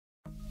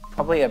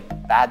probably a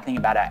bad thing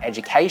about our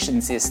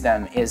education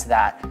system is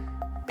that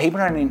people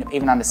don't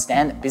even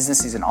understand that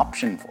business is an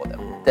option for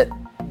them, that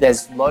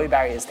there's low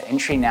barriers to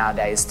entry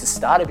nowadays to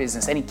start a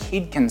business. Any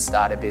kid can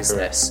start a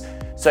business.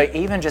 Correct. So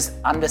even just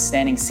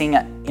understanding, seeing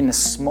it in the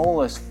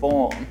smallest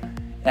form,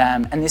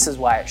 and this is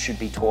why it should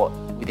be taught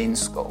within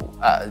school,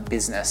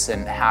 business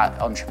and how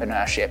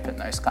entrepreneurship and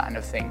those kind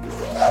of things.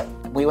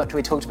 We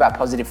talked about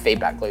positive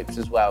feedback loops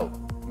as well.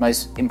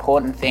 Most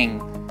important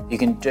thing you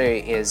can do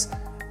is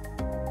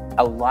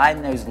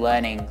align those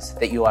learnings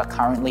that you are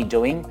currently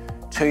doing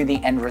to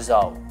the end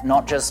result,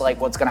 not just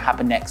like what's going to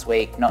happen next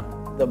week,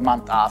 not the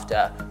month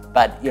after,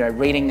 but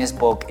reading this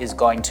book is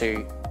going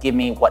to give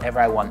me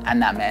whatever I want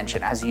and that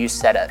mansion, as you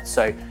said it.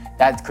 So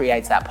that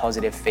creates that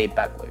positive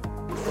feedback loop.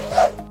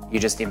 You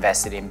just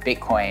invested in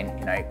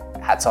Bitcoin,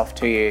 hats off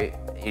to you.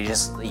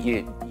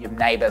 Your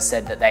neighbor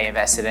said that they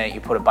invested in it, you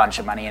put a bunch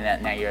of money in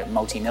it, now you're a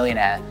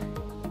multi-millionaire.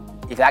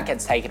 If that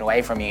gets taken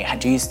away from you,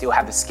 do you still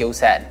have the skill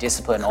set and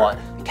discipline or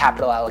the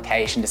capital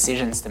allocation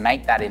decisions to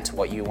make that into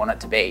what you want it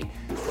to be?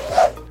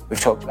 We've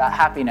talked about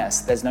happiness.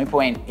 There's no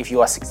point, if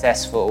you are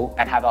successful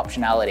and have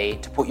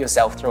optionality, to put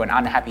yourself through an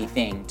unhappy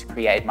thing to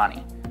create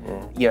money.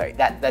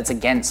 That's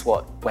against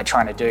what we're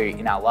trying to do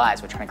in our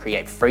lives. We're trying to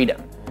create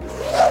freedom.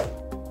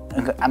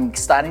 I'm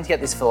starting to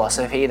get this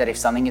philosophy that if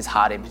something is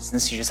hard in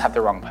business, you just have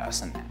the wrong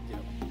person there.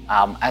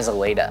 As a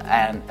leader,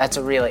 and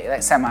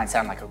that might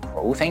sound like a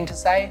cruel thing to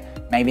say.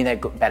 Maybe they're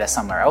better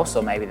somewhere else,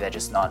 or maybe they're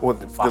just not. Well,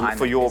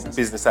 for your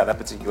business at that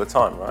particular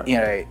time,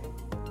 right?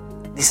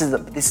 This is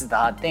the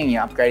hard thing.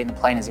 You're upgrading the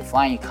plane as you're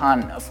flying. You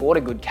can't afford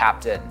a good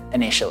captain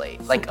initially,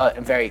 like a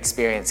very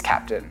experienced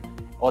captain,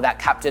 or that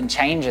captain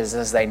changes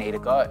as they need to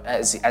go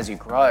as you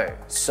grow.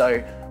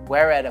 So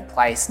we're at a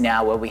place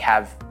now where we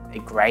have a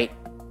great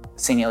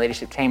senior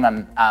leadership team.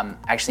 I'm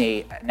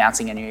actually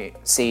announcing a new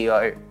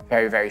CEO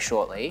very, very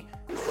shortly.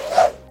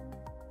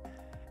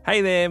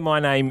 Hey there, my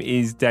name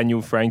is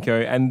Daniel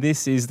Franco, and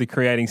this is the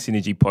Creating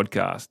Synergy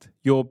podcast,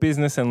 your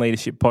business and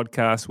leadership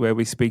podcast where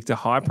we speak to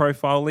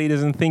high-profile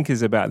leaders and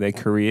thinkers about their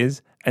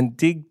careers and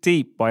dig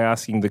deep by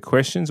asking the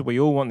questions we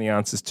all want the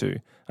answers to,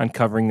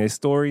 uncovering their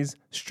stories,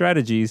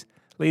 strategies,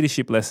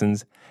 leadership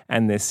lessons,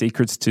 and their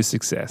secrets to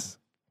success.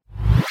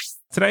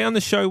 Today on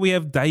the show, we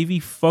have Davey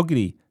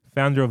Fogarty,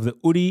 founder of the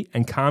Oodie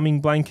and Calming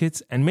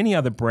Blankets and many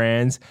other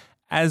brands,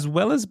 as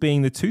well as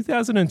being the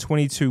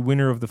 2022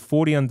 winner of the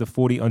 40 Under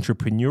 40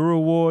 Entrepreneur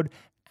Award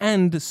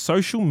and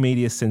social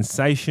media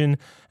sensation,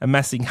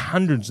 amassing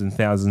hundreds and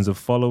thousands of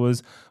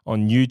followers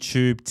on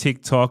YouTube,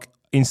 TikTok,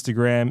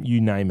 Instagram, you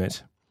name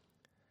it.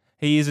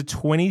 He is a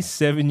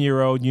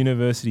 27-year-old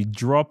university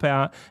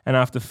dropout, and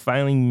after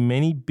failing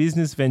many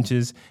business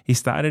ventures, he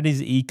started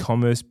his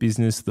e-commerce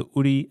business, the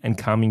Oodie and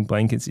Calming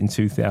Blankets, in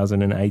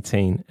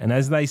 2018. And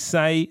as they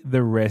say,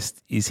 the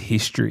rest is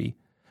history.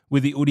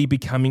 With the Oodie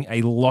becoming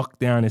a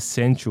lockdown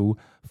essential,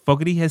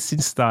 Fogarty has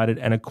since started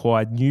and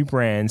acquired new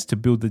brands to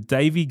build the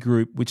Davey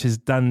Group, which has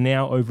done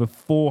now over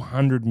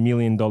 $400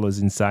 million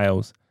in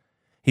sales.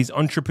 His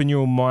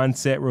entrepreneurial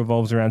mindset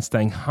revolves around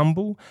staying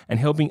humble and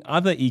helping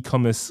other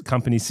e-commerce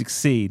companies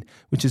succeed,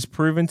 which has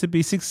proven to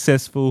be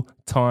successful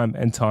time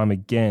and time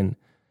again.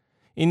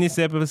 In this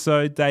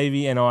episode,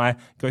 Davey and I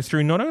go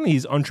through not only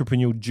his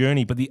entrepreneurial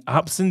journey, but the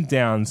ups and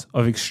downs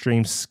of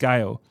extreme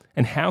scale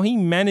and how he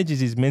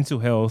manages his mental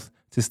health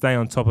to stay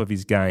on top of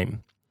his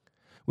game.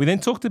 We then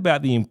talked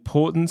about the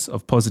importance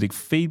of positive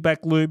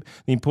feedback loop,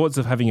 the importance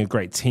of having a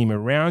great team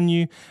around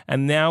you,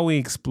 and now we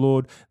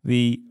explored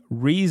the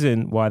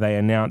reason why they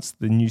announced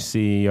the new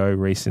CEO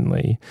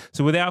recently.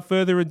 So without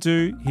further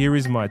ado, here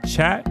is my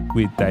chat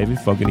with David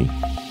Fogarty.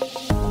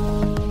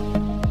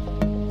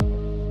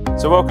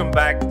 So welcome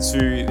back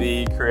to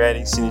the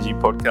Creating Synergy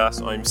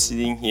podcast. I'm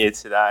sitting here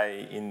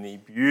today in the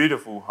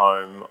beautiful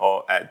home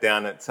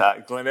down at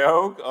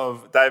Glenelg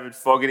of David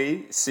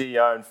Fogarty,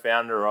 CEO and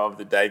founder of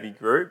the Davey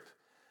Group.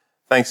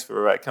 Thanks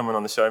for coming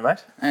on the show,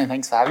 mate. Hey,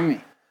 thanks for having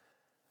me.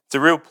 It's a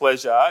real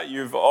pleasure.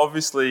 You've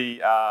obviously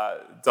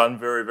done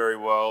very, very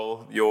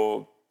well.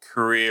 Your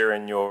career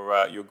and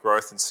your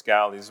growth and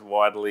scale is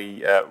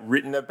widely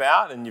written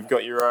about, and you've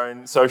got your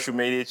own social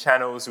media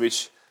channels,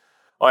 which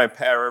I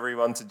empower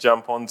everyone to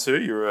jump onto.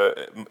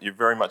 You're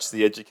very much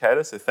the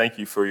educator, so thank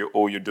you for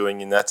all you're doing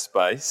in that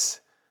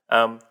space.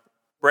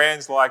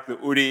 Brands like the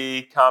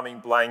Oodie, Calming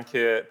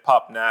Blanket,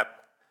 Pup Nap.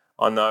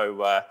 I know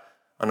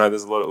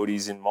there's a lot of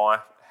Oodies in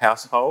my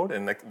household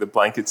and the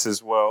blankets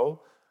as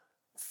well.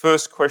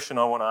 First question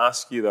I want to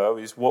ask you though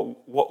is what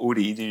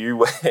Oodie do you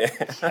wear?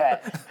 Yeah,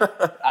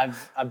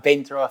 I've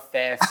been through a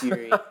fair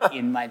few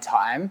in my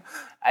time.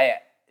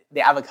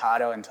 The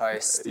avocado and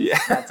toast,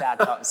 that's our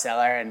top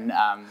seller, and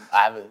I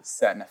have a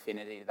certain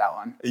affinity to that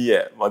one.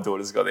 Yeah, my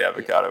daughter's got the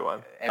avocado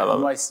one.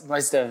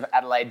 Most of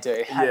Adelaide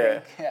do, I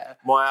think. Yeah.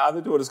 My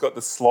other daughter's got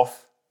the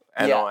sloth,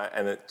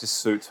 and it just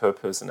suits her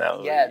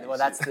personality. Yeah, well,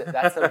 that's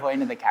the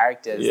point of the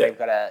characters. Yeah. They've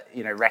got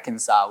to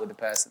reconcile with the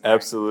person.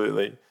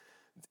 Absolutely.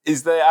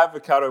 Is the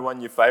avocado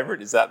one your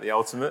favourite? Is that the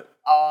ultimate?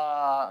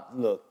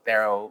 Look,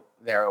 they're all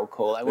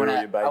cool. I want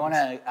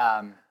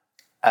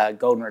a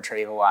golden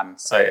retriever one.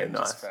 So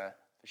nice. Just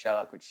for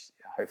Sherlock, which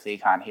hopefully you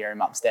can't hear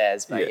him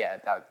upstairs. But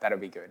that'll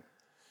be good.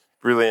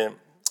 Brilliant.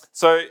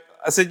 So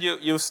I said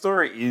your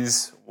story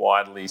is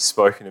widely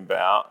spoken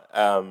about,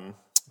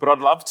 but I'd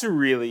love to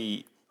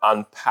really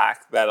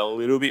unpack that a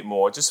little bit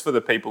more, just for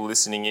the people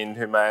listening in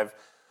who may have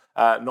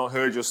not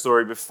heard your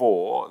story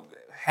before.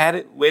 How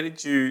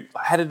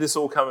did this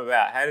all come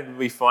about? How did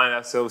we find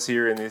ourselves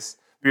here in this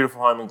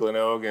beautiful home in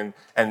Glenelg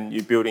and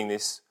you building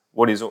this,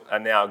 what is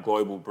now a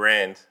global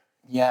brand?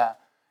 Yeah,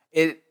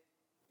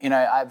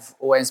 I've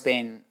always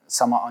been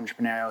somewhat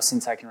entrepreneurial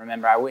since I can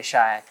remember. I wish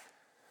I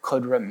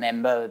could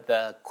remember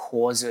the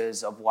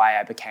causes of why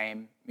I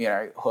became,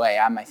 who I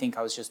am. I think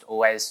I was just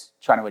always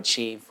trying to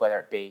achieve, whether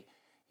it be,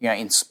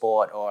 in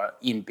sport or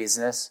in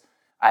business.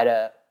 I had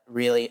a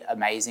really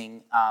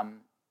amazing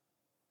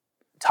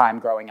time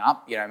growing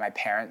up. My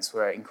parents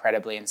were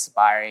incredibly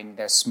inspiring.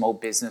 They're a small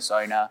business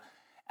owner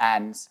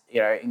and,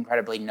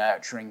 incredibly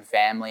nurturing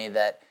family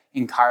that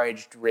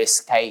encouraged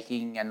risk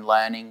taking and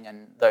learning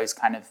and those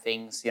kind of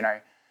things,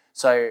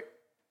 So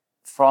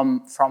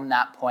from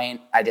that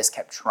point, I just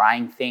kept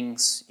trying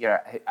things.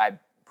 I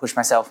pushed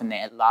myself in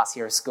the last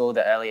year of school,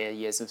 the earlier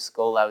years of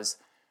school. I was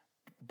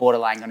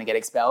borderline going to get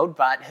expelled,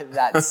 but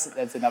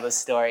that's another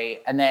story.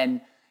 And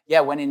then,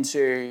 went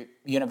into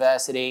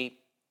university,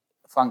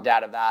 flunked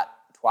out of that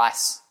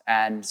twice.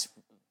 And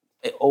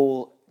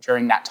all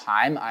during that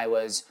time, I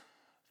was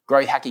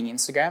growth hacking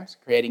Instagrams,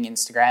 creating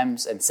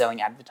Instagrams and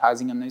selling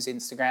advertising on those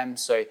Instagrams.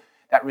 So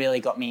that really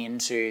got me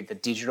into the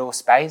digital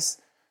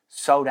space.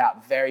 Sold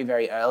out very,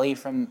 very early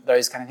from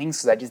those kind of things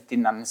because I just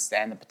didn't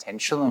understand the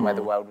potential and where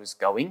the world was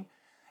going.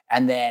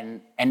 And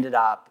then ended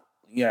up,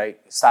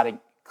 starting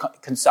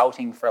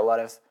consulting for a lot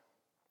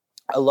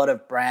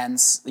of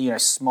brands,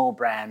 small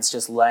brands,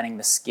 just learning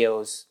the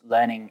skills,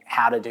 learning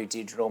how to do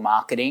digital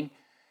marketing.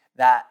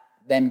 That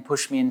then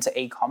pushed me into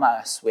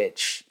e-commerce,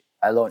 which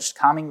I launched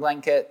Calming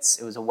Blankets.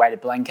 It was a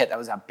weighted blanket. That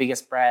was our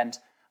biggest brand.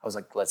 I was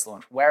like, let's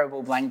launch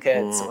wearable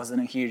blankets. It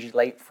wasn't a huge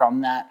leap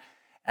from that.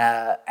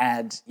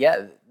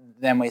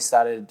 Then we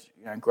started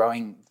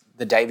growing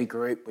the Davey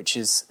Group, which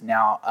is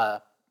now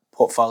a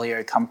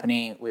portfolio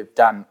company. We've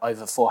done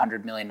over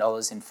 $400 million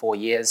in 4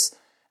 years,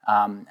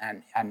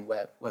 and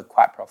we're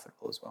quite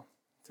profitable as well.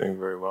 Doing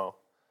very well.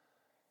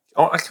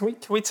 Oh, can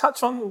we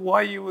touch on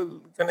why you were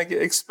going to get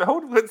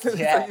expelled?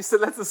 Yeah. You said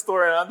that's a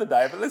story another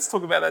day, but let's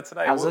talk about that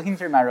today. I was looking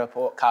through my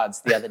report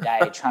cards the other day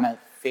trying to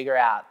figure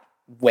out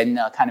when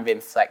the kind of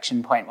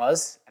inflection point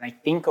was. And I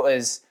think it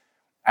was,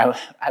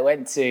 I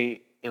went to,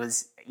 it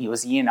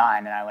was year 9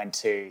 and I went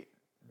to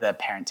the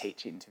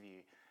parent-teacher interview.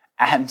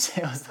 And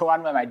it was the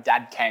one where my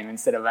dad came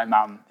instead of my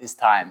mum this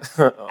time.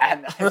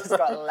 And I just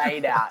got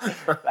laid out.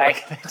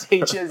 Like the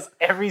teachers,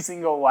 every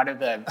single one of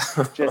them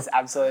just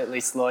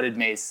absolutely slaughtered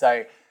me.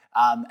 So,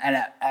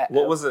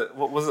 what was it?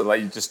 What was it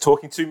like? You just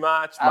talking too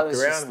much, mucked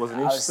around,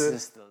 wasn't interested? I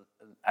was just,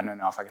 I don't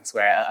know if I can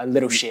swear, a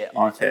little shit.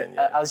 You can,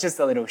 yeah. I was just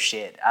a little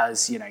shit. I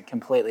was,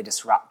 completely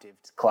disruptive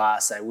to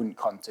class. I wouldn't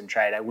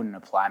concentrate. I wouldn't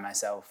apply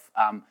myself.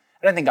 I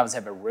don't think I was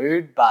ever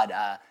rude, but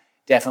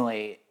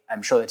definitely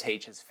I'm sure the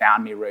teachers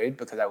found me rude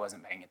because I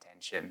wasn't paying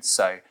attention.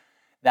 So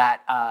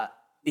that,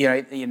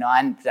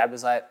 and Dad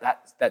was like,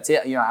 that's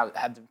it.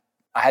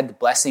 I had the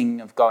blessing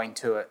of going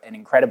to an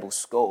incredible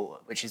school,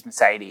 which is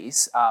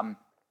Mercedes,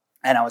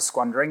 and I was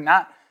squandering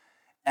that.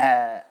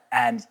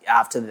 And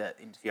after the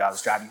interview, I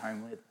was driving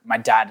home with my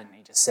dad, and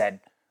he just said,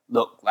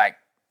 "Look, like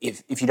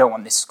if you don't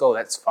want this school,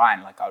 that's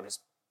fine. Like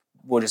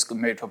we'll just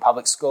move to a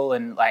public school,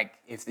 and like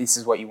if this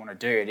is what you want to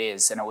do, it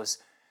is." And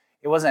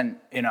it wasn't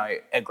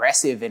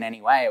aggressive in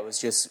any way. It was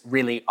just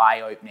really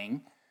eye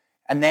opening.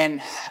 And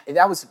then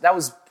that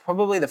was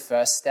probably the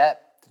first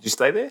step. Did you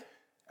stay there?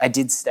 I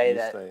did stay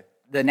there.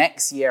 The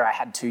next year, I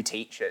had 2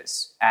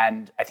 teachers,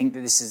 and I think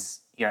that this is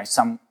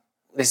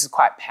this is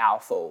quite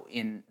powerful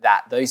in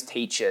that those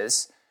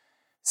teachers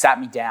sat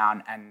me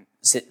down and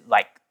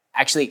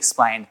actually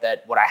explained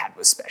that what I had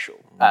was special.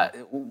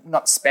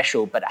 Not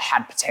special, but I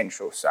had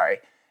potential,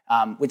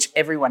 which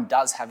everyone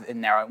does have in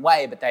their own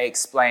way, but they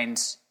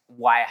explained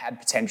why I had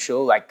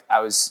potential. Like I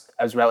was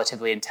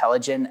relatively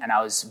intelligent and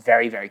I was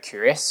very, very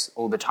curious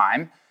all the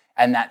time.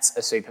 And that's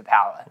a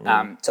superpower.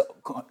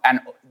 And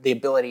the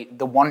ability,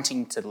 the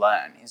wanting to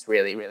learn is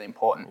really, really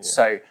important. Yeah.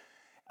 So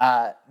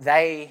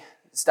they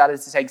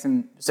started to take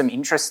some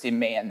interest in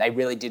me, and they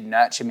really did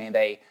nurture me.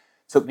 They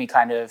took me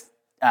kind of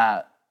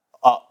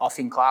off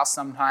in class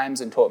sometimes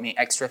and taught me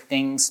extra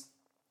things.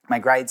 My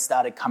grades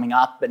started coming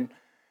up, and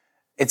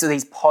it's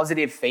these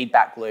positive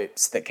feedback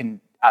loops that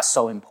are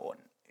so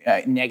important.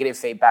 Negative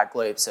feedback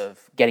loops of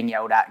getting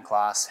yelled at in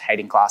class,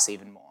 hating class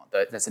even more.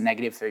 There's a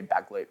negative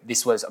feedback loop.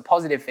 This was a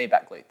positive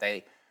feedback loop.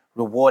 They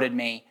rewarded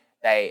me.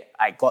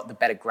 I got the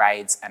better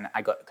grades, and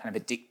I got kind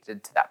of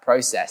addicted to that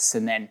process.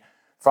 And then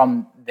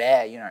from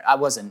there, I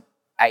wasn't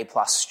A+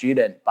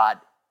 student,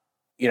 but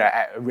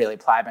I really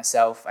applied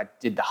myself. I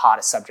did the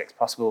hardest subjects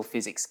possible: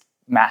 physics,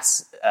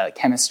 maths,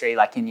 chemistry,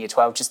 like in year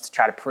 12, just to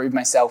try to prove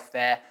myself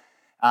there.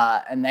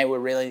 And they were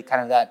really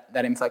kind of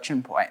that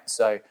inflection point.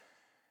 So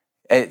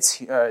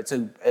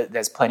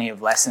There's plenty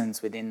of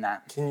lessons within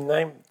that. Can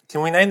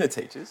we name the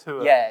teachers?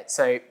 Who are? Yeah,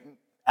 so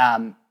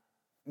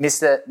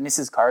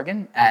Mrs.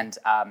 Corrigan and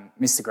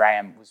Mr.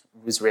 Graham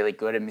was really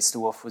good, and Mr.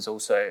 Wolf was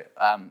also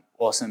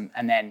awesome.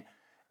 And then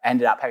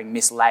ended up having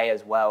Miss Lay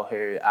as well,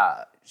 who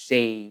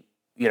she,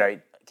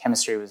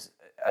 chemistry was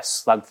a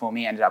slug for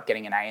me. Ended up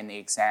getting an A in the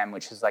exam,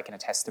 which is like a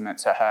testament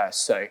to her.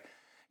 So,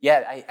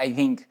 yeah, I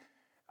think,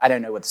 I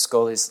don't know what the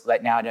school is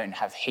like now. I don't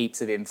have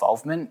heaps of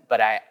involvement,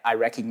 but I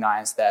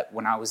recognise that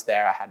when I was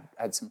there, I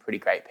had some pretty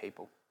great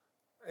people.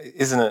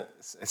 Isn't it?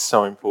 It's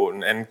so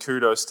important. And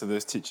kudos to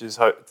those teachers.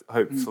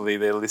 Hopefully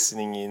they're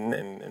listening in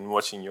and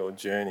watching your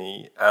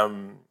journey.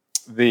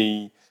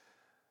 The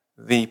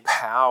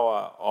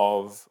power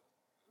of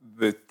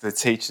the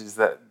teachers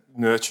that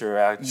nurture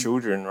our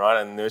children,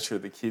 right, and nurture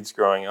the kids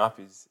growing up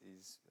is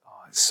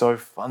so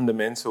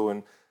fundamental.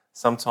 And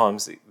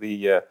sometimes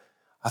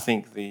I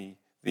think the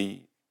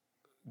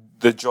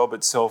job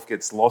itself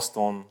gets lost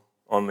on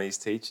these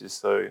teachers.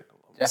 So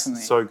definitely,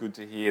 it's so good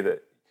to hear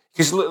that.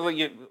 Because look,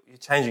 you're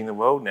changing the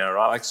world now,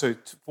 right? Like, so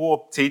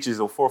 4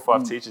 or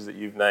 5 teachers that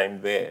you've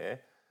named there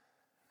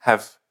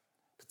have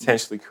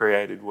potentially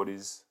created what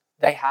is...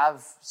 They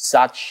have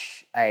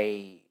such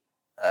an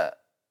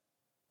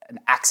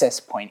access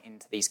point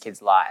into these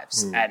kids'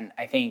 lives. And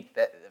I think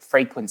that the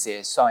frequency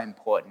is so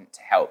important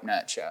to help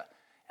nurture.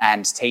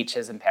 And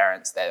teachers and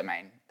parents, they're the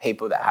main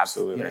people that have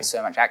so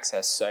much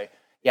access. So,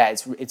 yeah,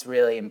 it's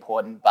really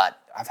important. But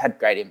I've had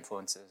great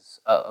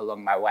influences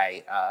along my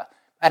way.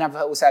 And I've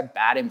also had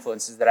bad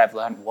influences that I've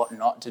learned what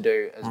not to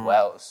do as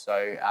well.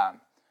 So, I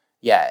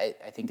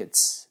think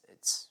it's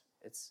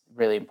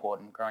really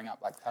important growing up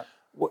like that.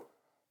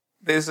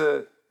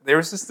 There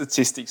is a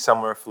statistic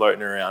somewhere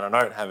floating around.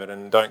 I don't have it,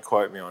 and don't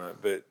quote me on it,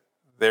 but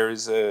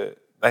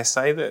they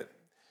say that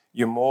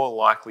you're more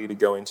likely to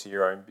go into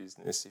your own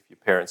business if your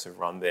parents have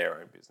run their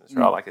own business,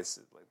 right? Like it's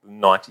like the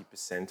 90th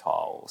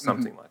percentile or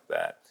something like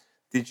that.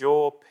 Did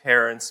your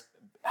parents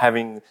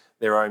having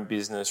their own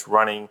business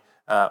running?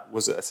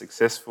 Was it a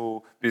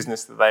successful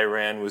business that they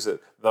ran? Was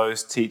it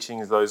those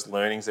teachings, those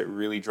learnings that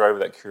really drove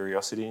that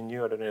curiosity in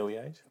you at an early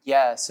age?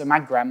 Yeah, so my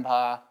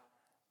grandpa,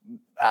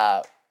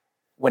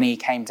 when he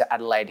came to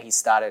Adelaide, he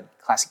started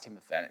Classic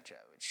Timber Furniture,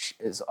 which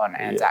is on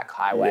Anzac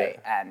Highway.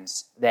 Yeah. And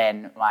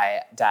then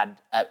my dad,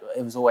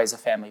 it was always a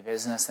family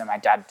business, and my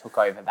dad took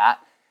over that.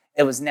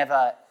 It was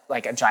never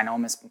like a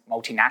ginormous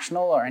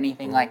multinational or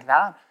anything like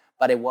that,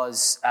 but it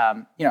was,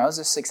 it was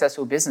a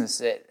successful business.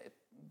 It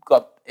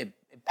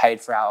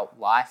paid for our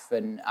life,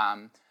 and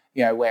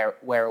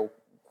we're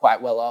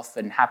quite well off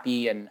and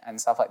happy and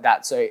stuff like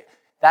that. So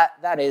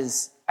that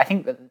is, I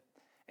think that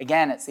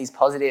again, it's these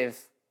positive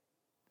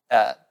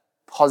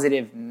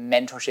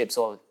mentorships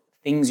or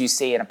things you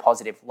see in a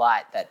positive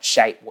light that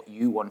shape what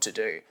you want to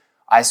do.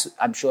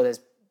 I'm sure there's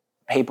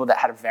people that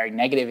had a very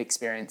negative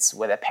experience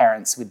with their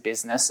parents with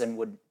business and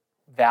would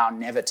vow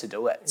never to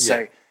do it. Yeah.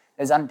 So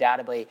there's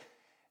undoubtedly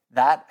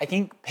that. I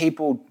think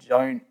people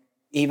don't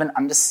even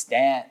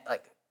understand,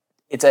 like,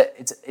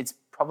 it's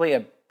probably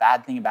a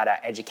bad thing about our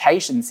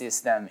education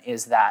system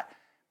is that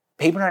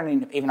people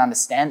don't even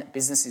understand that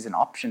business is an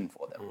option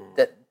for them.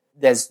 That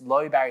there's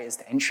low barriers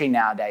to entry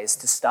nowadays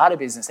to start a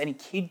business. Any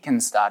kid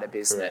can start a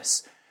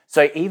business. Correct.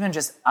 So even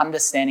just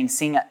understanding,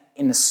 seeing it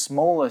in the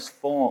smallest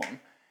form,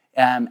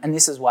 and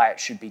this is why it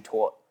should be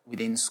taught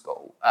within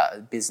school,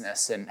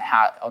 business and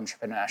how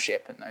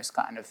entrepreneurship and those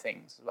kind of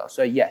things as well.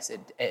 So yes,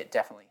 it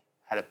definitely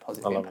had a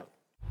positive impact.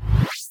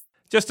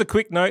 Just a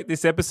quick note,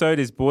 this episode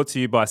is brought to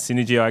you by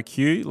Synergy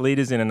IQ,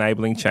 leaders in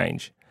enabling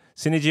change.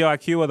 Synergy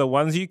IQ are the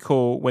ones you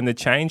call when the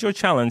change or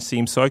challenge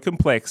seems so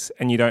complex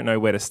and you don't know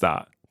where to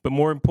start. But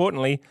more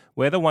importantly,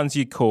 we're the ones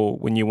you call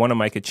when you want to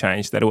make a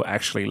change that will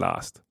actually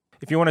last.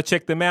 If you want to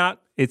check them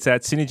out, it's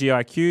at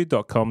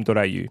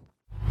synergyiq.com.au.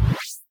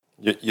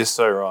 You're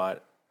so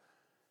right.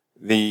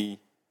 We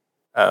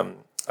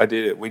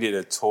did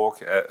a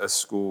talk at a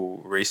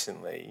school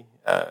recently,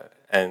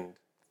 and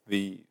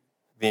the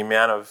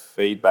amount of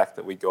feedback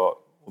that I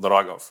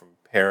got from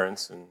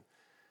parents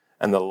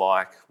and the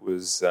like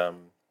was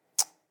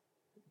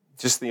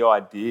just the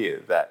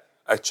idea that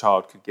a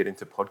child could get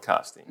into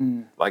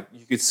podcasting. Like,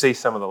 you could see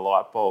some of the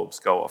light bulbs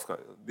go off.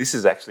 This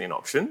is actually an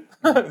option.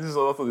 I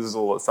thought this is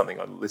all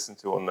something I'd listen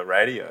to on the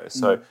radio.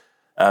 So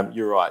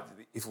you're right.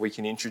 If we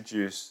can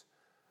introduce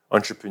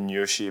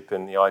entrepreneurship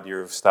and the idea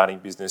of starting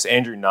business.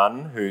 Andrew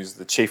Nunn, who's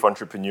the chief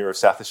entrepreneur of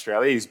South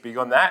Australia, he's big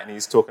on that, and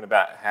he's talking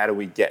about how do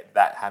we get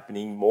that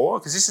happening more,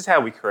 because this is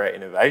how we create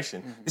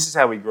innovation. This is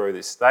how we grow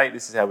this state.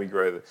 This is how we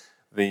grow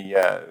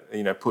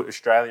put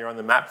Australia on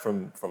the map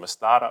from a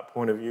startup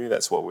point of view.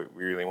 That's what we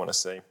really want to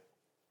see.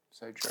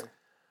 So true.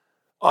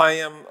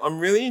 I'm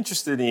really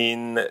interested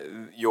in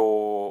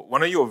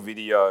one of your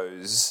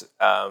videos.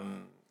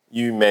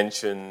 You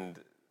mentioned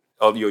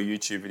of your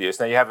YouTube videos.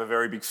 Now, you have a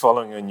very big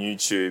following on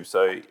YouTube,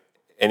 so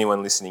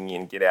anyone listening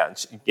in, get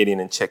in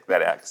and check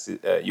that out,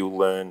 because you'll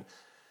learn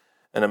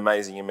an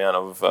amazing amount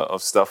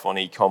of stuff on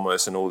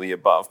e-commerce and all the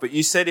above. But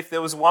you said if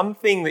there was one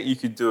thing that you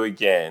could do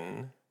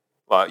again,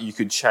 like you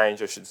could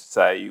change, I should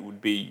say,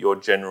 would be your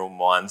general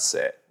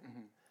mindset.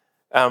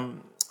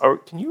 Or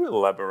can you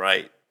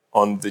elaborate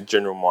on the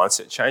general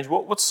mindset change?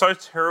 What's so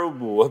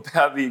terrible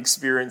about the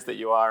experience that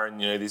you are in,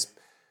 this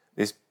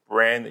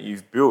brand that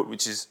you've built,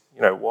 which is,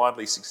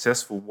 widely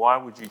successful? Why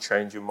would you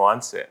change your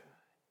mindset?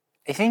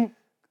 I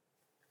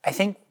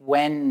think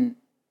when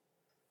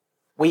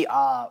we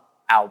are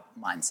our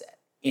mindset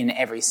in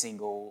every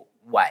single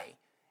way,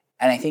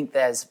 and I think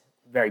there's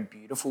very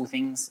beautiful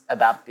things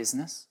about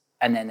business,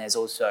 and then there's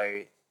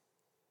also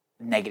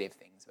negative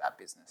things about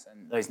business,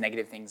 and those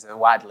negative things are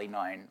widely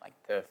known, like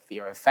the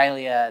fear of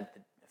failure,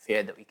 the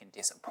fear that we can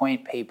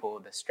disappoint people,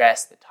 the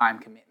stress, the time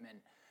commitment.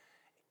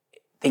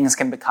 Things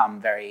can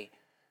become very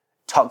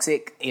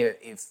toxic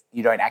if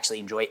you don't actually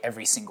enjoy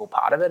every single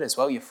part of it as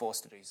well. You're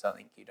forced to do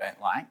something you don't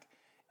like.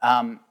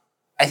 I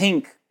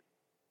think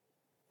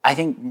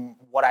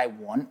what I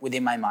want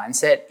within my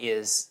mindset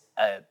is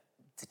a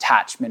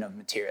detachment of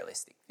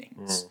materialistic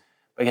things,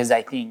 because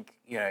I think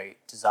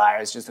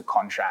desire is just a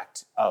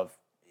contract of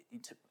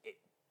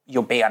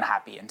you'll be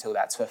unhappy until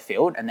that's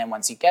fulfilled, and then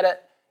once you get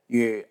it,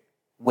 you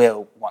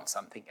will want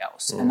something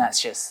else, and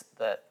that's just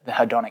the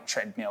hedonic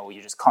treadmill.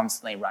 You're just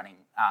constantly running.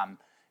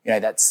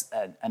 That's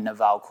a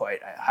Naval quote.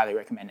 I highly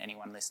recommend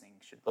anyone listening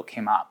should look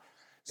him up.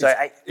 So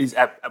he's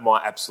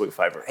my absolute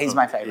favorite. He's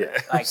my favorite.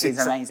 Yeah. He's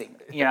amazing.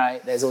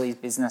 There's all these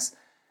business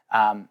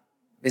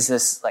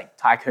like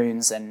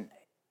tycoons, and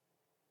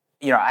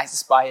I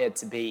aspire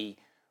to be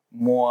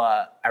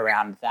more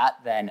around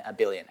that than a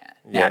billionaire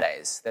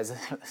nowadays. There's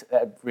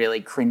a really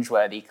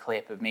cringeworthy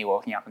clip of me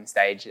walking up on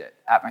stage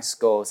at my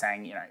school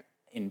saying,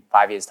 in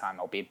 5 years' time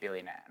I'll be a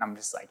billionaire, and I'm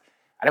just like,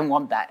 I don't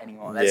want that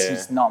anymore. That's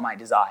just not my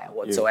desire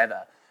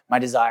whatsoever. My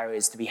desire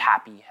is to be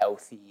happy,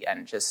 healthy,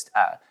 and just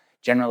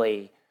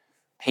generally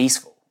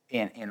peaceful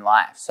in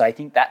life. So I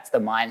think that's the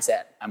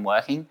mindset I'm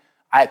working.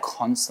 I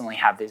constantly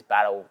have this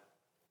battle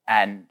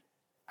and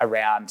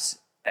around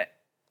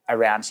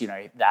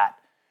that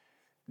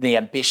the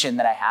ambition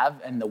that I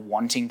have and the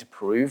wanting to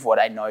prove what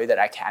I know that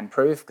I can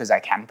prove, because I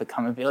can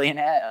become a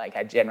billionaire. Like,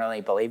 I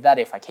generally believe that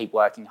if I keep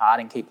working hard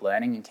and keep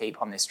learning and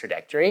keep on this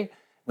trajectory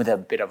with a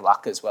bit of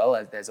luck as well,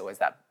 as there's always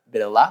that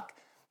bit of luck.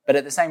 But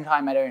at the same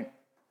time, I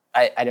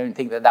don't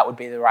think that would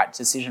be the right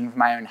decision for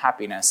my own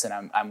happiness,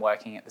 and I'm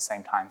working at the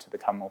same time to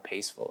become more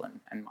peaceful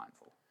and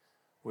mindful.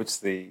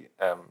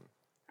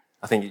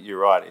 I think you're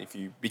right. If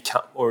you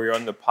become, or you're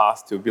on the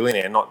path to a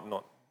billionaire, not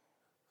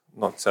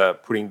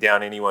putting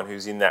down anyone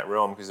who's in that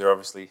realm, because they're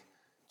obviously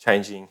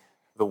changing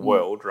the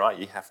world, right?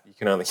 You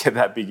can only get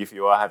that big if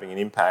you are having an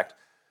impact.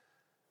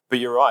 But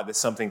you're right. There's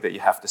something that you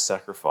have to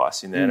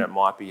sacrifice in there, and it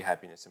might be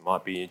happiness. It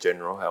might be your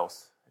general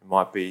health. It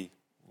might be,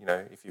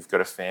 if you've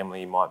got a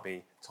family, it might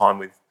be time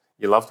with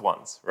your loved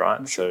ones,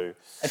 right? So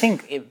I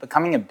think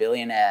becoming a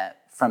billionaire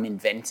from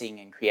inventing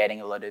and creating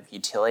a lot of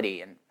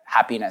utility and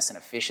happiness and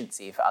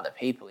efficiency for other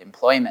people,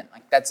 employment,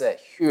 like that's a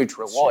huge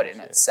reward in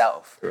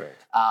itself.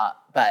 Correct.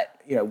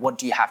 But what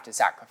do you have to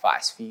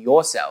sacrifice for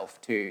yourself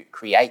to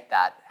create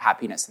that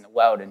happiness in the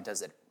world, and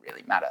does it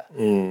really matter?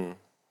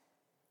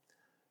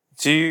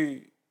 Do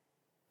you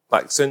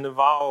so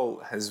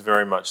Naval has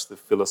very much the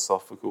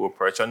philosophical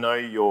approach. I know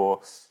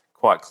you're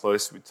quite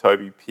close with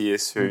Toby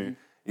Pierce, who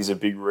is a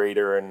big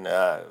reader and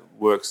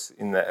works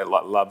in that,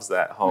 loves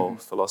that whole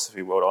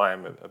philosophy world. I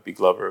am a big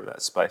lover of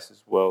that space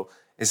as well.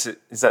 Is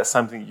that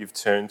something you've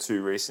turned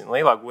to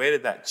recently? Like, where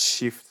did that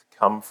shift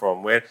come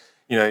from? Where,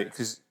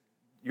 because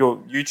your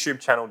YouTube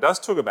channel does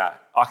talk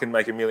about, I can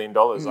make $1 million,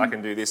 I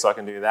can do this, I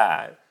can do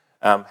that,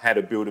 how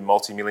to build a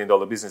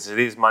multi-million-dollar business. It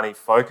is money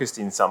focused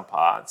in some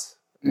parts.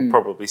 We'll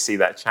probably see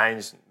that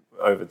change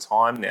over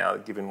time now,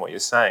 given what you're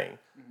saying.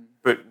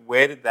 But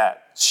where did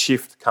that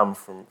shift come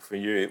from for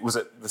you? Was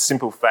it the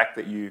simple fact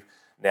that you've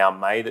now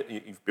made it,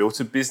 you've built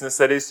a business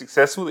that is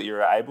successful, that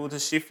you're able to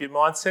shift your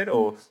mindset,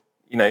 or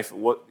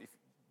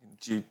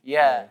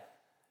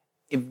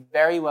it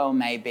very well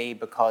may be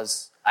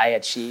because I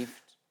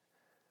achieved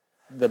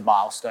the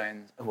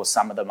milestones, or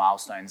some of the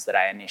milestones that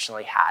I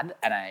initially had,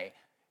 and I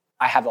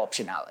have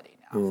optionality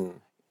now.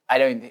 I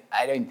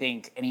don't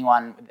think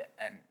anyone,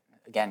 and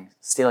again,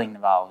 stealing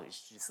Naval, who's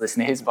just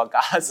listening to his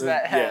podcast.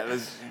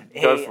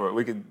 Go for it.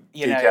 We could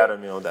geek out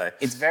on me all day.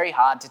 It's very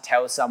hard to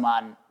tell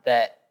someone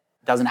that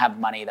doesn't have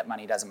money that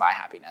money doesn't buy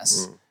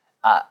happiness.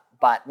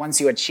 But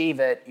once you achieve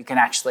it, you can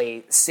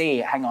actually see,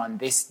 hang on,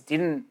 this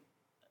didn't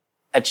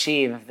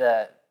achieve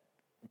the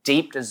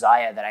deep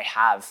desire that I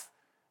have,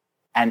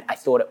 and I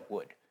thought it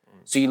would.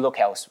 So you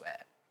look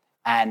elsewhere.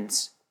 And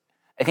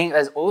I think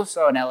there's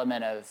also an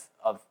element of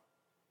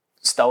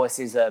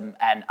stoicism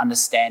and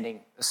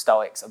understanding the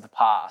Stoics of the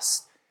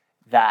past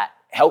that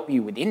help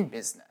you within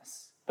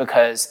business,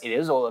 because it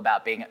is all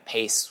about being at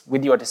peace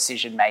with your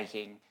decision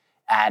making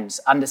and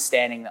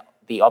understanding that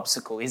the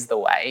obstacle is the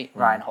way.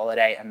 Ryan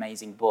Holiday,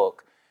 amazing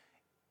book.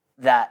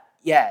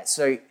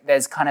 So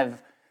there's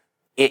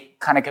it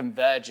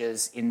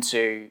converges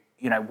into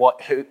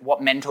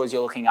what mentors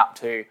you're looking up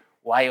to,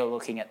 why you're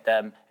looking at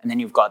them, and then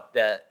you've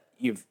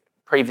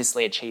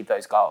previously achieved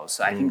those goals.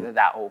 So I think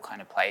that all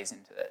kind of plays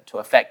into to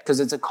effect, because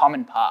it's a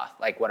common path,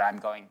 like what I'm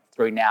going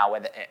through now,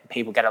 where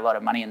people get a lot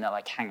of money and they're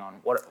like, hang on,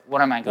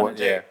 what am I going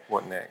to do? Yeah,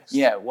 what next?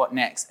 Yeah, what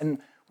next? And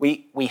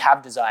we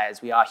have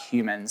desires. We are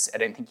humans. I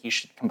don't think you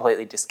should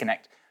completely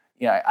disconnect.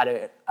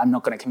 I'm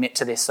not going to commit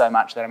to this so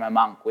much that I'm a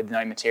monk with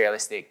no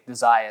materialistic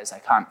desires. I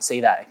can't see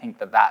that. I think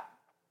that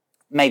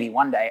maybe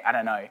one day, I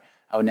don't know,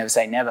 I would never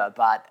say never,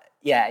 but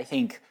yeah, I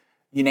think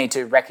you need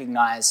to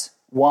recognize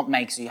what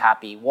makes you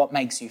happy, what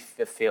makes you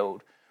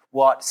fulfilled,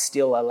 what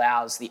still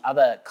allows the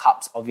other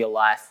cups of your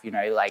life,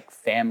 like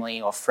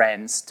family or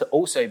friends, to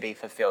also be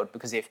fulfilled.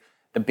 Because if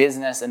the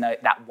business and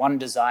that one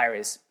desire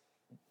is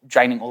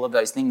draining all of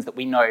those things that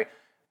we know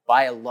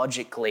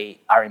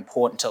biologically are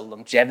important to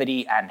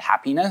longevity and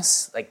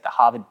happiness, like the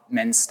Harvard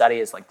Men's study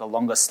is like the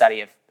longest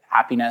study of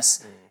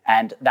happiness,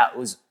 and that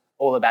was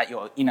all about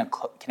your inner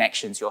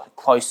connections, your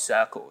close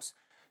circles.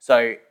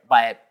 So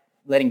by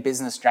letting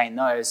business drain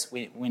those,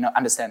 we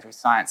understand through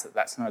science that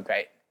that's not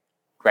a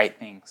great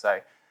thing. So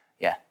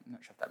yeah, I'm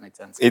not sure if that made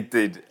sense. It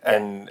did.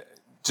 And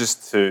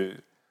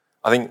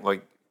I think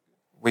like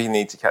we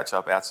need to catch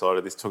up outside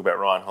of this, talk about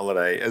Ryan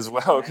Holiday as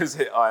well,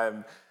 because I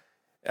am...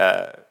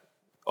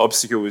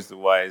 Obstacle is the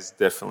Way is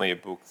definitely a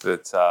book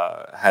that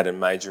had a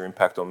major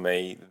impact on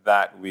me.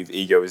 That with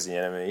Ego is the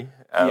Enemy,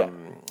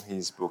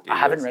 his book. I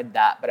haven't read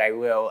that, but I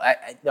will.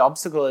 The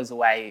Obstacle is the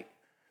Way,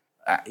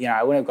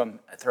 I would have gone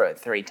through it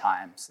 3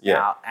 times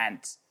now, and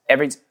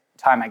every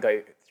time I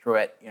go through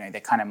it,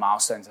 they're kind of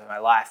milestones of my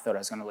life. Thought I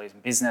was going to lose my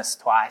business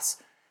twice.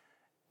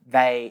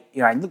 I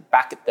look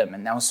back at them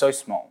and they were so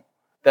small,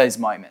 those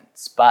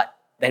moments, but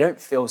they don't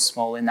feel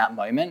small in that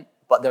moment.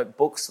 But the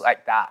books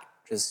like that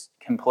just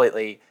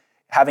completely...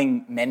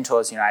 Having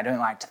mentors, I don't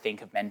like to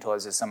think of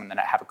mentors as someone that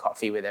I have a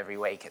coffee with every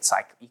week. It's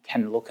like you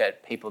can look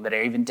at people that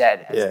are even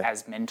dead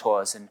as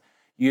mentors and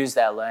use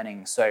their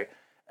learning. So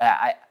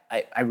I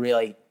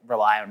really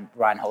rely on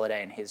Ryan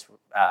Holiday and his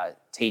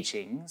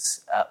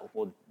teachings.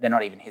 Well, they're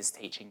not even his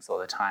teachings all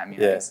the time.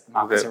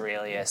 Marcus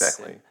Aurelius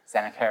and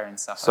Seneca and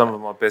stuff. Some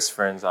of my best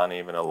friends aren't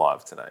even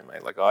alive today,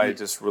 mate. Like I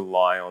just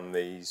rely on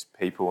these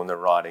people and the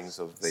writings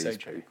of these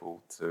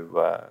people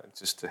to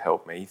just to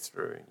help me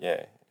through.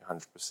 Yeah,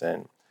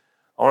 100%.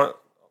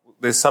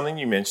 There's something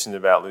you mentioned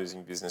about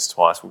losing business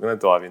twice. We're going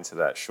to dive into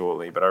that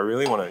shortly, but I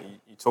really want to...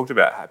 You talked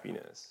about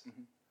happiness.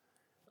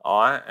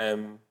 I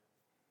am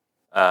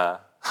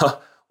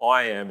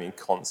in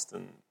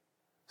constant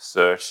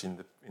search in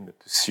the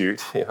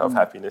pursuit of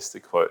happiness, to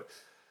quote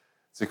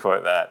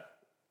that.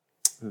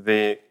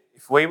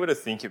 If we were to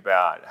think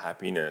about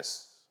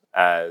happiness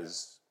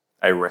as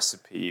a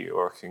recipe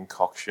or a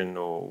concoction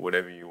or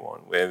whatever you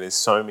want, where there's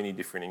so many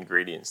different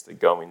ingredients that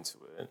go into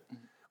it,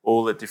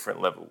 all at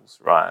different levels,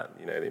 right?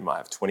 They might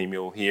have 20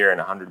 mil here and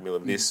 100 mil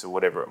of this or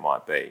whatever it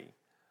might be.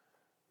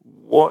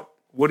 What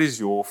is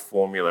your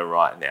formula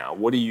right now?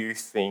 What do you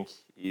think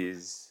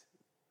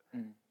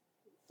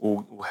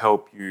will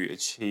help you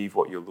achieve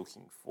what you're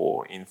looking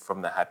for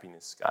from the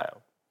happiness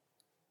scale?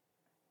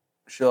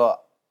 Sure.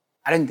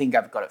 I don't think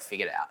I've got it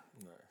figured out.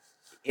 No.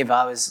 If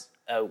I was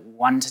a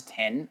 1 to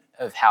 10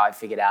 of how I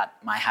figured out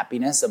my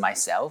happiness or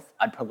myself,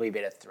 I'd probably be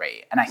at a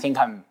 3. And I think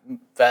I'm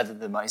further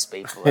than most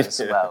people as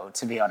well,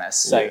 to be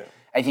honest. So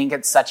I think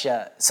it's such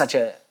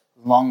a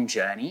long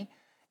journey,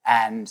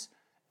 and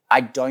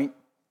I don't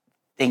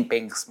think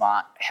being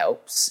smart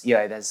helps.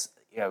 There's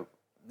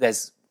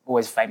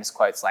always famous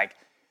quotes like,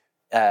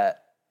 I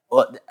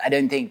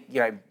don't think,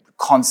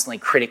 constantly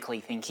critically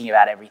thinking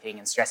about everything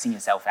and stressing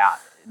yourself out,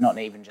 not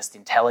even just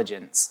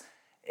intelligence,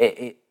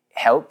 it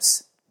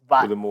helps.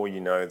 But the more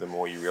you know, the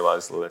more you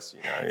realise, the less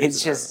you know.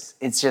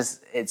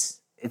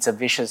 It's a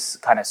vicious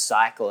kind of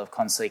cycle of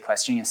constantly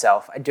questioning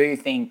yourself. I do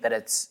think that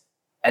it's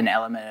an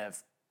element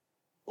of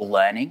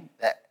learning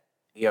that,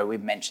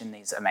 we've mentioned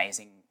these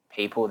amazing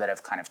people that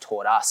have kind of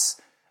taught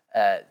us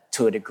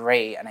to a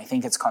degree. And I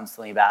think it's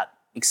constantly about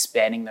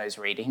expanding those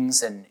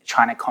readings and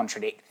trying to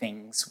contradict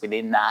things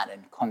within that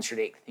and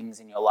contradict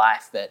things in your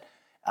life that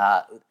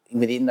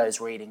within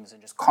those readings,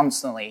 and just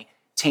constantly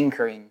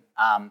tinkering.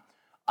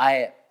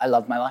 I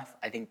love my life.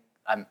 I think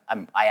I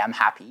am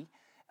happy.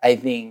 I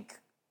think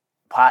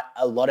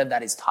a lot of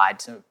that is tied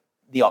to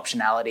the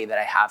optionality that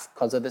I have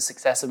because of the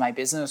success of my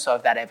business. So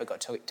if that ever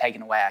got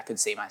taken away, I could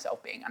see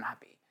myself being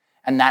unhappy.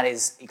 And that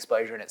is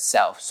exposure in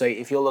itself. So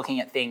if you're looking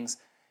at things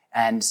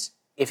and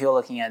if you're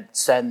looking at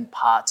certain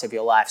parts of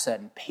your life,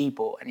 certain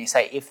people, and you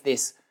say, if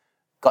this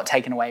got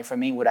taken away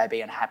from me, would I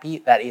be unhappy?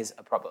 That is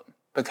a problem,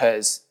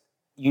 because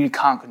you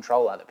can't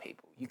control other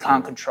people. You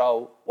can't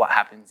control what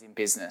happens in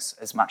business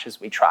as much as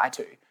we try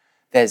to.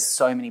 There's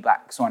so many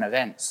black swan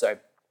events. So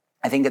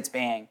I think it's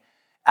being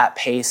at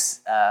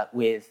peace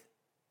with,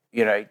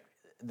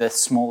 the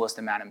smallest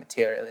amount of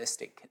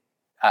materialistic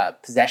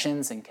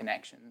possessions and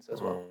connections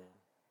as well.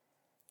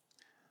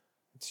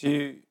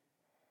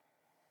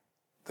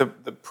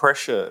 The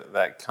pressure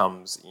that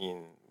comes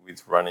in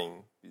with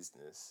running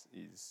business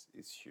is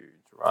huge,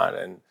 right?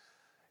 And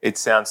it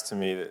sounds to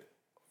me that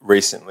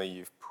recently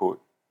you've put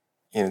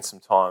in some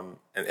time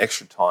and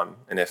extra time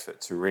and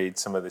effort to read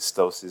some of this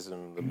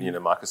Stoicism, the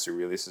Marcus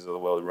Aurelius of the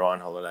world,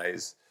 Ryan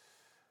Holiday's,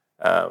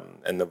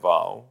 and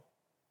Naval.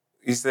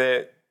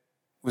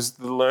 Was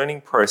the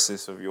learning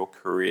process of your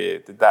career,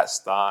 did that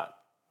start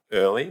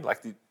early?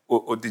 Like,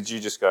 or did you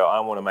just go, I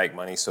want to make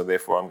money, so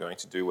therefore I'm going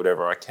to do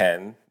whatever I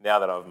can. Now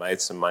that I've made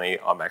some money,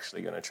 I'm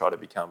actually going to try to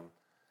become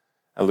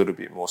a little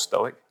bit more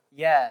stoic?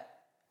 Yeah.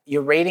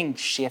 Your reading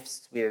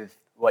shifts with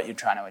what you're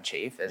trying to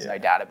achieve. There's no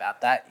doubt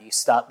about that. You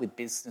start with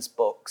business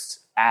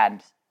books,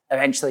 and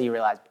eventually you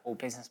realize all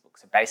business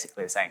books are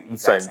basically the same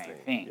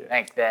thing. Yeah.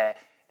 Like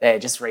they're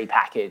just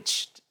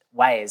repackaged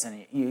ways,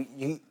 and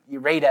you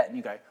read it and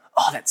you go,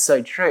 oh, that's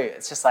so true.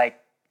 It's just like,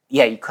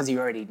 yeah, because you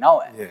already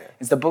know it. Yeah.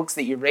 It's the books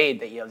that you read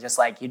that you're just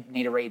like, you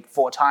need to read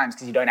 4 times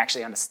because you don't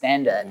actually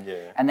understand it.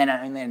 Yeah. And then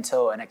only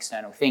until an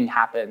external thing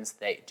happens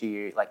do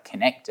you like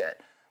connect it.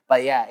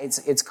 But yeah,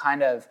 it's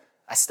kind of,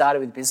 I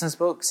started with business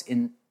books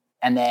and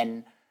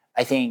then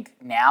I think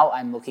now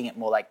I'm looking at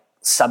more like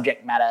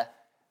subject matter,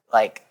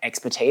 like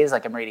expertise.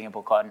 Like I'm reading a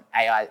book on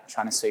AI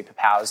trying to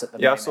superpowers at the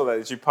moment. Yeah, I saw that.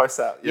 Did you post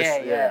that?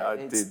 Yes, Yeah, I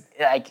did.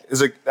 Like,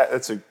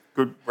 That's a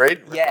good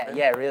read?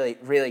 Yeah, really,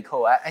 really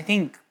cool. I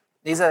think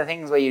these are the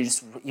things where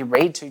you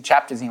read 2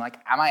 chapters and you're like,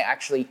 am I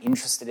actually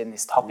interested in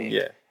this topic?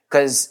 Yeah.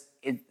 Because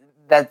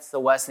that's the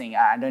worst thing.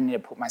 I don't need to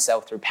put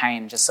myself through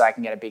pain just so I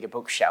can get a bigger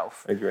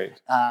bookshelf. Agreed.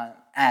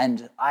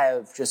 And I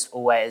have just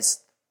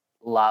always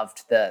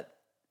loved the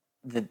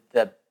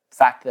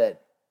fact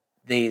that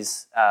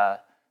these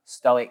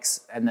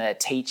Stoics and their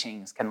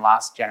teachings can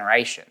last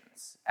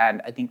generations.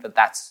 And I think that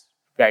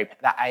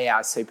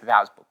AI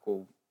Superpowers book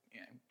will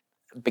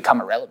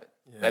become irrelevant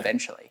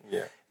eventually.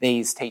 Yeah.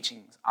 These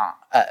teachings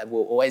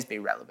will always be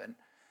relevant.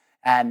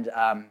 And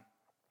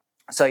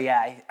so,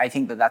 yeah, I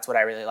think that's what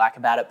I really like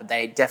about it, but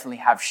they definitely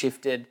have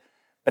shifted.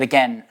 But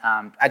again,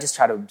 I just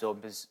try to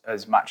absorb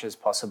as much as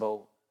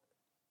possible.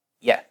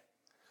 Yeah.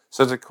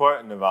 So to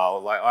quote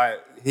Naval,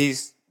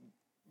 his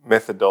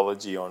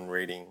methodology on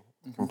reading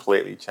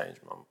completely changed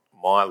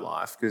my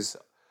life, because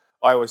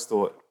I always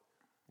thought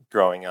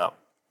growing up,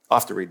 I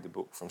have to read the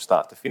book from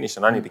start to finish,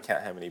 and I need to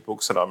count how many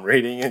books that I'm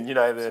reading. And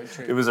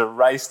it was a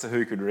race to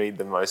who could read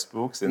the most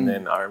books. And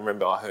then I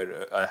remember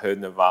I heard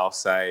Naval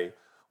say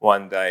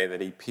one day that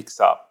he picks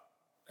up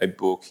a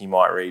book, he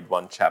might read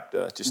 1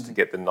 chapter just to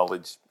get the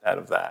knowledge out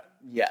of that.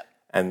 Yeah.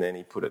 And then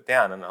he put it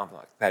down, and I'm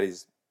like, that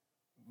is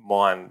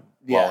mind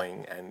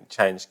blowing, and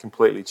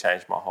completely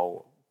changed my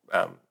whole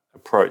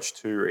approach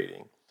to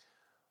reading.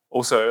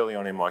 Also, early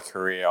on in my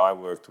career, I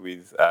worked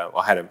with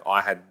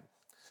I had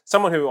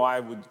someone who I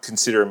would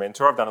consider a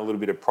mentor. I've done a little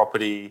bit of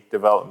property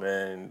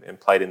development and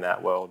played in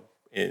that world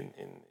in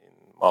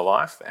my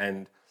life.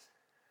 And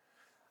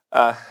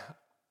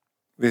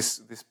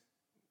this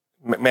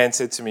man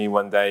said to me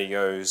one day, he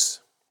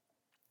goes,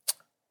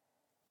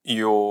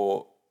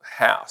 your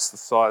house, the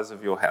size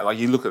of your house, like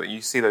you look at it, you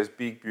see those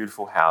big,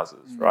 beautiful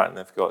houses, right? And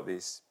they've got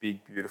this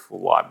big,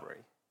 beautiful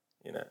library,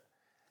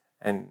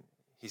 And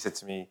he said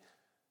to me,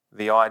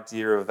 the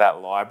idea of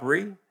that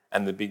library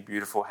and the big,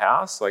 beautiful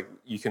house, like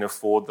you can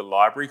afford the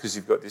library because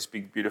you've got this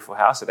big, beautiful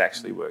house. It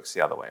actually works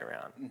the other way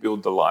around.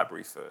 Build the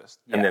library first,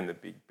 and then the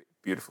big,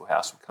 beautiful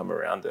house will come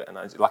around it. And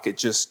it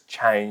just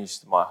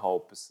changed my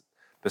whole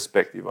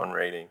perspective on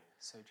reading.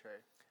 So true.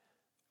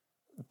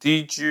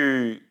 Did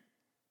you,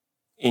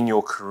 in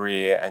your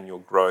career and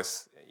your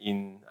growth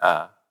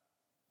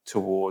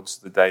towards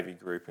the Davey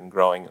Group and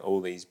growing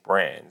all these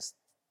brands,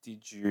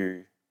 did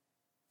you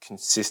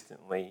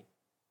consistently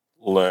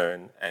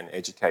learn and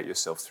educate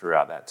yourself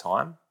throughout that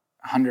time?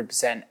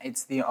 100%.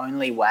 It's the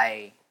only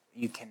way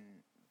you can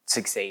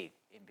succeed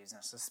in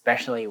business,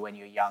 especially when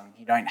you're young.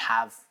 You don't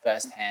have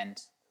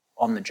first-hand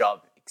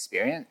on-the-job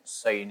experience,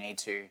 so you need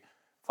to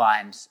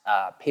find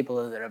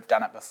people that have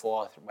done it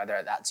before,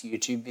 whether that's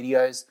YouTube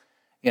videos.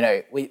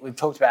 We've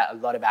talked a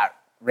lot about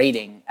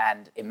reading,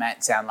 and it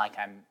might sound like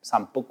I'm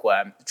some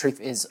bookworm. The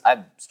truth is,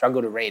 I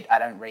struggle to read. I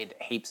don't read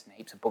heaps and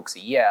heaps of books a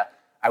year.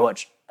 I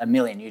watch a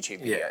million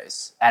YouTube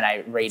videos and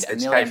I read a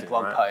million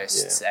blog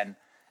posts and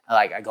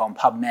I go on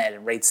PubMed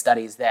and read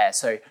studies there.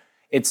 So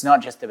it's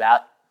not just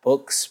about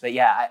books, but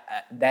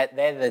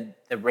they're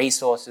the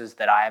resources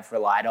that I have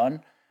relied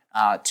on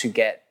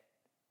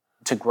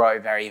to grow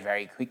very,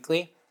 very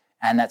quickly.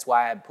 And that's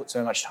why I put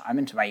so much time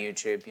into my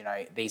YouTube.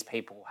 These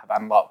people have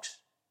unlocked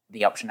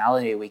the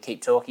optionality we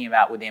keep talking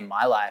about within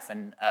my life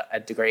and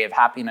a degree of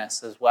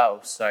happiness as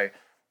well. So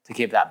to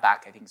give that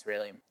back, I think is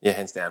really important. Yeah,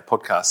 hands down.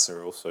 Podcasts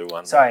are also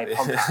one. Sorry,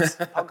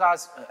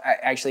 podcasts.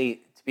 Actually,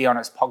 to be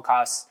honest,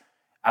 podcasts,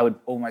 I would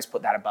almost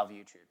put that above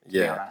YouTube, to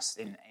be honest,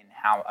 in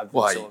how I've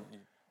absorbed.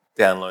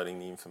 Downloading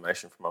the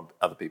information from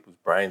other people's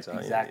brains,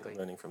 aren't you?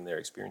 Learning from their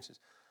experiences.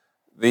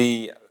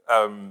 The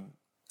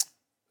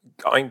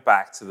going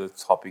back to the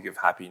topic of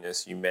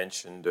happiness, you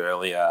mentioned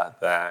earlier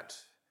that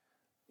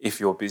if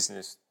your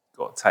business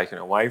got taken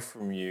away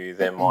from you,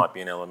 there might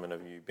be an element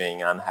of you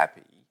being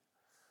unhappy.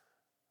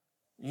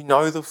 You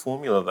know the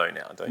formula though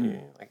now, don't you?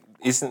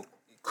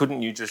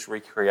 Couldn't you just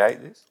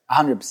recreate this?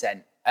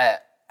 100%.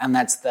 And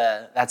that's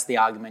the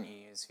argument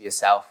you use for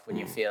yourself when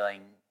you're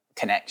feeling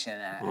connection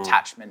and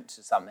attachment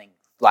to something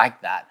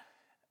like that.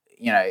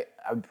 You know,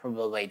 I would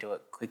probably do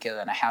it quicker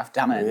than I have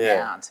done it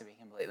now, to be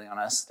completely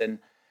honest. And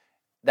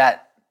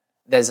that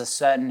there's a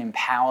certain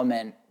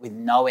empowerment with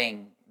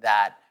knowing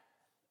that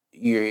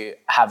you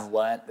have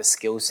learnt the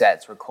skill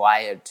sets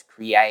required to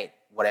create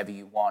whatever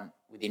you want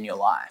within your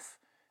life.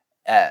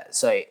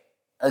 So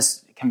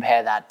let's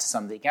compare that to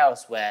something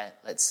else where,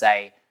 let's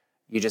say,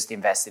 you just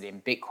invested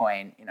in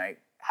Bitcoin. You know,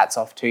 hats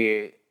off to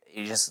you.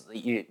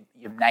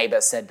 Your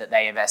neighbor said that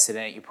they invested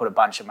in it. You put a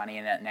bunch of money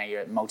in it. Now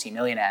you're a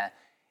multimillionaire.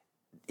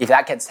 If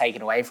that gets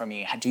taken away from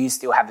you, do you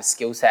still have the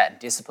skill set and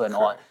discipline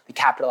or the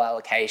capital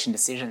allocation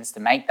decisions to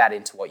make that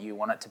into what you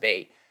want it to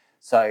be?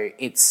 So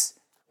it's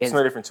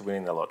no different to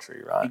winning the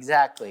lottery, right?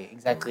 Exactly.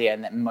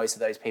 And that most of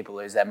those people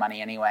lose their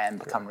money anyway and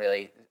become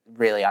really,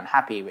 really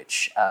unhappy.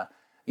 Which,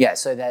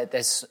 so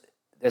there's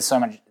so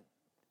much.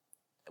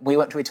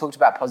 We talked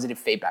about positive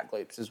feedback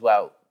loops as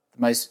well.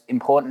 The most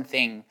important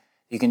thing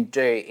you can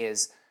do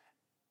is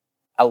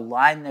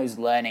align those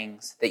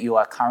learnings that you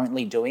are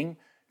currently doing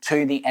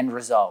to the end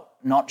result,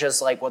 not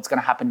just like what's going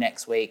to happen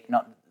next week,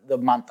 not the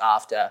month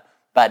after,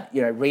 but,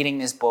 you know, reading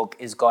this book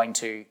is going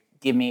to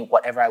give me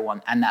whatever I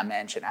want and that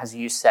mansion, as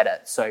you said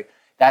it. So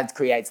that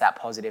creates that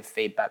positive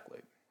feedback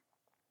loop.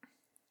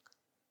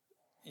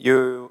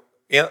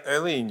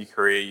 Early in your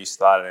career, you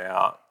started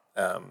out,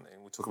 and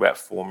we'll talk about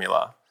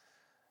formula.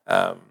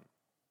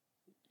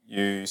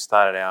 You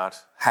started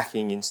out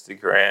hacking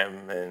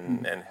Instagram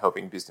and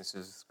helping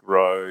businesses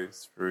grow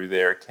through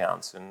their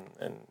accounts and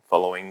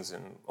followings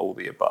and all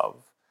the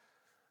above.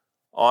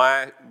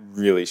 I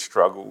really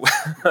struggle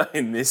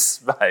in this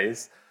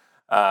space.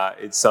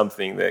 It's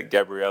something that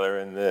Gabriella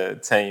and the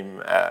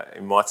team,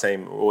 in my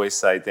team, always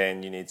say,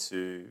 Dan, you need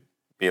to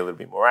be a little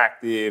bit more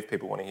active.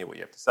 People want to hear what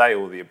you have to say,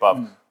 all the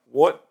above.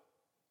 What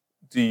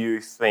do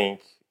you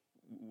think,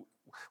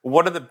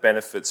 what are the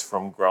benefits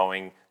from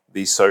growing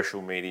these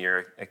social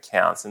media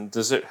accounts, and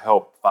does it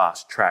help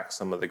fast track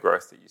some of the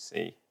growth that you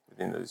see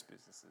within those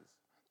businesses?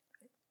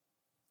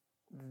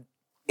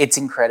 It's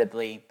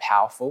incredibly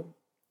powerful.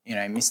 You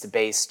know, Mr.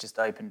 Beast just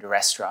opened a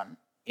restaurant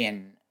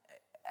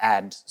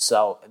and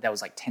so there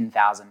was like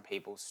 10,000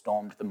 people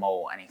stormed the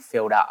mall and he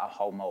filled out a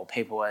whole mall.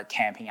 People were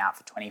camping out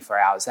for 24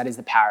 hours. That is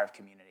the power of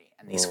community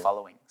and these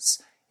followings.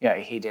 You know,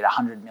 he did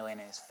 100 million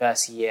in his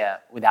first year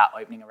without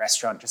opening a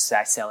restaurant, just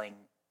selling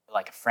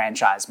like a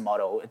franchise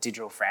model, a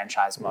digital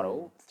franchise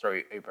model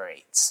through Uber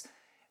Eats.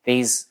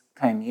 These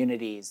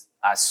communities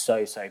are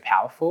so, so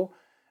powerful.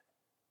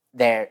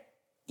 There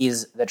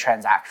is the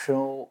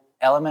transactional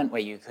element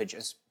where you could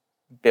just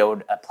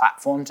build a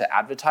platform to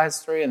advertise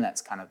through, and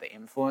that's kind of the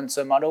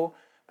influencer model.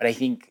 But I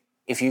think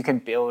if you can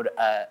build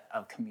a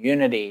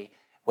community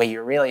where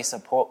you really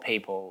support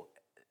people,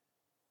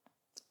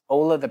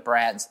 all of the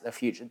brands, the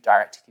future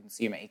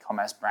direct-to-consumer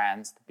e-commerce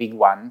brands, the big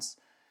ones,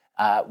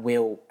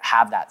 will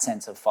have that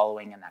sense of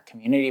following and that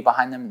community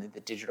behind them. The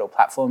digital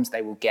platforms,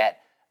 they will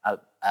get an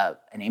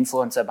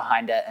influencer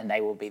behind it, and they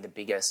will be the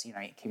biggest. You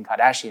know, Kim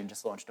Kardashian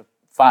just launched a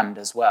fund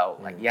as well,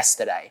 like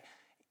yesterday.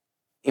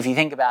 If you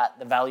think about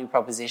the value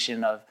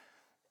proposition of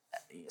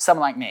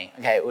someone like me,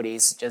 okay,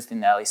 Udi's just in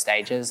the early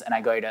stages, and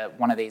I go to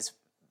one of these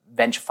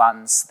venture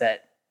funds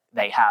that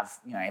they have,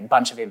 you know, a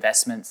bunch of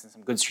investments and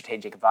some good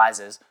strategic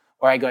advisors,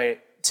 or I go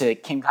to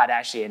Kim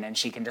Kardashian and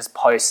she can just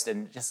post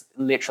and just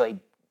literally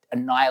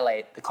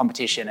annihilate the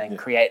competition and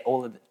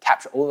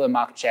capture all of the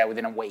market share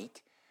within a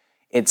week.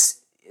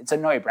 It's a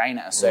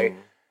no-brainer. So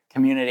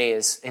community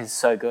is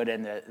so good,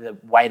 and the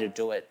way to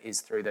do it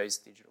is through those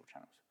digital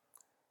channels.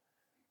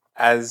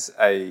 As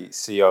a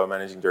CEO or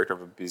managing director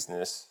of a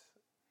business,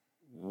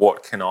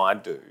 what can I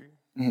do?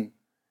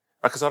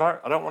 Because I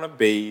don't want to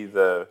be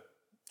the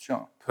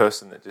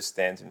person that just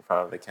stands in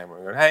front of the camera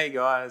and goes, hey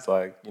guys,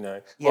 like, you know,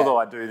 although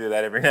I do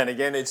that every now and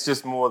again, it's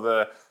just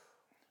more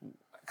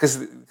because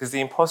the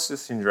imposter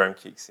syndrome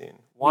kicks in.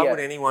 Why would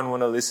anyone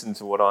want to listen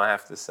to what I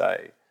have to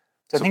say?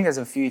 So I think there's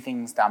a few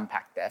things to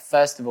unpack there.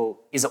 First of all,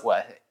 is it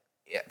worth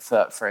it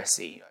for a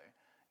CEO?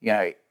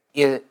 You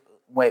know,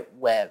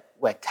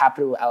 we're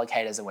capital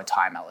allocators and we're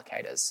time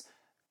allocators.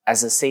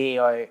 As a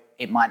CEO,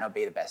 it might not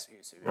be the best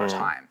use of your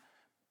time.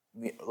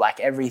 Like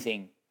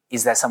everything,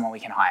 is there someone we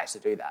can hire to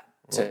do that,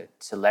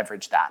 to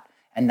leverage that?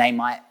 And they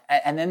might,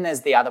 and then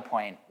there's the other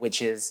point,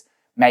 which is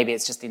maybe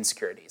it's just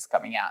insecurities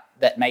coming out,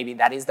 that maybe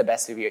that is the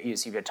best of your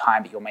use of your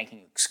time, but you're making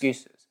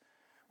excuses.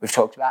 We've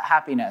talked about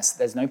happiness.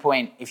 There's no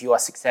point, if you are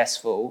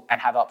successful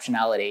and have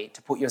optionality,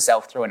 to put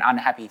yourself through an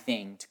unhappy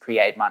thing to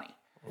create money.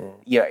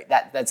 You know,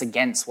 that's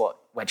against what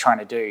we're trying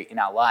to do in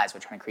our lives. We're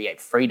trying to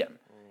create freedom.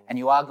 And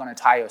you are going to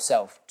tie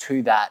yourself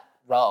to that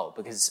role,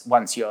 because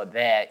once you're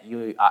there,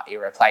 you are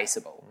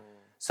irreplaceable.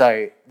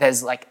 So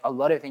there's like a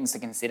lot of things to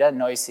consider.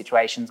 No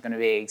situation's going to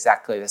be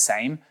exactly the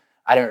same.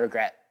 I don't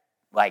regret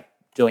like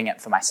doing it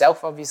for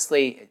myself,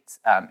 obviously. It's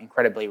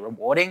incredibly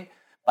rewarding,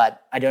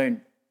 but I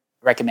don't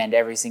recommend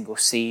every single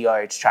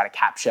CEO to try to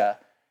capture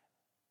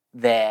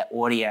their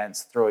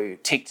audience through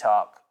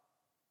TikTok.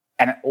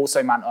 And it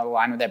also might not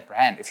align with their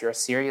brand. If you're a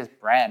serious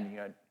brand, you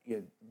know,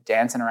 you're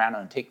dancing around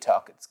on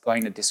TikTok, it's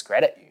going to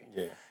discredit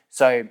you. Yeah.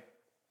 So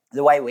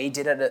the way we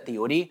did it at the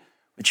Oodie,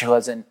 which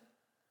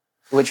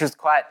was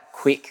quite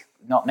quick,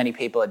 not many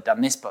people had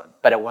done this, but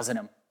it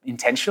wasn't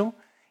intentional,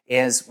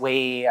 is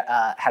we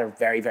had a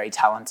very, very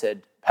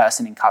talented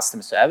person in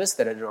customer service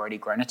that had already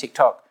grown a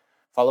TikTok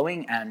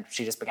following, and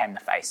she just became the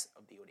face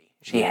of the Oodie.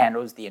 She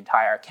handles the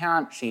entire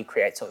account. She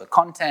creates all the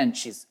content.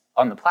 She's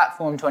on the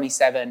platform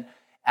 24/7,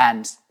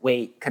 and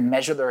we can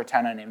measure the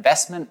return on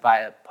investment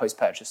via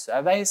post-purchase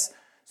surveys.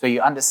 So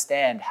you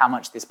understand how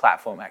much this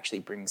platform actually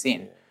brings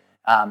in.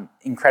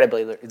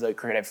 Incredibly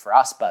lucrative for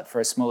us, but for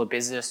a smaller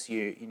business,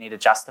 you need to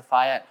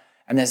justify it.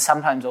 And there's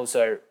sometimes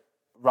also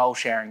role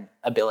sharing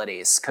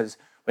abilities, because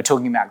we're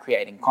talking about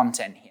creating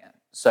content here.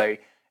 So,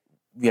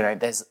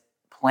 there's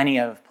plenty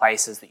of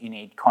places that you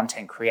need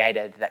content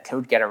created that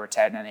could get a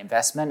return on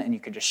investment, and you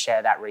could just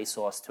share that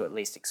resource to at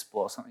least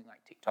explore something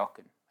like TikTok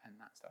and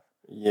that stuff.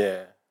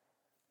 Yeah.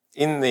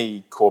 In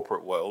the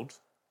corporate world,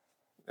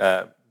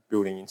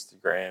 building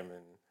Instagram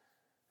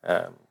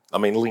and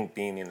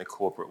LinkedIn in the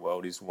corporate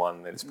world is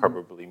one that is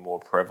probably more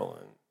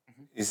prevalent.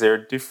 Mm-hmm. Is there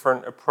a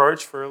different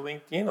approach for a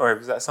LinkedIn, or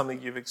is that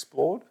something you've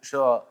explored?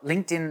 Sure.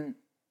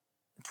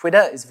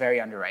 Twitter is very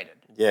underrated.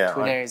 Yeah,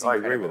 Twitter is I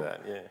agree incredible.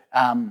 with that,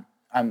 yeah.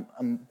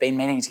 I'm been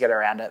meaning to get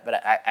around it,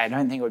 but I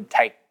don't think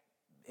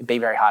it'd be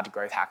very hard to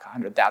growth hack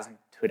 100,000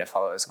 Twitter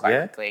followers quite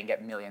quickly and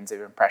get millions of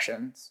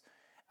impressions.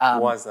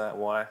 Why is that?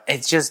 Why?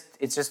 It's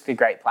just a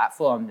great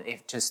platform.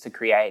 Just to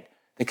create,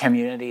 the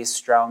community is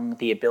strong,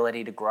 the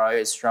ability to grow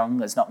is strong.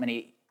 There's not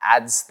many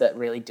ads that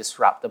really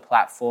disrupt the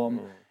platform.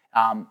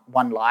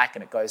 One like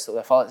and it goes to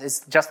the followers.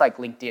 It's just like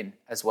LinkedIn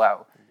as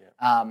well.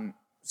 Yeah.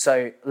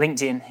 So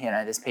LinkedIn,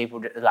 there's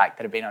people that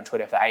have been on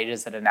Twitter for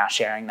ages that are now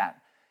sharing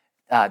that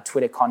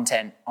Twitter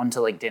content onto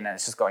LinkedIn, and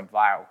it's just going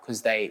viral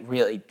because they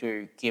really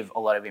do give a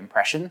lot of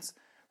impressions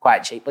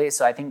quite cheaply.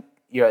 So I think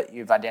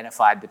you've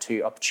identified the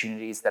two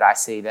opportunities that I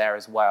see there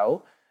as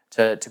well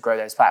to grow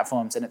those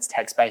platforms, and it's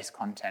text-based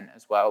content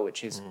as well,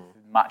 which is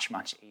much,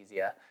 much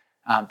easier.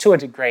 To a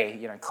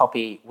degree,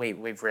 copy,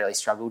 we've really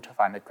struggled to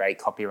find a great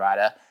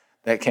copywriter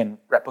that can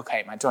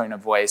replicate my tone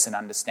of voice and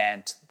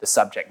understand the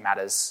subject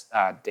matters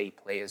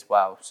deeply as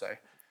well. So,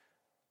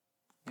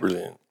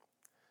 brilliant.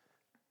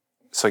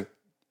 So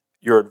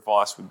your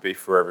advice would be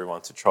for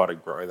everyone to try to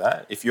grow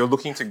that. If you're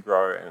looking to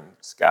grow and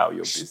scale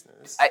your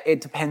business.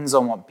 It depends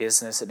on what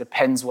business. It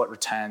depends what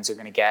returns you're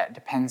going to get. It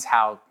depends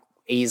how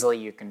easily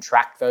you can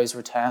track those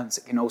returns.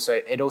 It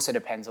also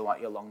depends on what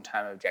your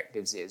long-term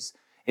objectives is.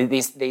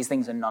 These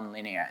things are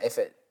non-linear. If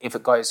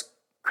it goes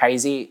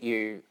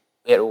crazy,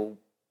 it'll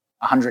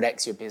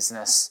 100x your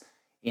business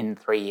in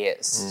 3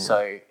 years.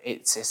 So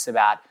it's just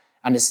about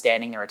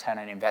understanding the return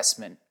on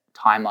investment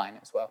timeline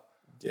as well.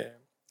 Yeah.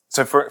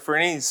 So for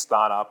any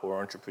startup or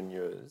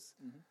entrepreneurs,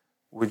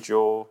 would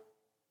your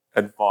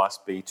advice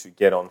be to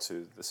get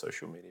onto the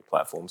social media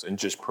platforms and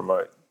just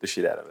promote the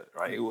shit out of it,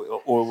 right?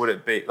 Or would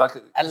it be like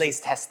at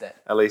least test it?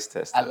 At least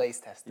test it.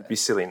 You'd be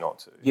silly not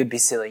to. You'd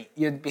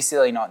be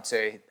silly not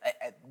to.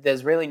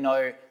 There's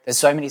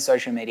so many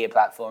social media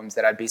platforms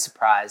that I'd be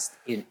surprised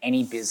in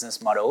any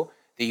business model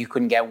that you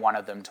couldn't get one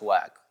of them to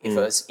work. If it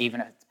was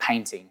even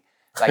painting,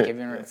 like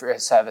even for a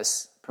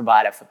service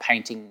provider for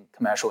painting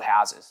commercial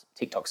houses,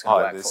 TikTok's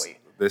going to work for you.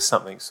 There's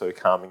something so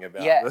calming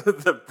about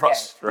the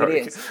brushstroke.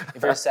 It is.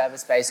 If you're a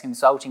service-based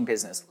consulting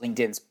business,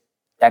 LinkedIn's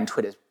and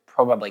Twitter's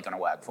probably going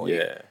to work for you.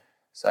 Yeah.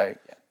 So,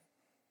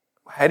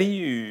 how do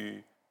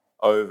you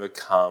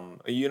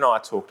overcome? You and I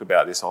talked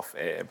about this off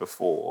air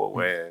before,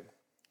 where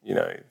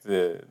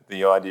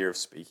the idea of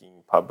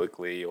speaking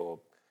publicly or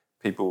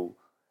people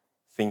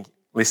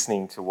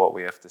listening to what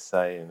we have to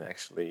say and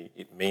actually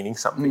it meaning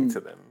something to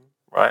them,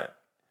 right?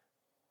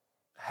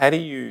 How do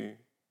you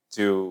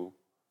deal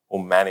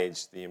or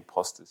manage the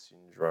imposter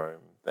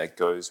syndrome that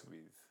goes with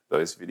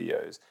those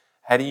videos?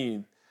 How do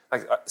you,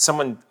 I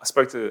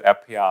spoke to our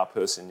PR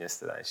person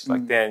yesterday. She's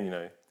like,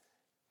 Dan,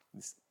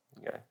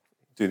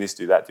 do this,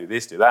 do that, do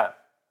this, do that.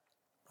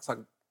 It's like,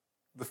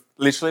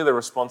 literally the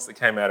response that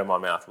came out of my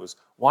mouth was,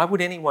 why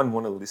would anyone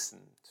want to listen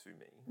to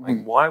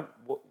me? Like,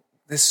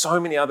 there's so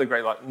many other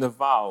great, like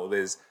Naval,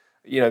 there's,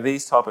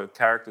 these type of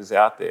characters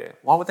out there.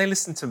 Why would they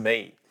listen to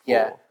me?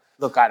 Yeah.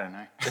 Look, I don't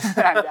know.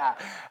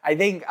 I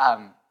think,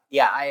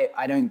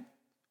 I don't.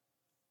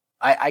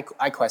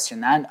 I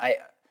question that.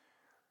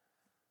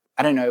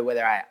 I don't know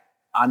whether I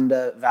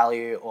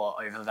undervalue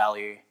or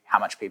overvalue how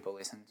much people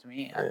listen to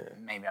me. Yeah.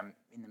 Maybe I'm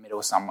in the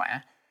middle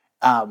somewhere.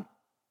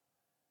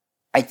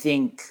 I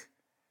think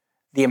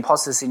the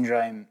imposter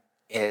syndrome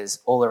is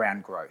all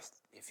around growth.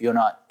 If you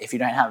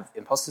don't have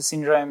imposter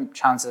syndrome,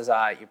 chances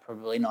are you're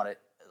probably not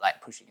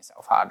pushing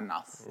yourself hard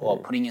enough or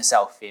putting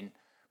yourself in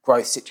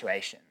growth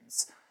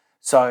situations.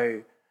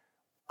 So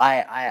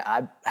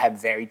I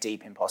have very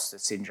deep imposter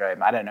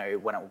syndrome. I don't know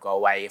when it will go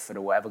away, if it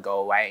will ever go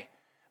away,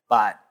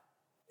 but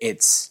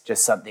it's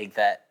just something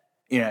that,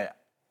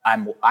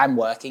 I'm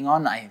working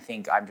on. I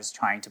think I'm just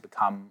trying to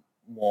become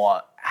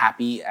more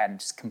happy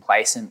and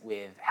complacent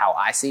with how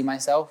I see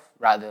myself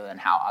rather than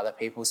how other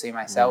people see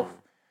myself.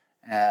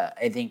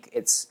 I think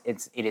it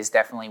is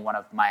definitely one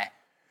of my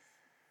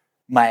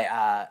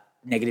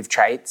negative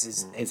traits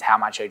is how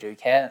much I do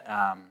care.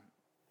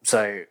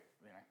 So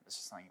it's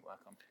just something to work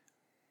on.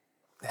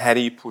 How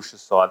do you push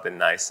aside the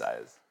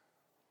naysayers?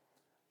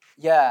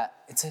 Yeah,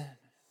 it's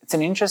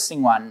an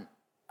interesting one.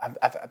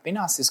 I've been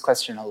asked this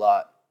question a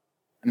lot,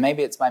 and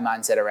maybe it's my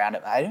mindset around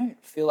it. But I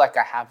don't feel like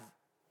I have,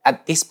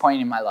 at this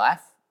point in my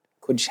life,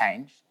 could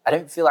change. I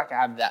don't feel like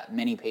I have that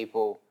many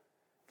people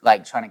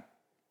like trying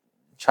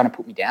to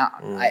put me down.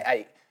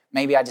 I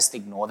maybe I just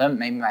ignore them.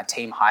 Maybe my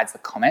team hides the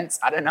comments.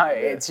 I don't know. Yeah.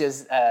 It's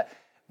just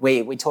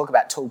we talk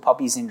about tall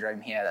poppy syndrome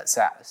here. That's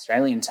an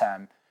Australian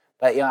term.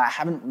 But I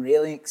haven't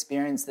really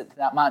experienced it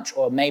that much,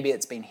 or maybe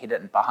it's been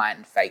hidden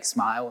behind fake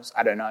smiles.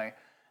 I don't know.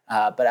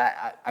 But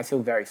I feel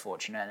very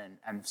fortunate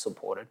and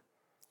supported.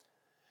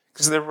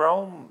 Because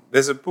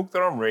there's a book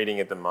that I'm reading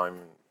at the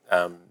moment.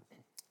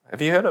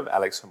 Have you heard of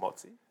Alex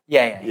Hormozzi?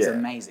 Yeah, he's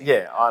amazing.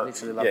 Yeah, I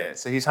literally love him.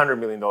 So his $100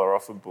 million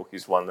offer book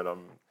is one that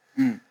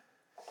I'm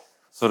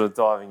sort of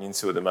diving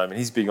into at the moment.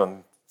 He's big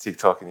on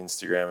TikTok and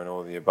Instagram and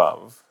all the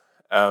above.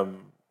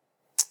 And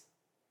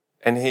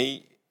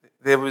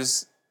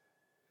there's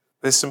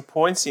some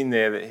points in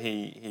there that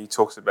he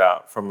talks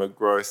about from a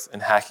growth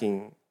and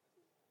hacking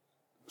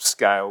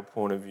scale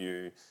point of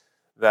view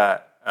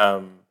that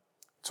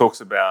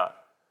talks about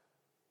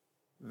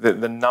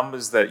the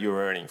numbers that you're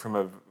earning from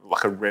a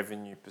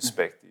revenue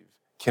perspective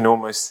can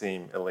almost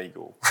seem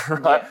illegal,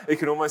 right? Yeah. It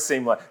can almost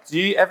seem like, do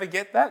you ever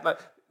get that?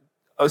 Like,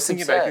 I was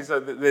thinking about it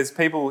because there's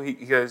people, he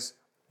goes,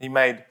 he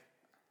ran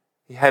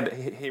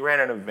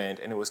an event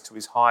and it was to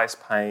his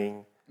highest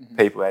paying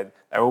people. They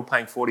were all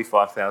paying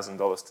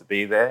 $45,000 to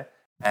be there,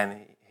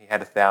 and he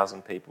had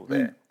 1,000 people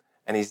there.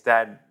 And his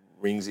dad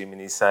rings him and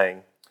he's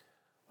saying,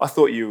 I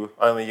thought you were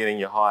only getting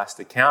your highest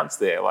accounts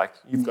there. Like,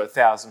 you've got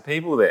 1,000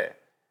 people there.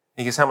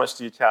 He goes, how much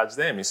do you charge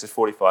them? He says,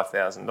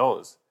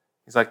 $45,000.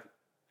 He's like,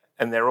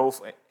 and they're all,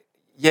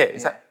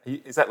 is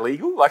that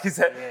legal? Like, is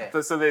that,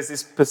 so there's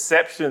this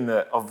perception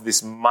of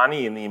this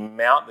money and the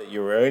amount that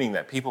you're earning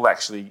that people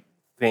actually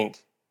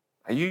think,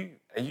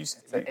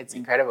 it's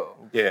incredible.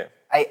 Yeah.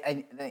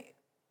 I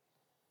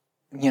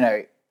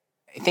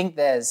think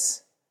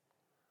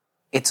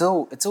it's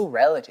all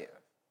relative.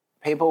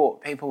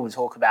 People will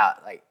talk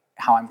about like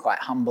how I'm quite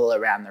humble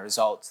around the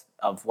results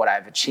of what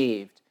I've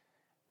achieved.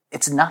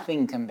 It's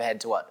nothing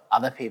compared to what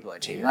other people are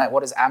achieving. Like,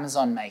 what does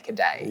Amazon make a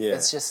day? Yeah.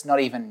 It's just not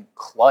even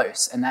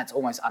close, and that's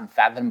almost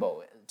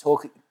unfathomable.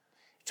 Talk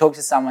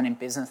to someone in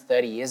business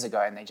 30 years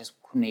ago, and they just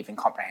couldn't even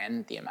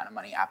comprehend the amount of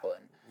money Apple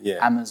and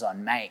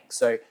Amazon make.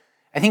 So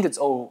I think it's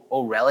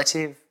all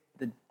relative.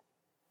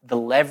 The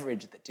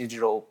leverage that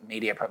digital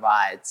media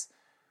provides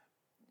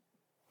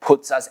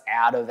puts us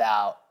out of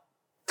our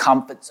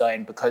comfort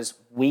zone because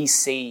we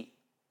see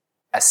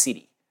a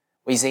city.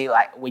 We see,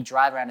 we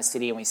drive around a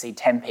city and we see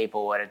 10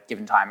 people at a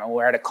given time, or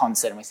we're at a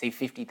concert and we see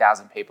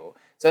 50,000 people.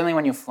 It's only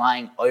when you're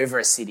flying over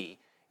a city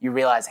you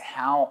realize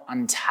how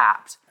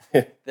untapped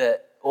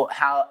or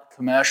how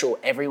commercial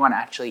everyone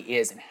actually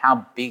is and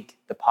how big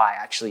the pie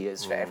actually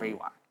is for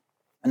everyone.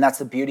 And that's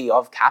the beauty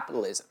of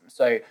capitalism.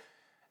 So,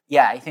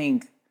 yeah, I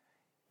think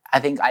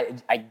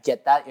I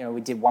get that.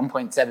 We did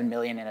 1.7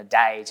 million in a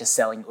day just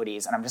selling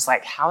hoodies, and I'm just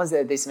like, how is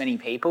there this many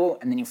people?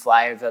 And then you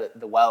fly over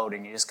the world,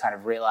 and you just kind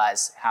of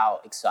realize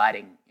how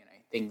exciting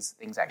things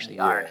actually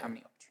are, and how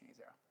many opportunities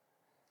there are.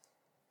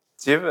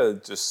 Do you ever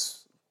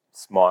just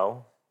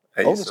smile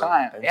at all the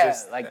time? Yeah,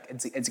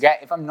 it's great.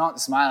 If I'm not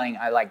smiling,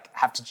 I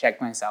have to check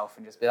myself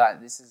and just be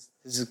like, this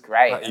is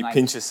great. Like, you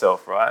pinch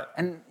yourself, right?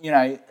 And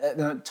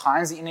the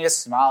times that you need to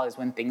smile is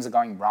when things are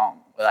going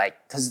wrong.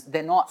 Because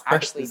they're not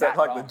actually is that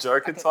like wrong. The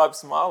Joker type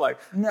smile?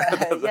 No,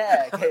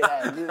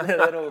 the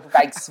little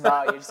fake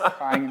smile, you're just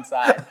crying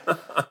inside.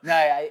 No,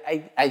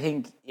 I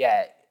think,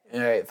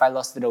 if I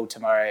lost it all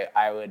tomorrow,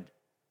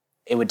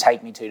 it would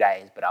take me 2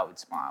 days, but I would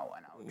smile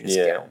and I would just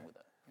get on with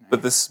it.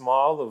 But the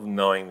smile of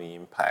knowing the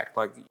impact,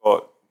 like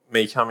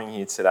me coming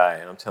here today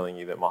and I'm telling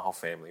you that my whole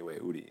family wear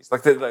hoodies.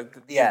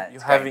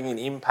 You're having an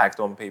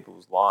impact on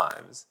people's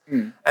lives.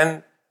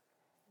 And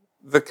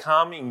the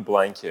calming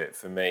blanket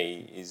for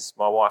me is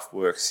my wife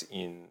works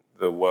in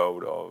the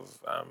world of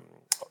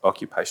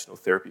occupational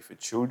therapy for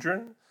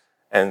children,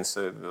 and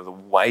so the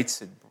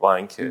weighted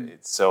blanket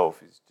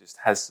itself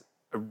has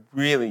a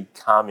really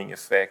calming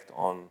effect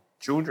on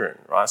children,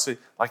 right? So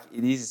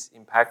it is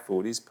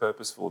impactful, it is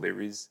purposeful,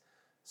 there is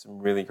some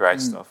really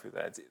great stuff with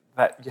that.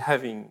 That you're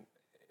having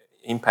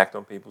impact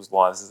on people's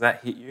lives, does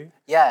that hit you?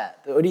 Yeah,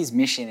 the Hoodie's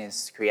mission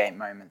is to create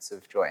moments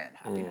of joy and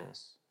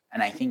happiness,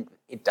 and I think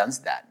it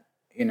does that.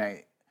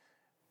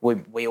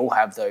 We all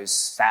have those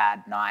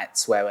sad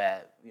nights where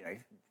we're,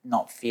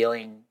 not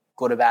feeling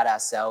good about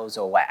ourselves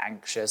or we're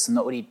anxious, and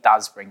the Hoodie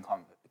does bring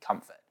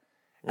comfort.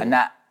 And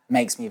that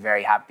makes me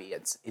very happy.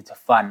 It's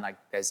fun.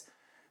 There's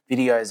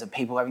videos of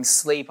people having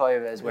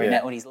sleepovers wearing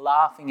their Hoodies,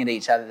 laughing at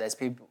each other.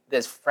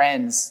 There's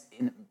friends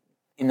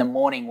in the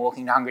morning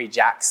walking to Hungry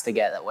Jack's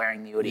together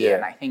wearing the Hoodie,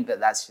 and I think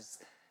that's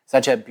just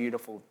such a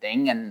beautiful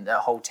thing, and the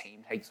whole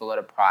team takes a lot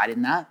of pride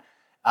in that.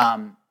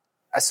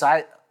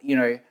 Aside,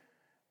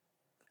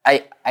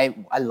 I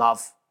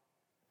love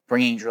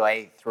bringing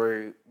joy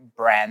through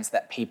brands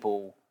that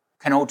people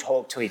can all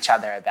talk to each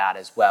other about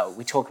as well.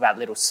 We talk about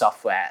little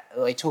software.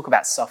 We talk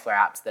about software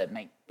apps that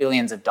make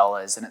billions of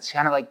dollars, and it's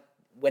kind of like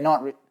we're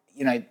not,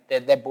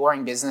 they're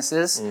boring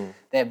businesses.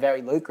 They're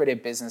very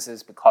lucrative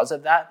businesses because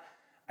of that.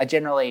 I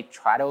generally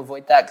try to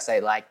avoid that because I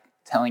like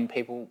telling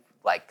people,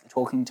 like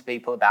talking to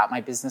people about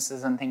my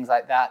businesses and things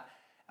like that.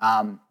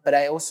 But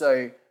I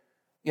also,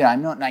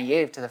 I'm not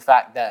naive to the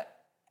fact that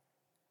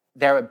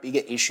there are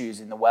bigger issues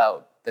in the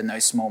world than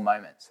those small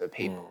moments for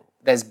people.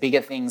 There's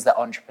bigger things that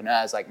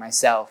entrepreneurs like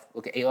myself,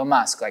 look at Elon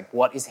Musk, like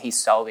what is he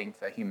solving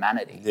for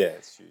humanity? Yeah,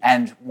 it's huge.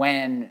 And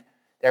when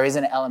there is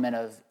an element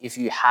of, if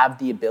you have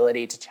the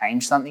ability to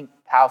change something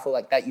powerful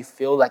like that, you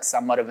feel like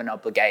somewhat of an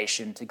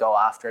obligation to go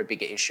after a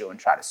bigger issue and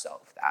try to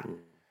solve that.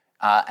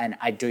 And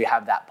I do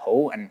have that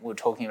pull, and we're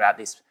talking about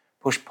this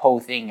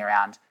push-pull thing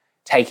around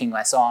taking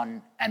less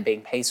on and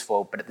being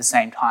peaceful, but at the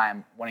same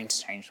time wanting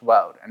to change the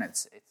world. And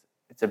it's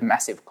a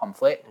massive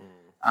conflict.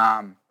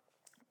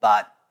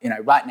 But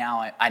right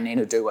now I need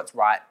to do what's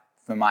right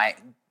for my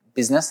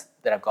business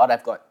that I've got.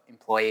 I've got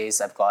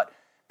employees. I've got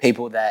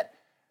people that,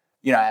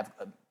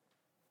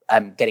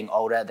 I'm getting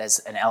older. There's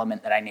an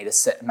element that I need to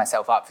set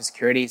myself up for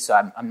security. So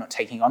I'm not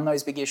taking on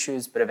those big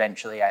issues, but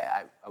eventually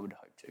I would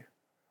hope to.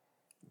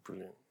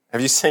 Brilliant.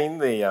 Have you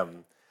seen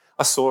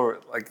I saw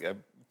like a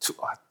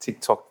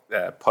TikTok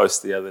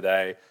post the other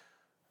day,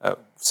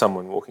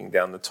 someone walking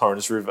down the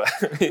Torrens River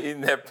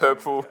in their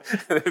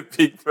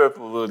big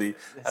purple hoodie,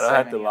 and I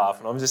had to laugh.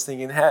 And I'm just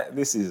thinking,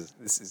 There's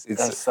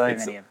so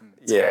many of them.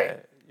 It's great.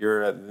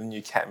 You're the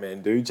new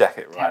Kathmandu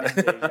jacket, right?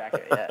 Kathmandu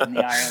jacket, yeah, and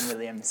the R.M.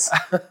 Williams.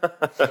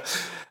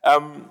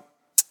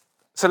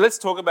 So let's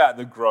talk about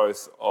the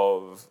growth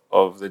of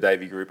the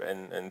Davey Group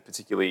and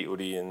particularly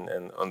Udi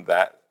and on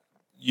that.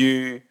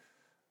 You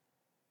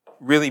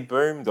really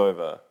boomed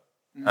over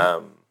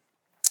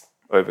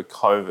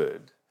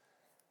COVID.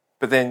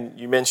 But then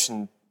you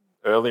mentioned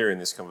earlier in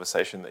this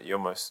conversation that you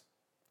almost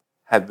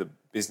had the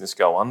business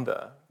go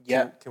under.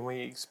 Yeah. Can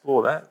we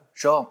explore that?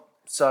 Sure.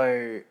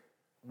 So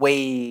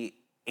we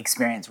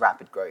experienced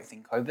rapid growth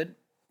in COVID.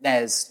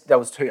 There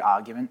was two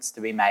arguments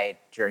to be made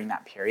during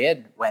that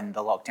period when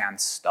the lockdown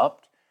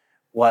stopped.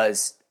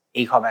 Was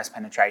e-commerce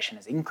penetration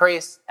has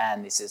increased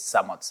and this is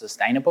somewhat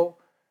sustainable.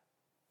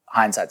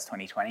 Hindsight's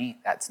 2020.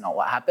 That's not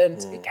what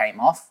happened. It came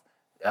off.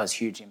 There was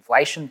huge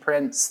inflation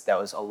prints. There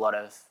was a lot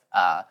of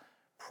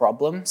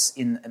problems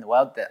in the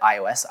world. The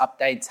iOS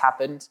updates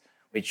happened,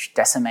 which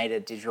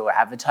decimated digital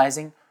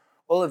advertising.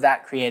 All of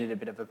that created a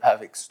bit of a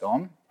perfect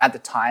storm. At the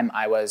time,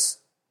 I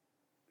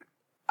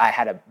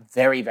had a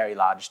very, very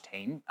large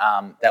team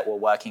that were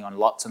working on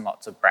lots and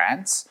lots of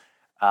brands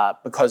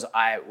because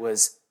I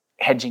was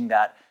hedging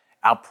that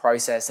our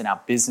process and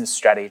our business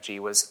strategy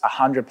was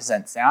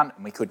 100% sound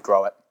and we could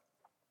grow it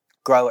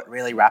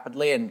really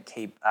rapidly and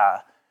keep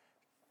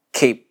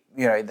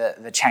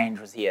the change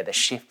was here. The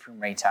shift from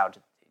retail to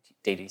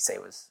DTC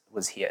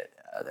was here.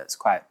 That's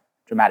quite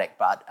dramatic,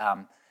 but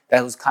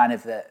that was kind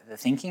of the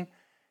thinking.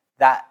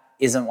 That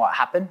isn't what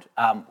happened.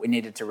 We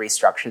needed to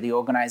restructure the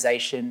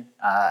organisation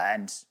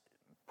and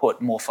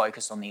put more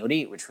focus on the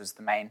Udi, which was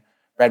the main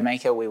bread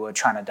maker. We were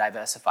trying to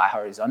diversify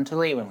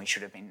horizontally when we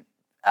should have been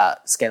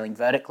scaling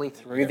vertically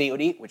through the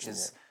Udi, which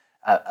is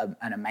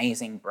an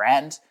amazing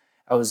brand.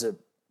 It was a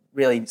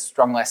really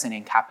strong lesson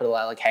in capital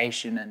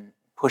allocation and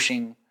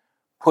pushing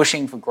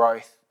for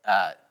growth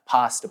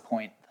past a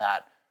point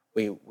that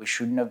we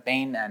shouldn't have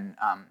been. And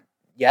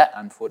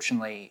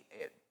unfortunately,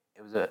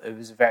 it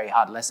was a very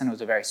hard lesson. It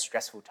was a very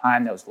stressful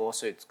time. There was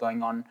lawsuits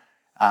going on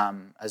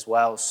as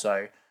well.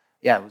 So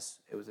it was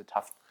a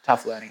tough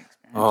learning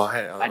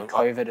experience. And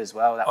COVID as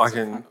well. I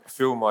can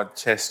feel my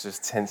chest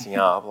just tensing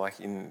up, like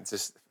in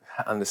just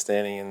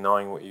understanding and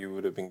knowing what you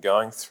would have been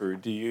going through.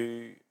 Do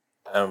you?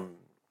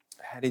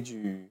 How did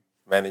you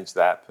manage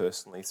that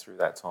personally through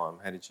that time?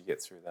 How did you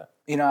get through that?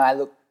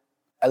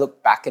 I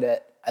look back at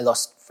it. I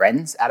lost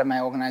friends out of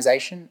my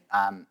organisation.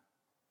 I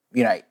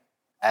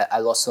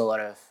lost a lot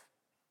of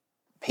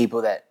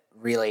people that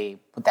really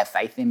put their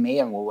faith in me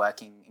and were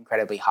working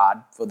incredibly hard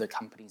for the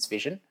company's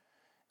vision.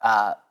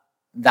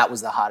 That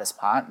was the hardest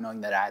part,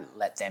 knowing that I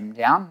let them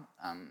down.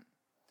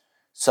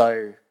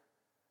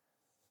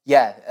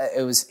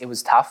 It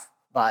was tough,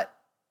 but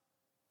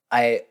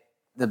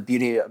the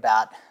beauty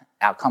about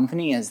our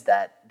company is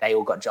that they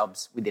all got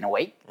jobs within a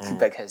week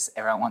because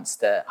everyone wants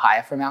to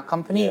hire from our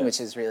company,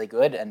 which is really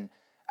good. And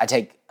I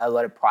take a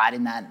lot of pride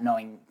in that,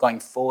 knowing going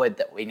forward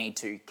that we need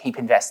to keep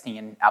investing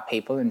in our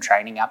people and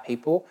training our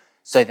people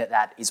so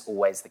that is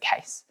always the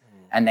case.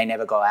 And they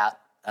never go out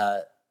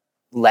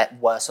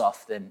worse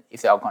off than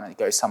if they were going to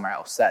go somewhere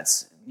else.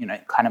 That's,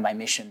 kind of my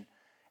mission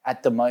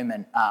at the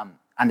moment,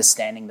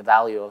 understanding the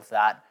value of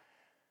that.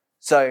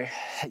 So,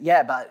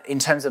 but in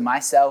terms of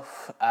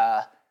myself,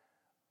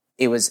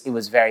 it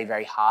was very,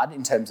 very hard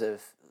in terms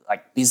of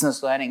like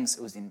business learnings.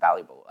 It was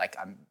invaluable. Like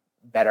I'm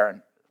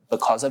better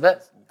because of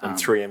it. And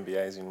 3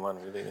 MBAs in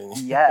one, really.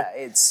 Yeah,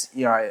 it's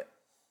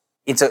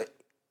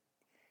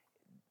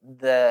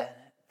the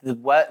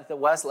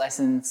worst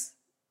lessons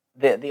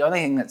the only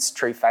thing that's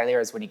true failure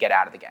is when you get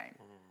out of the game,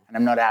 and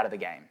I'm not out of the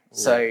game.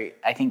 So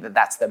I think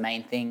that's the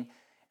main thing,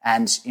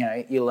 and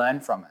you learn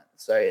from it.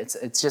 So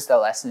it's just a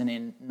lesson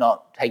in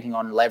not taking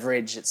on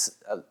leverage. It's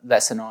a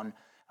lesson on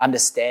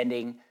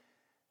understanding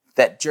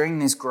that during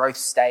this growth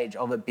stage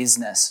of a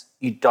business,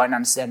 you don't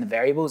understand the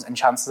variables, and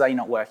chances are you're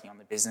not working on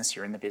the business,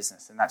 you're in the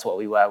business. And that's what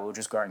we were. We were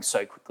just growing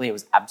so quickly. It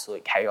was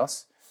absolute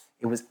chaos.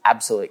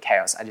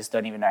 I just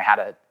don't even know how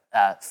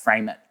to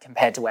frame it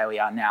compared to where we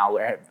are now.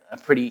 We're a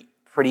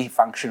pretty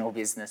functional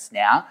business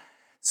now.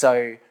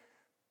 So,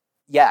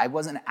 yeah, I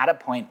wasn't at a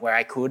point where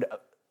I could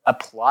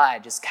apply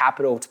just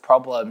capital to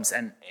problems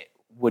and it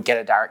would get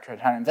a direct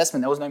return on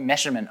investment. There was no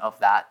measurement of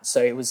that.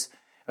 So it was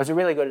a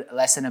really good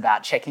lesson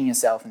about checking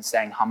yourself and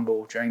staying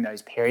humble during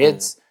those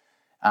periods.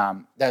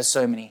 There's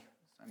so many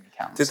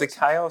counts. Did the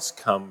chaos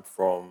come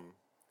from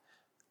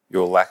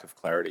your lack of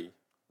clarity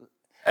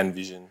and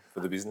vision for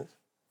the business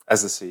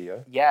as the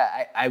CEO?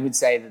 Yeah, I would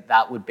say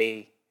that would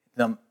be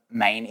the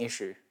main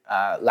issue,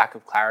 lack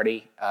of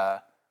clarity.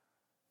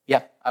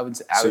 Yeah, I would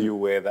say. So you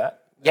aware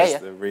that? Yeah.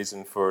 The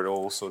reason for it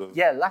all sort of...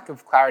 Yeah, lack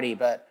of clarity,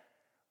 but,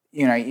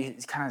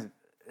 it's kind of,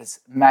 it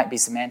might be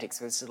semantics,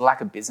 but it's a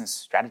lack of business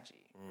strategy,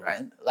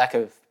 right? Lack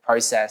of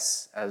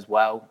process as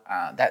well.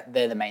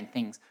 They're the main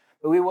things.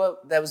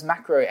 But there was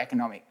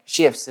macroeconomic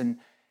shifts, and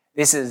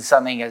this is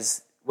something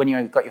as when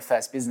you got your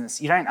first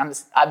business, you don't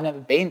understand. I've never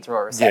been through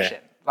a recession.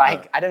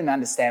 I don't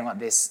understand what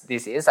this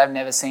is. I've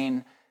never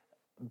seen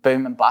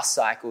boom and bust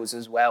cycles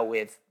as well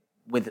with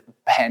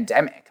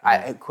pandemic.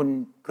 I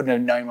couldn't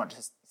have known what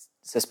to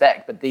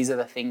suspect, but these are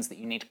the things that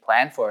you need to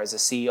plan for as a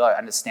CEO,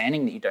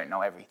 understanding that you don't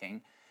know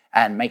everything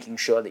and making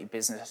sure that your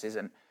business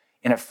isn't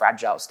in a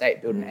fragile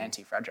state, build an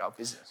anti-fragile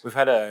business. We've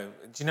had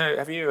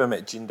have you ever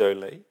met Jindo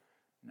Lee?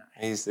 No.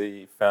 He's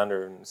the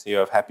founder and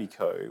CEO of Happy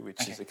Co,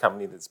 which is a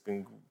company that's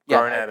been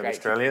grown out of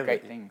Australia.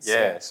 Great things.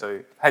 Yeah,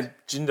 so had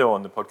Jindo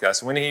on the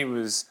podcast. And when he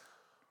was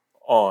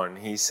on,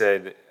 he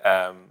said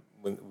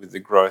with the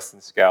growth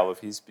and scale of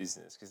his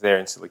business, because they're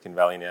in Silicon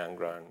Valley now and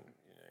grown,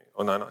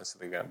 not in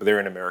Silicon Valley, but they're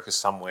in America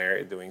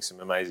somewhere doing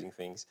some amazing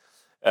things.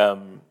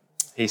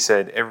 He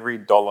said, every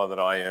dollar that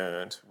I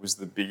earned was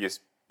the biggest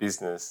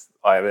business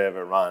I've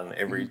ever run.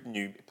 Every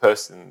new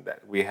person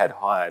that we had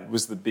hired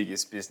was the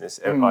biggest business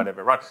I'd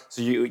ever run.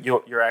 So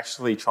you're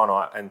actually trying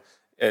to,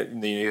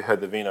 and you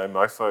heard the Vino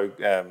Mofo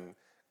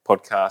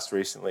podcast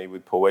recently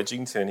with Paul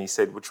Edgington. He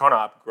said, we're trying to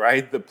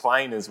upgrade the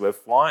plane as we're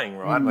flying,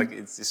 right? Like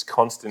it's this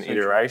constant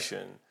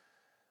iteration.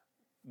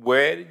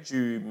 Where did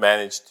you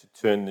manage to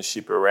turn the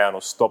ship around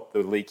or stop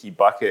the leaky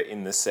bucket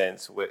in the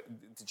sense?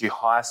 Did you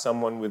hire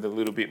someone with a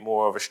little bit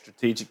more of a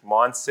strategic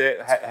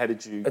mindset? How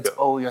did you It's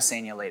all your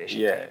senior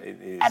leadership team.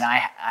 It is. And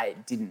I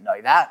didn't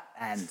know that.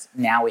 And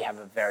now we have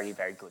a very,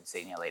 very good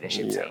senior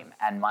leadership team.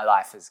 And my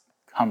life has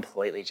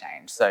completely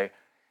changed. So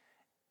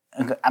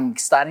I'm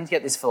starting to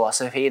get this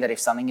philosophy that if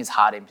something is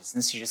hard in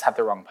business, you just have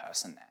the wrong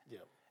person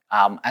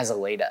there as a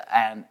leader.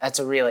 And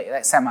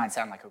that might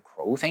sound like a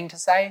cruel thing to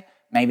say.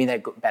 Maybe they're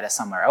better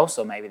somewhere else,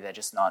 or maybe they're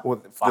just not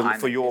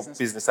for your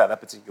business at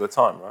that particular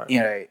time,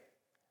 right?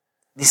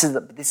 This is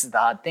the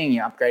hard thing.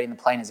 You're upgrading the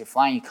plane as you're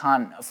flying. You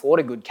can't afford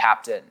a good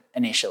captain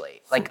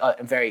initially, like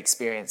a very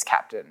experienced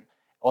captain,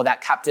 or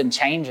that captain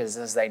changes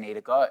as they need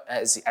to go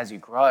as you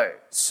grow.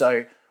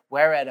 So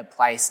we're at a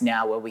place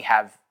now where we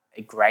have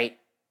a great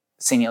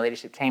senior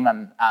leadership team.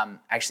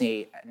 I'm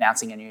actually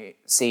announcing a new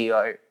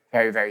CEO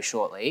very, very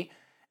shortly,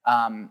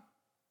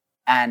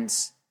 and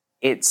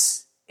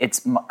it's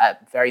a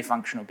very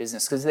functional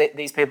business because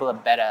these people are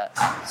better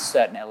at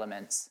certain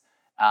elements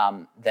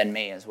than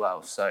me as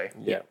well. So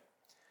yeah.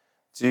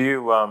 Do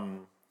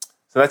you?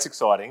 So that's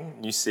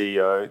exciting. New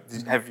CEO.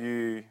 Have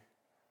you?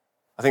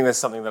 I think that's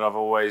something that I've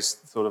always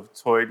sort of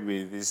toyed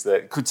with. Is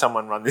that could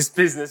someone run this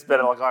business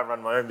better? Like I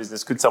run my own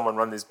business. Could someone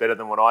run this better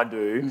than what I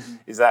do?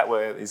 Is that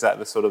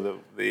the sort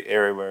of the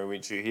area where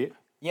which you hit?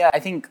 Yeah, I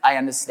think I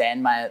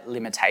understand my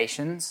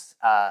limitations,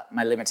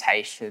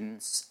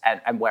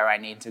 and where I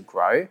need to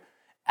grow.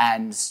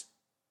 And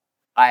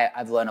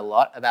I've learned a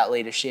lot about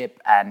leadership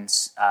and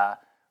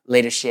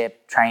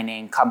leadership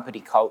training, company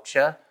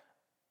culture.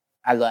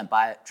 I learned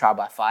by trial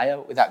by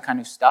fire with that kind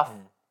of stuff.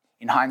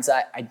 In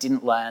hindsight, I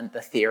didn't learn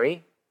the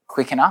theory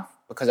quick enough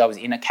because I was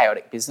in a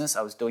chaotic business.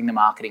 I was doing the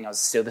marketing. I was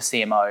still the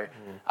CMO.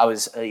 I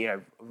was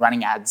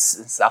running ads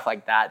and stuff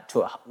like that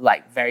to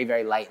very,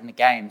 very late in the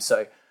game.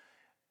 So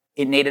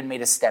it needed me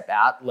to step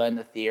out, learn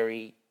the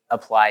theory,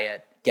 apply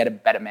it, get a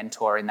better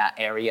mentor in that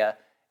area.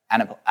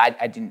 And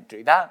I didn't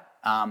do that,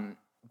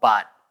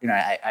 but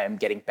I am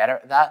getting better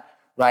at that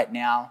right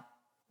now.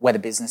 Where the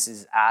business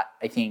is at,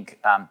 I think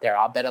there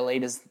are better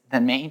leaders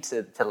than me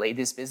to lead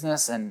this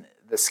business, and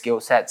the skill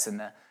sets and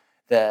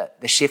the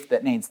shift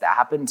that needs to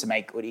happen to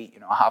make Oodie a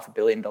 $500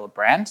 million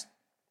brand.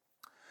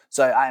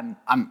 So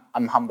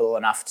I'm humble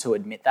enough to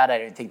admit that. I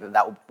don't think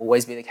that will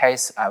always be the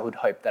case. I would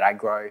hope that I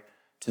grow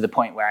to the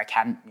point where I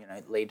can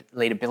lead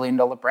 $1 billion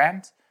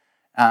brand.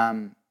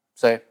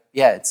 So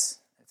yeah, it's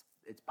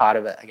part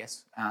of it, I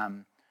guess.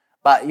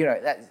 But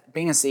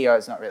being a CEO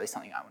is not really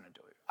something I want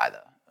to do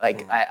either.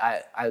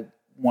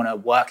 want to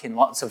work in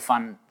lots of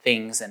fun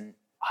things and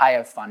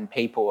hire fun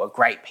people or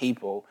great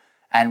people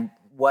and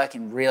work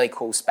in really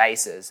cool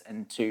spaces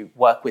and to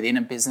work within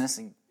a business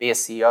and be a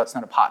CEO. It's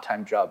not a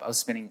part-time job. I was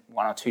spending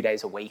 1 or 2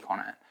 days a week on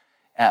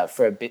it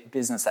for a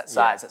business that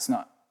size.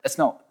 That's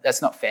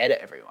not fair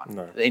to everyone.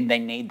 No. They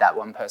need that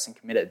one person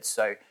committed.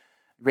 So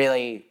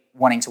really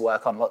wanting to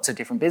work on lots of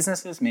different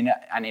businesses mean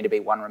I need to be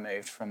one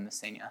removed from the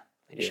senior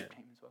leadership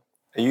team as well.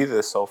 Are you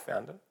the sole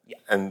founder? Yeah.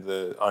 And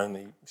the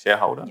only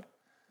shareholder? Yeah.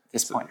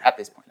 At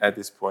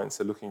this point.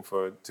 So looking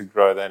to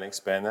grow that and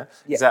expand that.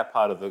 Yeah. Is that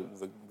part of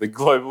the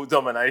global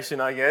domination,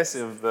 I guess,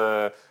 of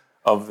the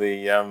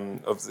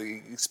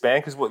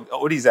expand? Because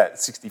what is that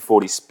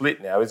 60-40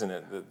 split now, isn't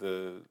it?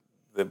 The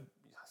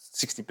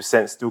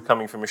 60% still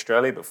coming from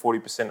Australia, but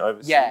 40%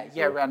 overseas.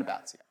 Yeah,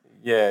 roundabouts.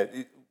 Yeah.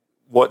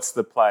 What's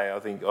the play? I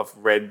think I've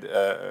read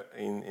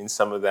in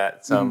some of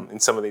that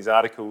in some of these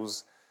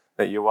articles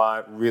that you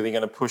are really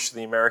going to push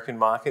the American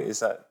market.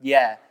 Is that?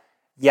 Yeah,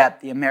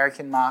 the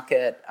American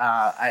market.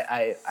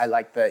 I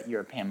like the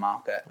European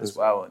market as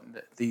well,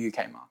 and the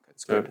UK market.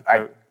 It's good.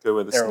 Go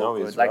where the snow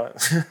is, right?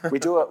 we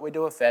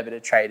do a fair bit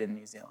of trade in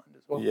New Zealand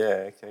as well.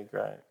 Yeah. Okay.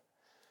 Great.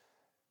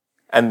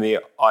 And the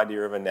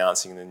idea of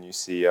announcing the new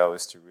CEO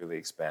is to really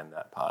expand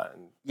that part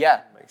and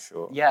make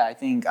sure. Yeah, I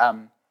think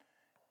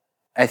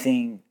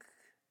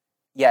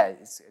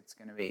it's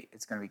going to be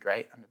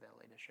great under their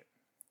leadership.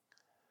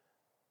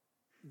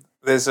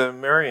 There's a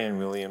Marianne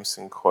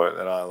Williamson quote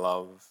that I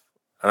love.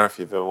 I don't know if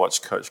you've ever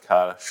watched Coach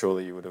Carter.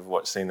 Surely you would have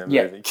seen the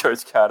movie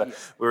Coach Carter,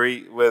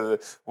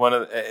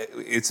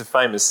 it's a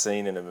famous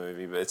scene in a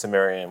movie, but it's a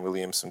Marianne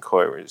Williamson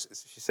quote where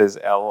she says,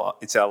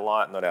 "It's our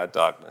light, not our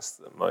darkness,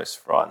 that most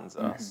frightens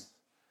us."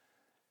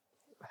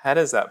 How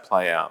does that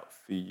play out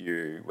for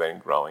you when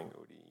growing,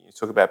 Woody? You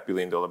talk about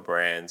billion-dollar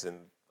brands, and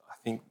I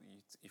think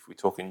if we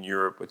talk in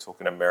Europe, we're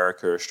talking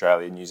America,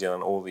 Australia, New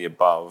Zealand, all the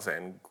above,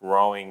 and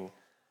growing.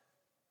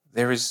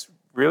 There is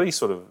really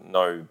sort of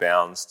no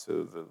bounds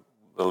to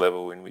the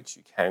level in which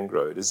you can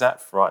grow. Does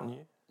that frighten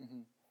you?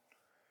 Mm-hmm.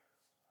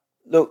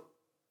 Look,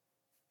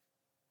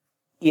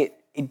 it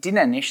didn't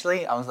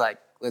initially. I was like,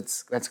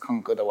 let's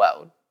conquer the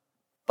world.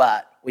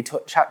 But we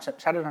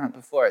chatted on it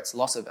before. It's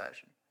loss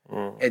aversion.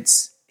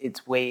 It's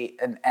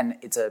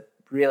a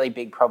really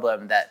big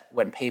problem that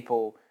when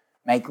people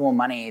make more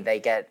money, they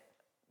get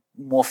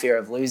more fear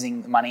of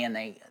losing the money and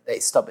they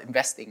stop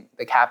investing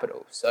the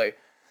capital. So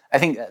I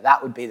think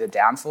that would be the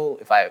downfall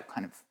if I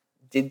kind of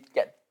did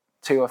get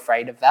too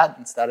afraid of that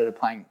and started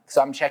applying.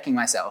 So I'm checking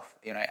myself,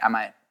 am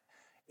I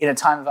in a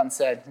time of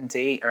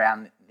uncertainty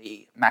around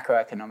the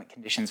macroeconomic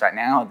conditions right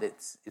now?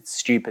 It's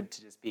stupid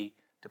to just be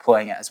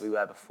deploying it as we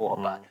were before,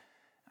 but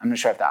I'm not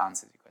sure if that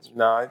answers your question.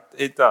 No,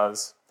 it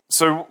does.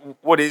 So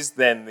what is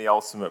then the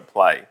ultimate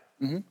play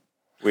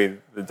with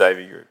the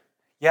Davey Group?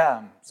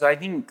 Yeah, so I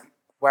think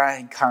where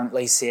I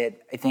currently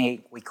sit, I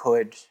think we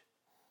could,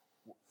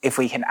 if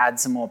we can add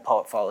some more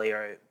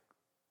portfolio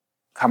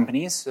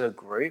companies to the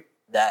group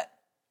that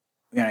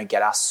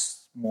get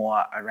us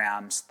more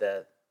around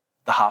the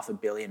 $500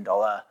 million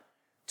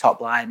top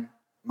line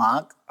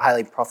mark,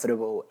 highly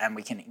profitable, and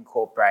we can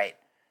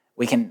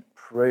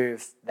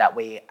prove that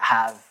we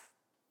have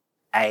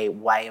a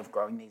way of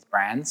growing these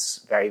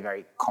brands very,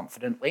 very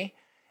confidently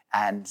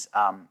and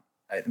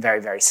very,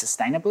 very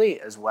sustainably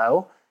as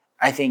well.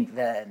 I think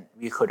then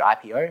you could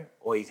IPO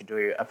or you could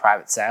do a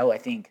private sale. I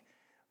think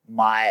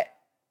my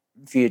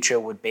future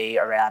would be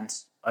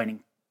around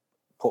owning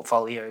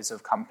portfolios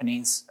of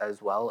companies as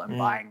well and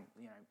buying,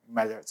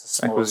 whether it's a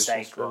small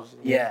stake or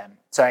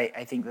So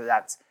I think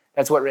that's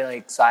what really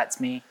excites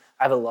me.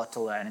 I have a lot to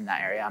learn in that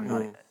area. I'm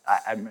not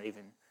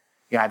even.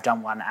 I've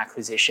done one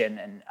acquisition,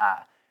 and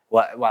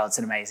while it's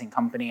an amazing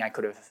company, I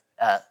could have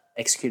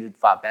executed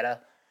far better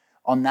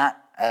on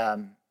that.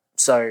 I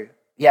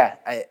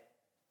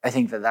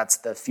think that's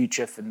the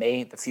future for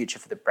me. The future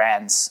for the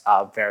brands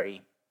are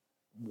very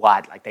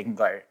wide. Like they can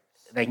go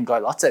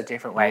lots of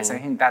different ways. I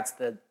think that's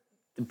the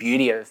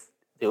beauty of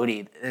the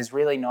Oodie. There's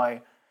really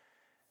no,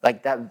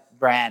 like that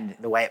brand,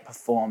 the way it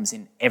performs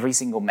in every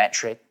single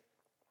metric,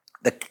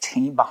 the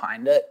team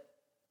behind it,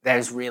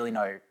 there's really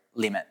no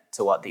limit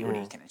to what the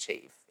Oodie can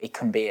achieve. It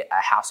can be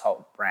a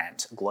household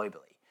brand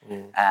globally.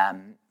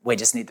 We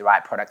just need the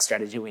right product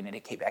strategy. We need to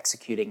keep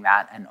executing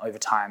that. And over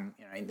time,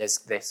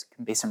 there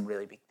can be some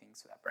really big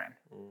things for that brand.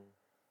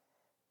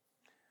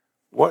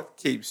 What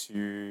keeps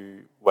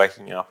you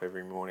waking up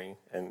every morning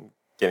and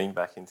getting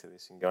back into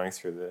this and going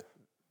through the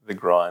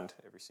grind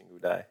every single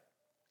day?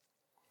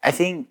 I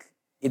think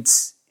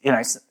it's,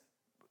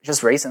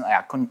 just recently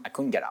I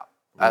couldn't get up.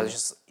 I was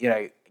just,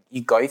 you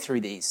go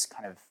through these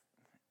kind of,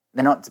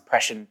 they're not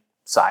depression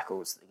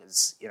cycles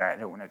because, I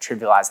don't want to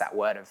trivialize that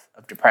word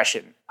of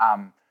depression.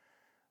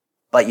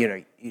 But,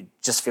 you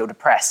just feel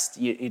depressed.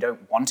 You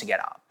don't want to get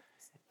up.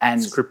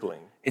 And it's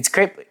crippling. It's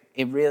crippling.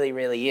 It really,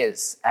 really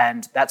is.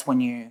 And that's when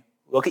you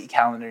look at your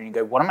calendar and you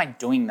go, what am I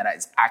doing that I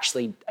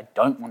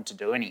don't want to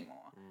do anymore?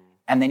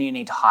 And then you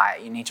need to hire.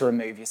 You need to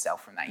remove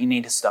yourself from that. You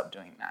need to stop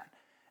doing that.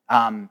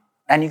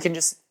 And you can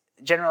just,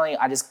 generally,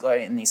 I just go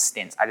in these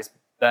stints. I just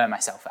burn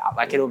myself out.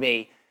 Like it'll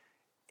be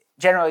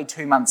generally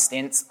 2-month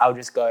stints. I'll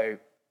just go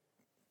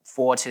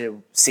 4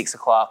 to 6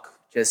 o'clock,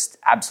 just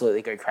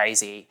absolutely go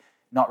crazy,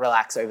 not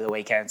relax over the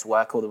weekends,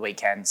 work all the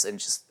weekends, and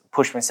just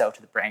push myself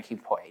to the breaking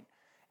point.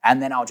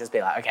 And then I'll just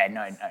be like, okay,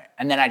 no.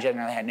 And then I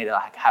generally need to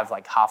like have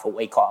like half a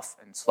week off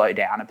and slow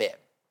down a bit.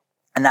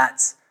 And I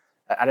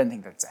don't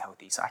think that's a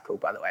healthy cycle,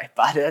 by the way,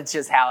 but it's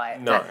just how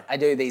I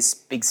do these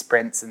big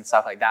sprints and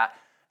stuff like that.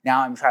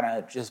 Now I'm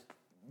trying to just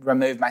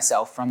remove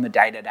myself from the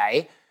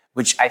day-to-day,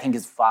 which I think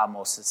is far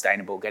more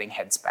sustainable, getting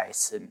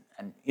headspace.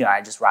 And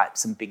I just write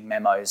some big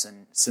memos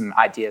and some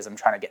ideas. I'm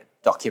trying to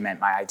document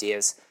my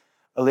ideas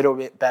a little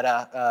bit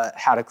better,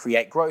 how to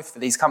create growth for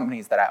these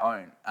companies that I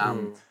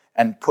own,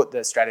 and put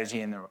the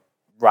strategy in the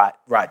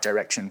right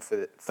direction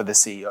for the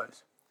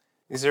CEOs.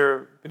 Is there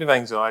a bit of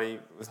anxiety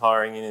with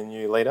hiring in a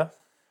new leader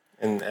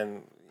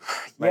and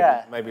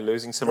maybe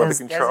losing some of the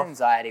control? There's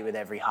anxiety with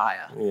every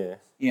hire.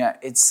 Yeah.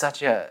 It's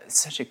such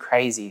a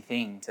crazy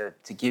thing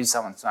to give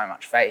someone so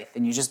much faith,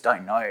 and you just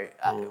don't know.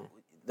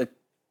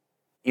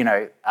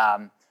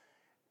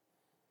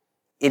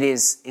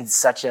 It's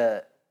such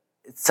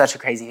a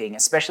crazy thing,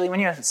 especially when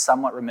you're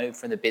somewhat removed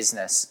from the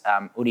business.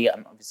 Udi,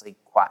 I'm obviously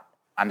quite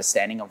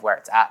understanding of where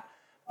it's at,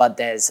 but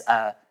there's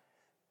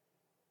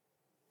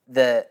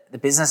the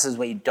businesses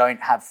where you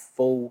don't have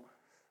full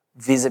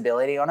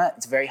visibility on it.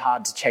 It's very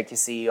hard to check your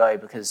CEO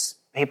because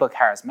people are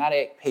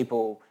charismatic,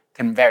 people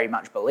can very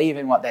much believe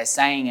in what they're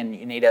saying, and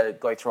you need to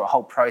go through a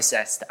whole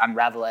process to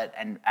unravel it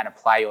and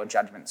apply your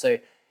judgment. So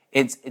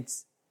it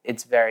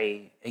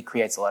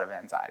creates a lot of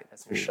anxiety,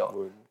 that's for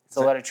sure. It's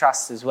a lot of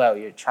trust as well.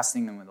 You're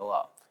trusting them with a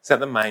lot. Is that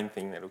the main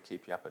thing that'll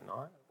keep you up at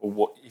night? Or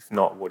what, if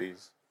not, what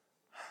is?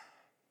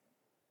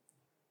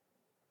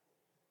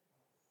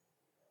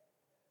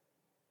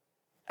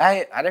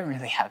 I don't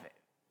really have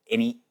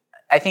any.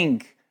 I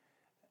think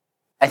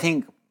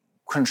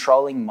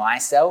controlling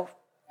myself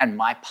and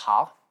my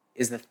path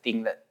is the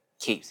thing that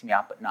keeps me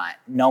up at night,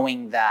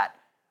 knowing that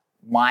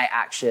my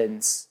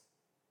actions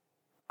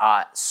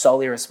are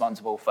solely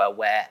responsible for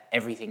where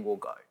everything will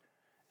go.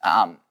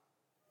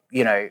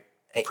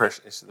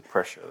 It's the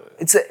pressure.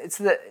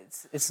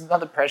 It's not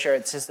the pressure.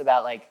 It's just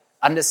about like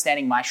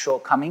understanding my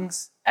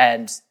shortcomings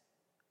and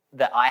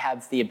that I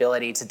have the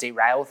ability to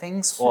derail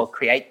things or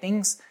create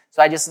things.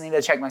 So I just need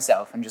to check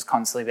myself and just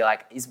constantly be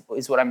like,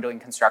 is what I'm doing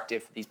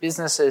constructive for these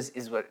businesses?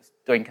 Is what it's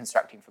doing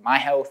constructive for my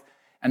health?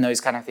 And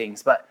those kind of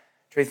things. But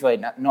truthfully,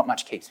 not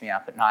much keeps me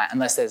up at night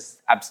unless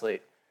there's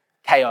absolute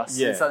chaos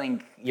and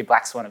something, your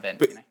black swan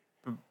event.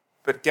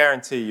 But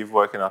guarantee you've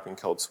woken up in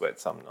cold sweat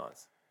some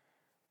nights.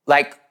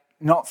 Like,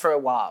 not for a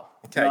while.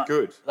 Okay,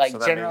 good. Like, so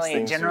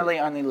generally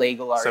only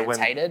legal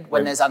orientated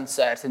when there's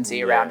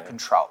uncertainty around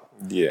control.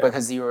 Yeah.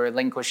 Because you're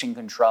relinquishing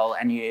control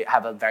and you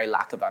have a very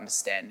lack of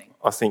understanding.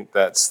 I think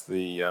that's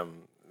the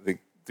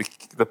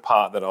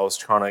part that I was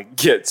trying to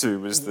get to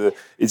was the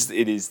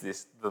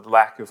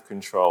lack of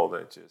control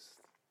that just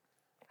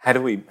how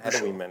do we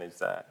manage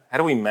that? How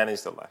do we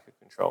manage the lack of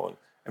control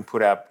and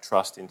put our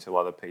trust into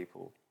other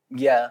people?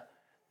 Yeah.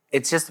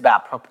 It's just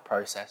about proper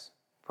process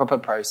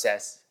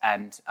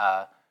and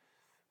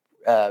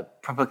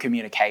proper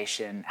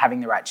communication, having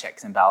the right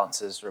checks and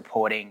balances,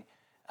 reporting,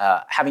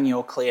 having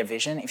your clear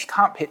vision. If you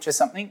can't picture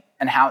something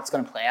and how it's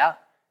going to play out,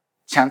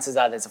 chances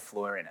are there's a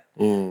flaw in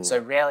it. So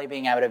really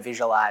being able to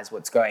visualize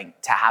what's going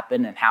to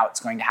happen and how it's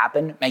going to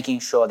happen, making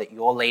sure that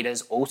your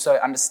leaders also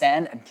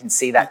understand and can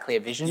see that clear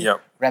vision,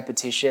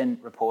 repetition,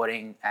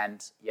 reporting,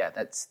 and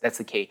that's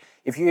the key.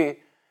 If you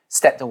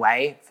stepped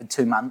away for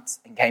 2 months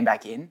and came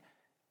back in,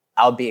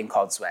 I would be in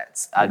cold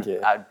sweats. I'd be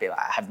like,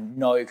 I have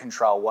no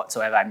control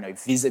whatsoever. I have no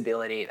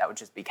visibility. That would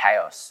just be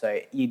chaos. So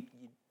you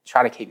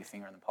try to keep your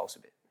finger on the pulse a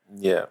bit.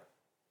 Yeah.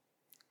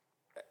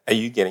 Are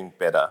you getting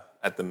better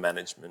at the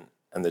management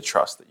and the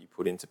trust that you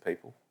put into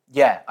people?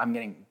 Yeah, I'm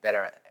getting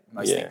better at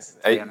most things,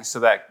 to be honest.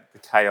 So that the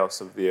chaos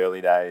of the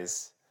early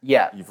days,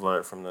 you've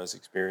learned from those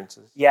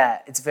experiences? Yeah,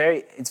 it's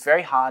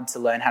very hard to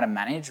learn how to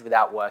manage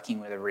without working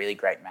with a really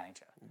great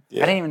manager.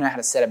 Yeah. I didn't even know how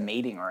to set a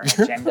meeting or an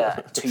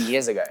agenda 2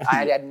 years ago.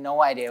 I had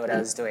no idea what I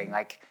was doing.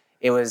 Like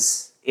it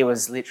was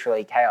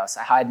literally chaos.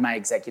 I hired my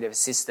executive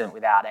assistant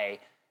without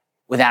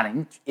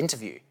an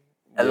interview.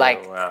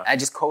 Wow. I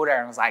just called her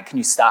and was like, "Can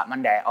you start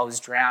Monday?" I was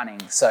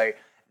drowning. So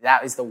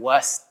that was the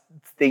worst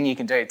thing you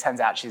can do. It turns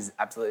out she's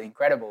absolutely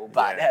incredible,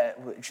 but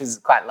which is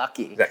quite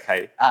lucky. Is that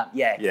Kate?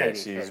 Katie.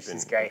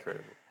 She's great.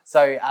 Incredible.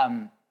 So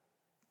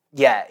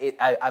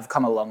I've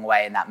come a long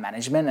way in that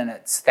management, and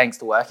it's thanks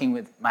to working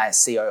with my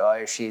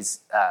COO. She's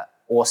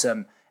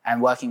awesome,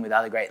 and working with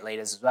other great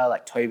leaders as well,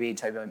 like Toby.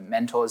 Toby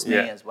mentors me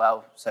as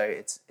well. So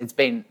it's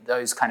been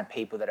those kind of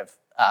people that have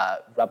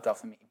rubbed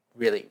off on me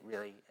really,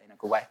 really in a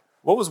good way.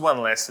 What was one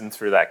lesson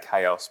through that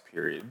chaos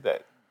period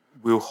that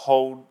will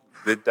hold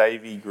the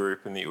Davey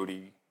Group and the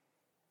Udi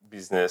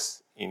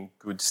business in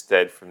good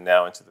stead from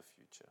now into the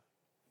future?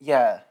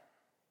 Yeah.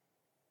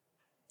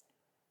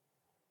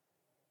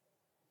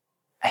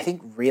 I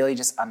think really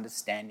just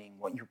understanding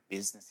what your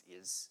business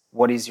is.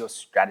 What is your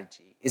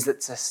strategy? Is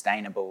it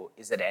sustainable?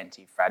 Is it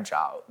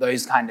anti-fragile?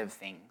 Those kind of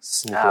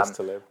things.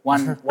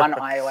 One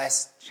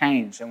iOS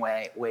change and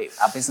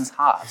our business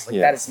halves.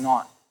 That is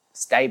not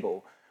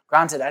stable.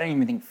 Granted, I don't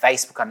even think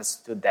Facebook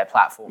understood their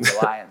platform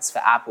reliance for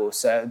Apple,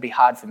 so it would be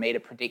hard for me to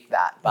predict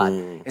that. But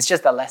it's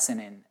just a lesson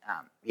in,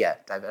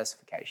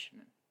 diversification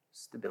and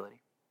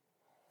stability.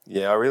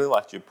 Yeah, I really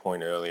liked your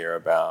point earlier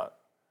about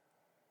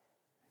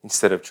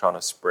instead of trying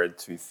to spread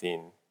too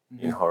thin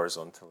in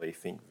horizontally,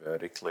 think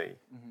vertically.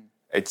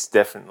 It's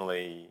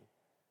definitely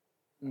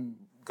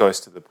goes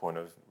to the point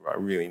of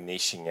really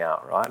niching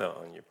out, right,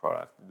 on your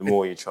product. The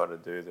more you try to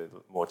do, the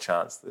more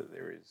chance that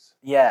there is.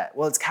 Yeah,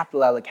 well, it's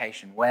capital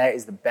allocation. Where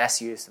is the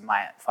best use of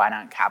my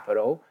finite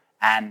capital?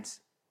 And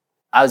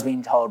I was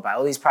being told by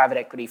all these private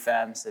equity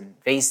firms and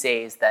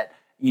VCs that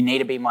you need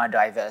to be more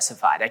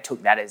diversified. I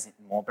took that as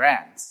more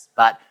brands.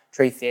 But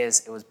truth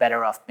is, it was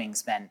better off being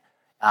spent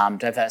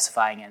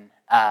diversifying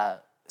and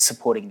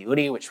supporting the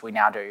Oodie, which we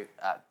now do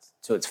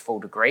to its full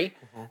degree.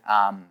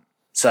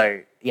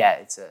 So, yeah,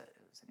 it was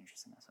an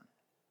interesting lesson.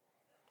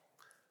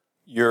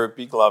 You're a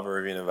big lover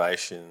of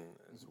innovation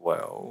as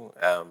well,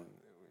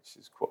 which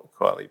is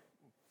quietly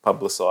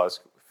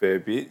publicised a fair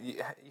bit.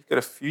 You've got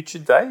a future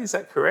day, is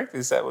that correct?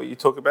 Is that what you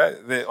talk about?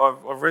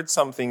 I've read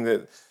something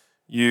that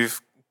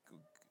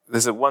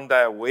there's a 1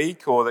 day a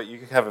week, or that you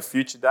could have a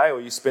future day,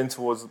 or you spend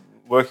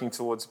working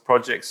towards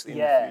projects in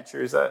the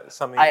future. Is that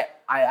something?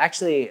 I'm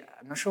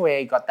not sure where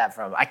you got that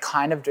from. I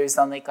kind of do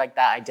something like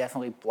that. I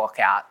definitely block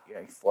out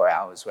 4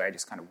 hours where I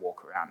just kind of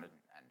walk around and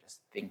just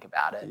think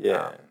about it.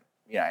 Yeah.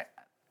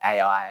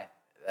 AI,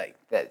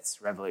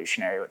 that's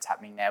revolutionary what's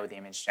happening there with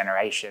image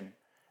generation.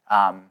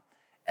 And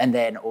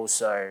then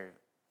also,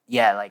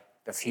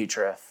 the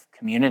future of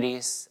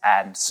communities.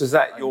 And so is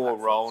that your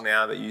role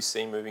now that you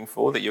see moving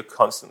forward, that you're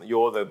constantly,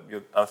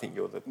 I think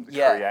you're the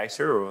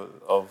creator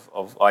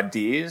of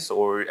ideas,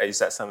 or is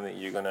that something that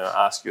you're going to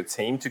ask your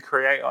team to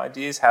create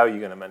ideas? How are you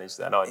going to manage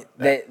that?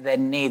 There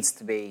needs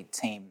to be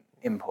team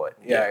input.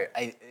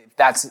 If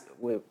that's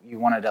what you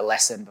wanted a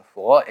lesson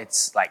before,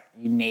 it's like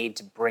you need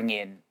to bring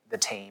in the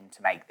team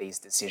to make these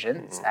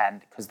decisions,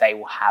 and because they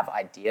will have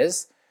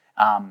ideas.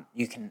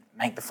 You can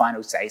make the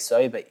final say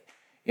so, but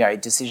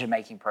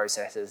decision-making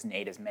processes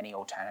need as many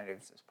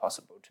alternatives as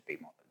possible to be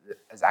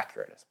as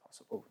accurate as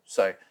possible.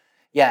 So,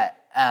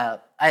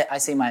 I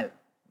see my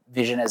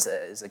vision as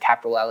a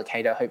capital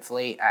allocator,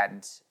 hopefully,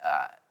 and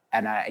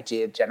an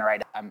idea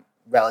generator. I'm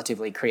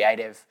relatively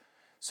creative,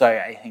 so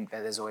I think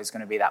that there's always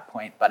going to be that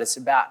point. But it's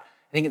about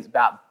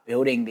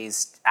building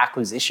these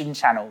acquisition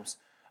channels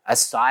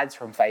aside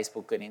from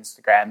Facebook and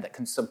Instagram that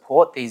can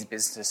support these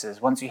businesses.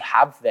 Once you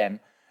have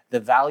them, the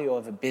value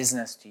of a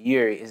business to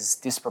you is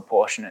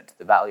disproportionate to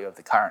the value of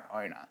the current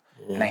owner.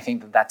 And I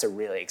think that that's a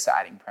really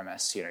exciting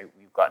premise.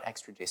 We've got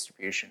extra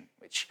distribution,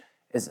 which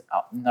is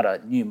not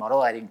a new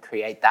model. I didn't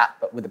create that,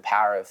 but with the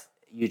power of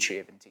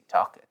YouTube and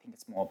TikTok, I think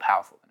it's more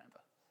powerful than ever.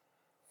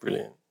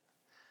 Brilliant.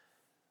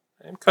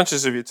 I'm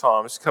conscious of your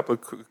time. Just a couple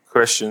of quick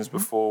questions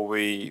before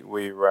we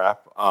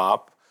wrap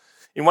up.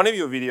 In one of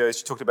your videos,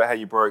 you talked about how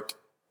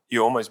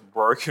you almost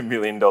broke $1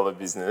 million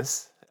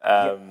business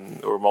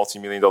or a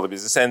multi-million-dollar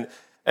business.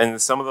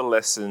 And some of the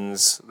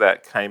lessons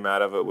that came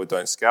out of it were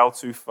don't scale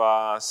too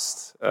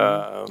fast,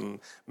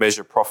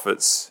 measure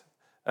profits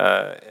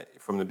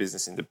from the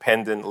business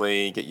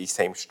independently, get your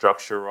team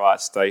structure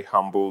right, stay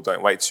humble,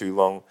 don't wait too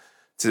long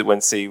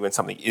to see when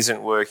something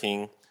isn't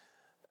working,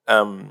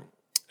 and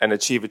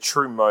achieve a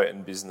true moat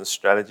in business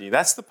strategy.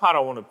 That's the part I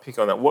want to pick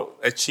on.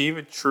 Achieve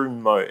a true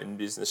moat in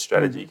business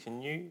strategy.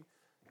 Can you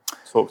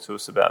talk to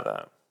us about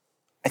that?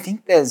 I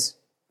think there's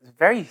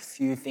very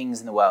few things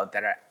in the world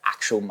that are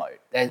actual moat.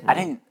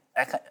 I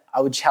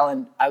would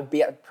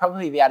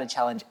probably be able to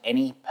challenge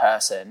any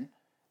person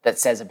that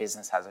says a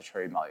business has a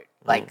true moat.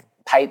 Like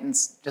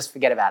patents, just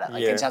forget about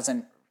it. It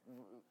doesn't.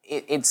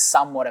 It's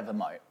somewhat of a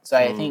moat. So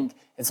I think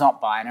it's not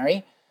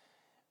binary.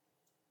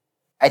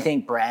 I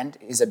think brand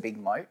is a big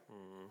moat.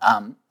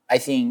 I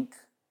think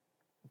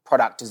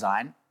product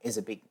design is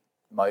a big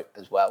moat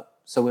as well.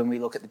 So when we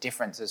look at the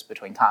differences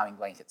between Calming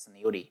Blankets and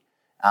the Oodie,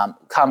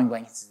 Calming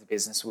Blankets is the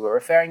business we were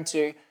referring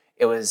to.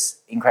 It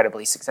was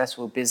incredibly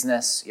successful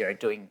business,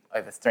 doing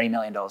over $3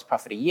 million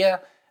profit a year.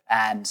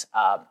 And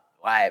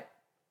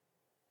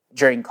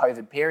during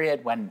COVID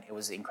period, when it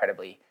was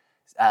incredibly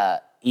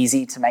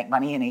easy to make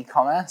money in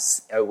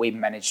e-commerce, we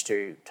managed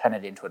to turn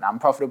it into an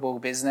unprofitable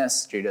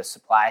business due to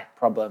supply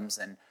problems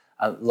and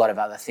a lot of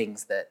other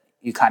things that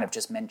you kind of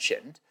just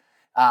mentioned.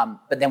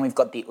 But then we've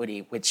got the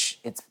Oodie, which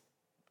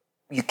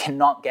you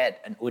cannot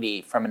get an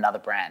Oodie from another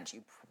brand.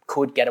 You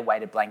could get a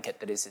weighted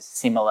blanket that is a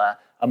similar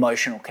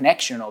emotional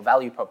connection or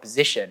value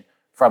proposition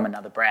from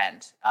another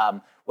brand,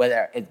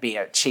 whether it be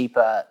a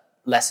cheaper,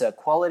 lesser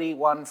quality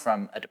one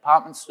from a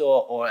department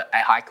store or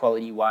a high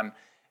quality one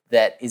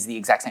that is the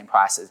exact same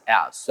price as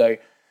ours. So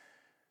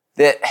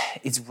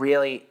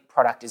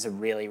product is a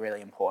really,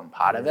 really important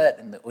part of it.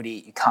 And the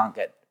Oodie, you can't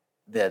get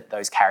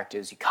those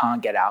characters. You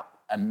can't get our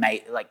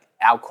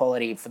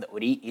quality for the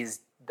Oodie is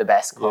the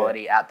best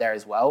quality out there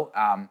as well.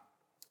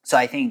 So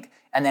I think,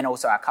 and then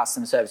also our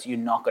customer service, you're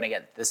not going to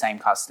get the same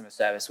customer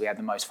service. We have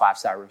the most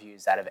 5-star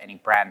reviews out of any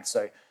brand.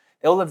 So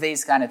all of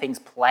these kind of things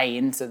play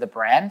into the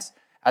brand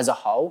as a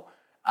whole.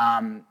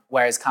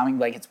 Whereas Calming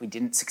Blankets, we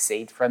didn't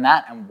succeed from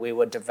that, and we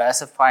were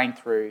diversifying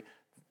through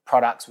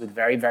products with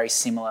very, very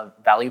similar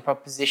value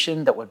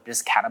proposition that were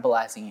just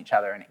cannibalizing each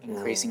other and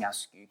increasing our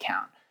SKU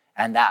count.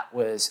 And that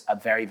was a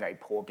very, very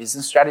poor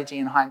business strategy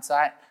in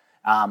hindsight.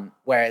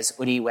 Whereas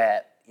Oodie,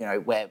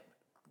 we're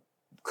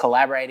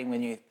collaborating with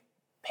new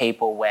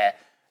people, we're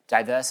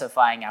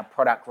diversifying our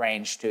product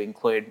range to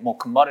include more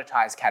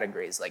commoditized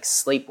categories like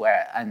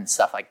sleepwear and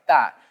stuff like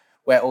that.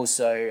 We're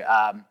also,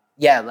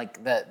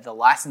 like the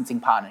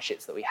licensing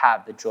partnerships that we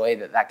have, the joy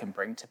that can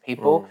bring to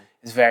people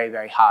is very,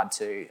 very hard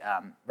to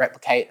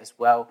replicate as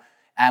well.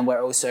 And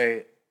we're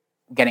also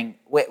getting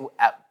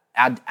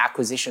our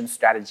acquisition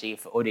strategy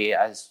for Oodie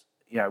as,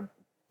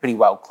 pretty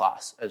world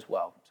class as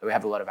well. So we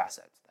have a lot of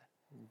assets there.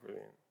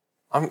 Brilliant.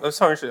 I'm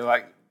so interested,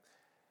 like,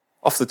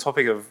 off the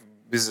topic of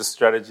business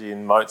strategy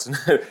and moats,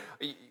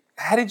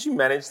 how did you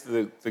manage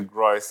the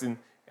growth?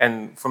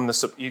 And from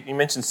you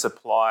mentioned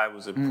supply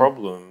was a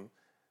problem.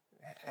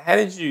 How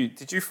did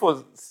you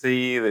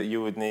foresee that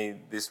you would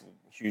need this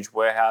huge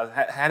warehouse?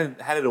 How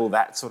did all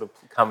that sort of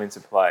come into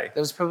play? That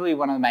was probably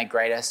one of my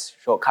greatest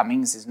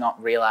shortcomings, is not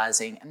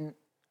realizing,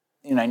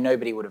 and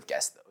nobody would have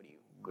guessed that Oodie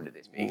was good at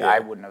this being. I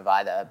wouldn't have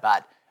either,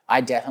 but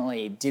I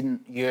definitely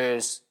didn't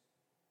use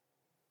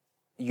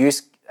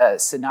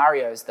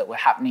scenarios that were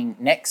happening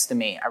next to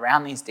me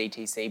around these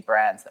DTC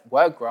brands that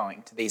were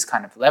growing to these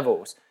kind of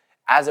levels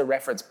as a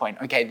reference point.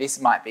 Okay, this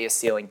might be a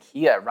ceiling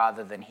here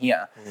rather than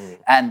here.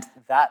 And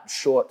that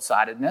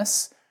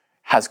short-sightedness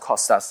has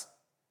cost us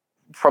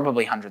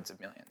probably hundreds of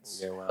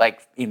millions. Yeah, wow.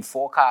 Like in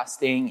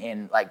forecasting,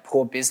 in like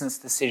poor business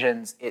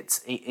decisions, it's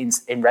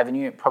in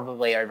revenue,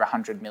 probably over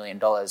 $100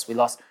 million. We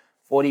lost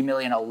 $40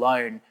 million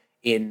alone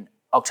in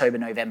October,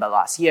 November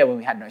last year when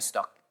we had no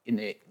stock in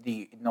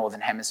the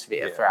Northern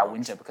Hemisphere for our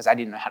winter, because I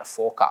didn't know how to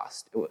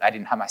forecast. I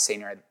didn't have my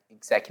senior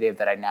executive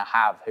that I now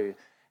have who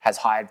has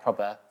hired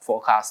proper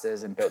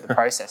forecasters and built the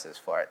processes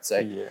for it.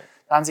 So to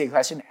answer your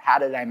question, how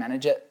did I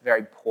manage it?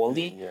 Very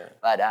poorly.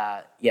 But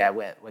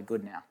we're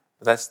good now.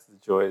 But that's the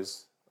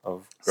joys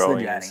of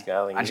growing and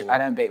scaling. I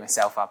don't beat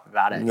myself up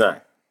about it. No.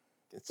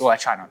 Well, I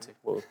try not to.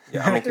 Well,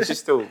 because you're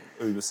still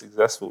uber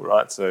successful,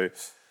 right? So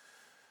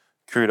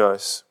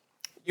kudos.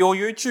 Your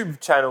YouTube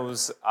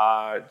channels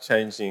are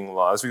changing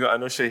lives. We've got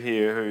Anusha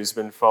here who's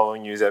been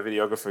following you, as our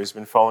videographer, who's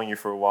been following you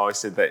for a while. He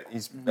said that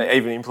he's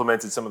even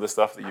implemented some of the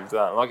stuff that you've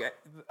done. Like,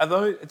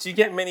 do you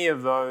get many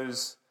of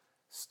those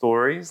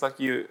stories, like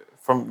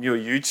from your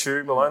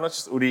YouTube alone, not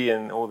just Oodie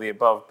and all the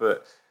above,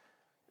 but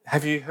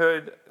have you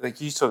heard,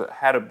 like, you sort of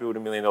how to build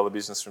 $1 million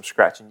business from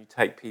scratch and you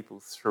take people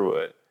through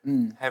it?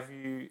 Have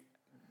you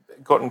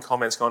gotten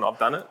comments going, I've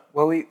done it?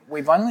 Well, we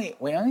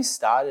only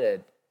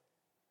started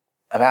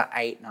about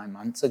 8-9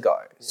 months ago.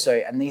 So,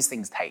 and these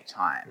things take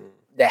time.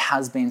 There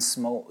has been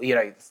small,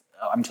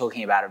 I'm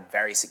talking about a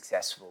very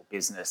successful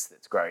business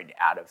that's grown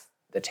out of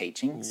the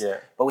teachings.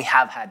 But we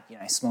have had,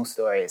 small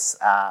stories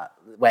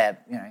where,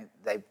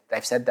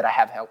 they've said that I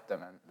have helped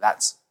them, and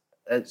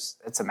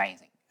it's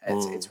amazing.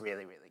 It's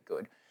really, really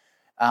good.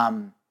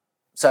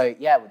 So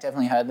we've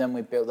definitely heard them.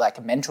 We've built like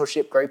a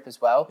mentorship group as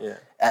well.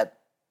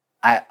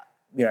 I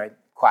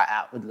quite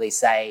outwardly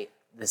say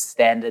the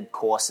standard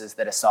courses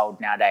that are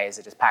sold nowadays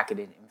are just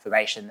packaged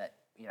information that,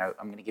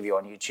 I'm going to give you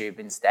on YouTube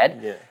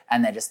instead.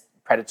 And they're just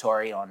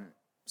predatory on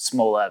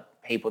smaller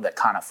people that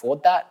can't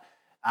afford that.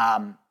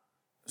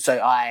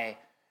 So I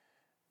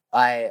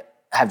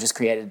have just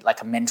created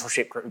like a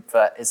mentorship group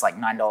it's like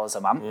 $9 a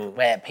month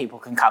where people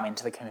can come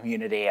into the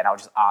community and I'll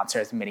just answer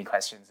as many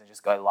questions and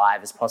just go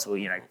live as possible.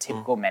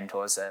 Typical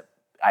mentors,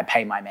 I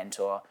pay my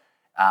mentor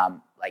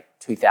like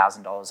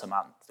 $2,000 a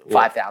month,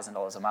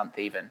 $5,000 a month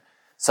even.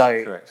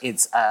 So Correct.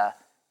 It's,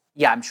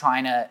 I'm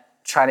trying to,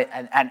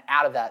 and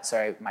out of that,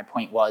 so my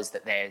point was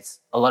that there's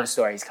a lot of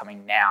stories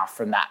coming now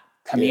from that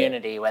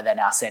community where they're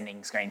now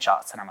sending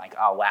screenshots and I'm like,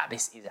 oh, wow,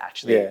 this is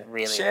actually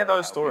really... Share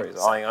those stories.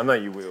 So I know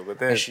you will, but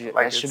I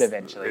should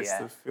eventually, It's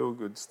the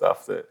feel-good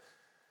stuff that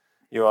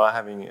you are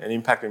having an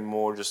impact in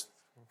more just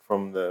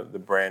from the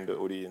brand of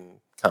Oodie and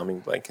Calming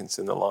Blankets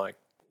and the like.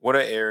 What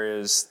are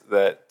areas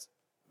that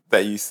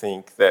you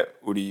think that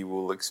Oodie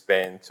will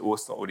expand to, or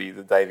it's not Oodie,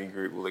 the Davey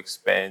Group will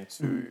expand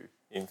to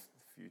in the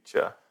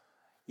future?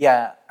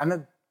 Yeah, I'm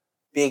a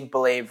big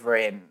believer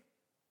in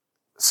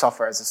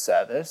software as a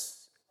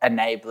service,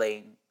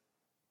 enabling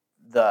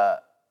the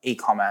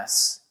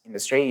e-commerce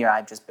industry.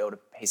 I've just built a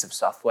piece of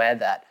software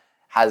that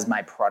has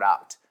my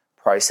product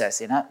process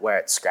in it, where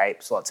it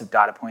scrapes lots of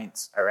data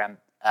points around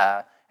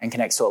and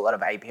connects to a lot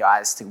of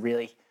APIs to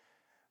really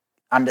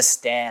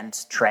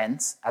understand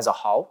trends as a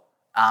whole.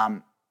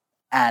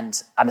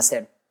 And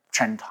understand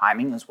trend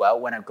timing as well,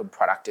 when a good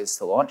product is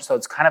to launch. So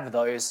it's kind of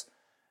those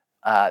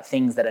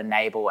things that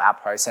enable our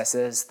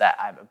processes that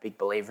I'm a big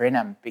believer in.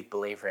 I'm a big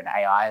believer in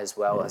AI as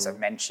well, as I've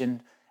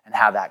mentioned, and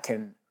how that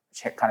can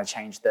kind of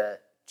change the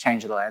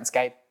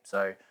landscape.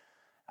 So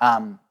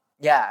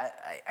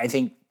I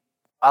think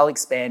I'll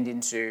expand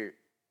into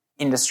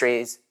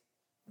industries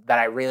that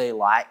I really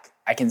like.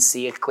 I can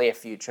see a clear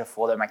future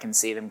for them. I can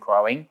see them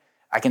growing.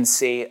 I can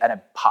see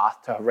a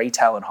path to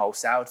retail and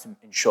wholesale to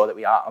ensure that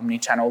we are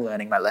omni-channel,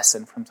 learning my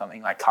lesson from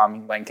something like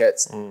Calming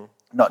Blankets,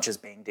 not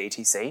just being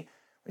DTC,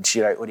 which,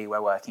 Udi,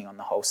 we're working on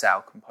the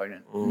wholesale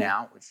component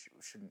now, which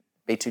shouldn't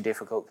be too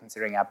difficult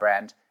considering our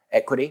brand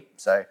equity.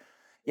 So,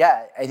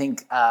 I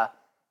think,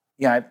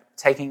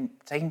 taking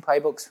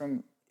playbooks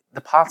from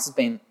the past has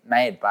been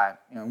made by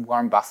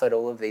Warren Buffett,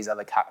 all of these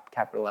other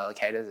capital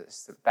allocators.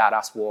 It's about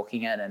us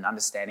walking it and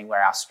understanding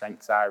where our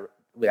strengths are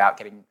without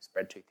getting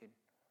spread too thin.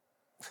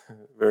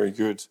 Very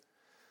good.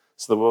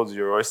 So the world's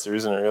your oyster,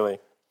 isn't it, really?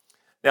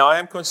 Now, I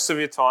am conscious of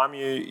your time.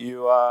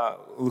 You are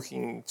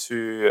looking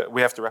to...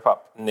 We have to wrap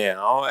up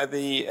now. At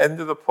the end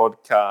of the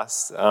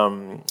podcast,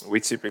 we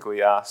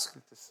typically ask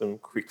some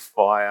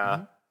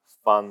quick-fire,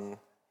 fun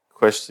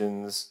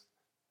questions.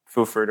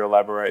 Feel free to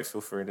elaborate.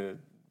 Feel free to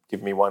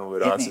give me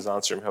one-word answers.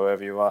 Answer them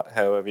however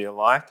you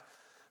like.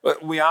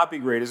 But we are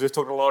big readers. We've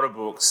talked a lot of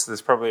books.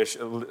 There's probably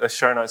a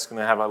show note's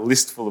going to have a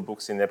list full of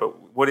books in there.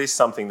 But what is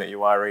something that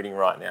you are reading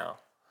right now?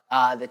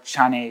 The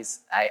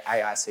Chinese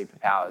AI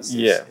Superpowers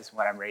is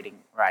what I'm reading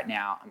right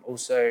now. I'm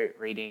also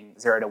reading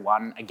 0 to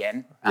 1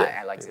 again.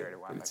 I like 0 to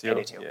 1 by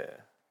Peter Thiel. Yeah,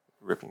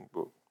 ripping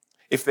book.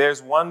 If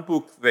there's one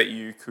book that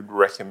you could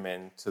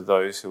recommend to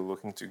those who are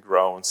looking to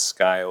grow and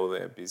scale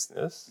their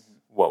business,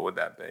 what would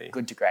that be?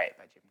 Good to Great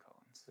by Jim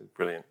Collins. It's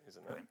brilliant,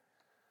 isn't it?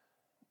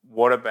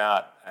 What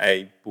about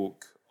a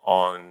book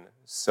on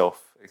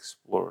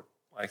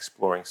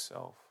exploring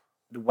self?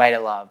 The Way to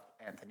Love,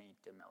 Anthony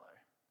DeMello.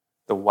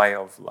 The Way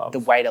of Love. The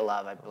Way to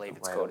Love, I believe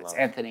it's called. It's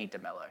Anthony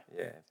DeMello.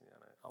 Yeah,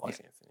 I like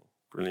Anthony.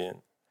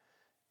 Brilliant.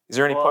 Is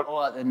there any...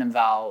 Or the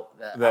Naval,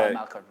 the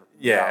Almanac of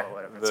Naval, or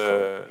whatever it's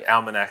called. The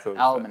Almanac of...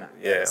 of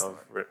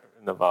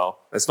Naval.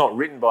 It's not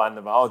written by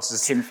Naval, it's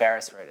just... Tim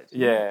Ferriss wrote it.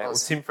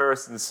 Tim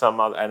Ferriss and some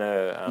other... And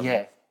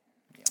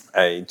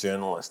a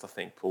journalist, I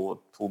think, pulled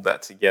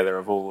that together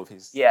of all of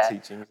his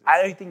teachings.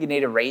 I don't think you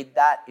need to read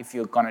that if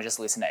you're going to just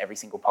listen to every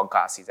single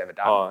podcast he's ever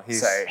done.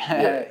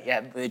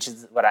 Which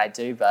is what I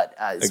do, but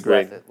it's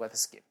worth a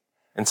skip.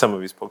 And some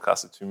of his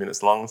podcasts are 2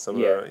 minutes long.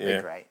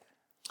 They're great.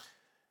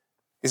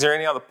 Is there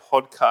any other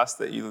podcast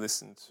that you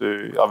listen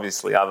to,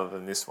 obviously, other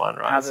than this one,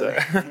 right?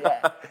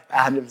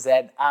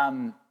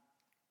 100%.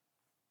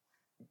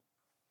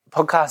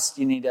 Podcast,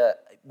 you need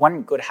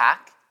one good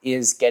hack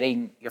is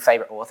getting your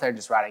favorite author and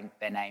just writing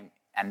their name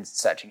and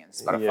searching it in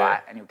Spotify,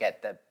 and you'll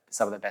get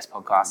some of the best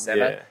podcasts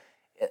ever.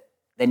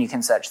 Then you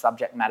can search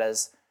subject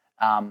matters.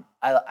 I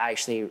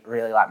actually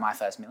really like My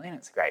First Million.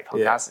 It's a great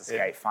podcast. It's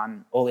great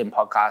fun. All in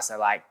podcasts are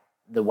like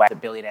the way the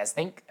billionaires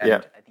think, and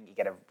I think you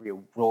get a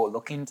real raw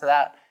look into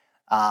that.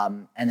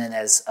 And then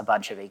there's a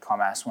bunch of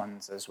e-commerce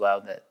ones as well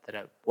that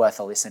are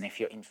worth a listen if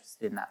you're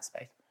interested in that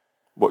space.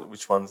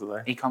 Which ones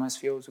are they? E-commerce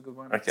Fuel is a good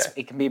one. Okay.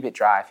 It can be a bit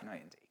dry if you're not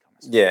into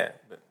e-commerce. Yeah,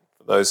 but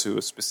for those who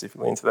are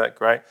specifically into that,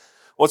 great.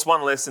 What's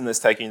one lesson that's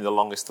taking you the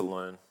longest to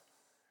learn?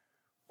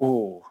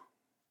 Ooh,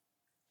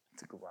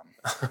 that's a good one.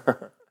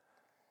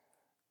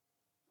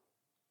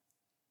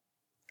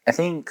 I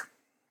think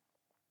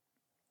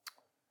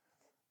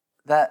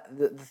that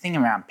the thing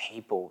around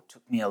people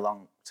took me a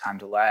long time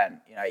to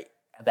learn,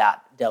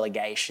 about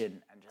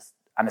delegation and just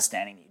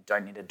understanding that you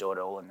don't need to do it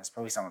all, and there's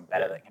probably someone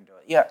better that can do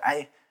it.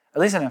 I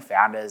listen to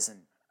founders and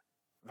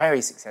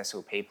very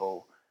successful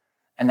people,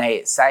 and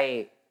they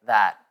say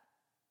that,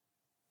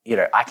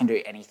 I can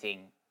do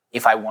anything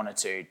if I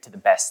wanted to the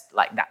best,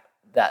 like that.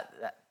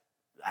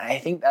 And I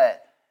think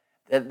that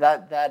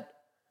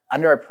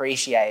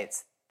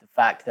underappreciates the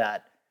fact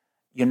that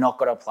you're not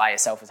going to apply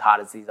yourself as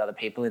hard as these other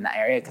people in that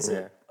area because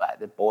it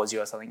bores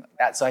you or something like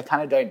that. So I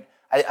kind of don't.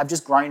 I've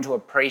just grown to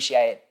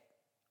appreciate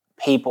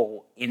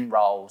people in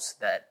roles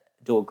that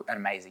do an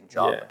amazing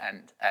job,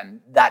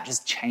 and that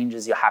just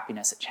changes your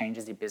happiness. It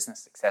changes your business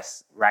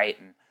success rate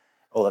and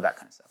all of that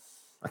kind of stuff.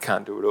 I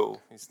can't do it all.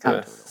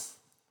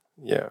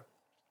 Yeah.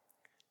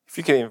 If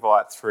you could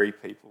invite 3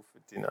 people for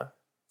dinner,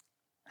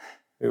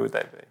 who would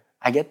they be?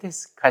 I get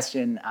this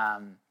question a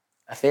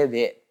fair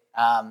bit.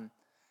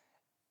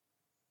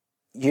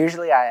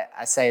 Usually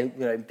I say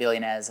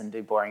billionaires and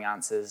do boring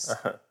answers.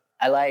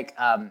 I like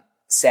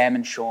Sam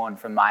and Sean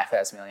from My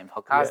First Million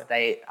podcast. Yeah.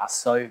 They are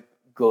so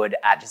good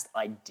at just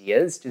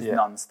ideas, just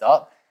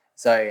nonstop.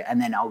 So,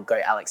 and then I'll go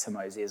Alex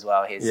Hormozi as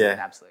well. He's an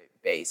absolute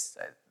beast.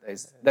 So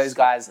those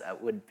guys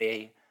would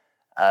be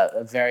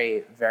a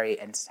very, very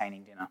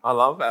entertaining dinner. I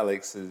love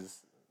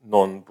Alex's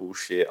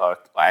non-bullshit, I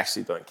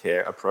actually don't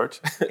care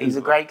approach. He's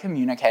a great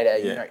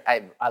communicator.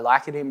 I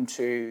liken him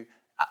to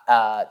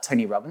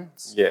Tony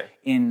Robbins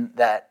in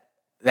that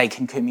they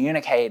can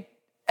communicate,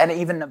 and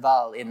even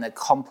Naval in the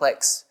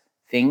complex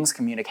things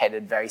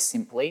communicated very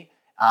simply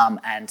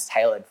and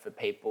tailored for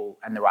people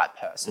and the right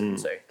person.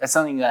 So that's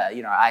something that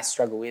I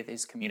struggle with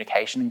is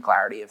communication and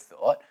clarity of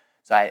thought.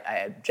 So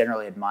I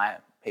generally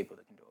admire people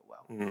that can do it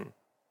well.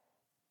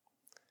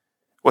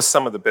 What's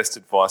some of the best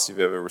advice you've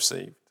ever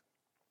received?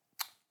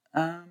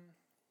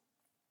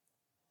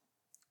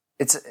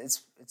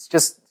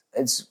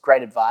 it's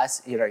great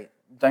advice.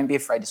 Don't be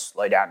afraid to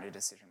slow down your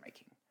decision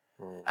making.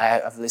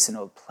 I've listened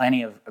to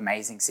plenty of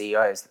amazing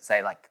CEOs that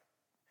say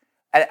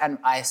and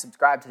I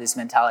subscribe to this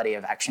mentality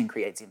of action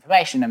creates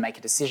information and make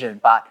a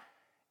decision, but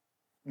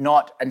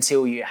not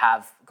until you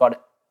have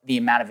got the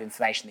amount of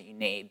information that you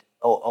need,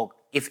 or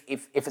if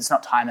it's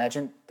not time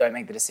urgent, don't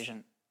make the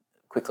decision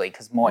quickly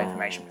because more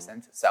information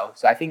presents itself.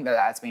 So I think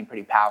that's been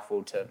pretty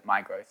powerful to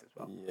my growth as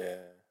well. Yeah,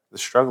 the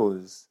struggle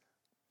is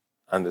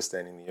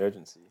understanding the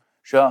urgency.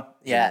 Sure,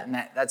 yeah, and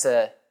that's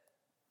a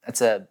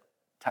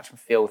touch and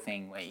feel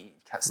thing where you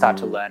start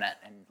to learn it,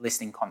 and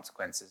listening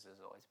consequences is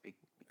always a big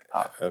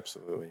part.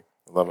 Absolutely,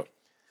 I love it.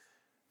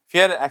 If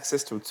you had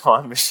access to a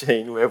time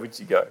machine, where would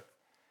you go?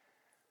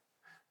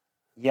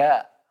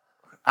 Yeah,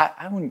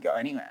 I wouldn't go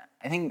anywhere.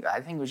 I think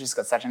we've just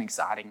got such an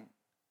exciting,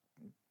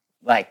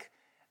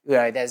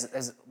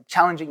 there's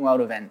challenging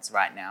world events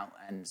right now,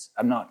 and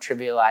I'm not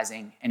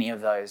trivializing any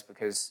of those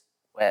because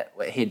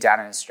we're here down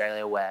in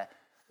Australia where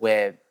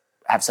we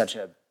have such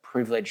a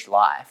privileged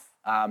life.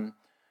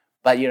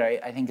 But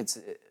I think it's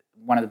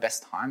one of the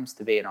best times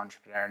to be an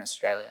entrepreneur in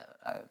Australia.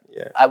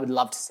 I would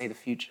love to see the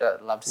future.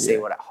 I'd love to see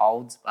what it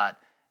holds. But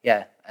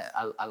I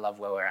love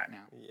where we're at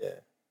now. Yeah,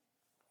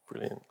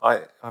 brilliant.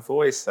 I've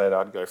always said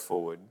I'd go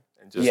forward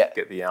and just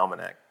get the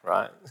almanac,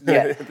 right?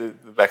 Yeah. the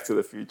Back to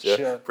the Future.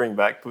 Sure. Bring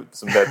back, put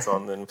some bets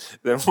on, then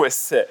we're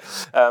set.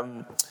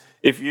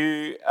 If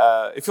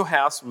your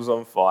house was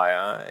on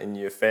fire and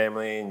your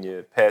family and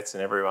your pets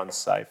and everyone's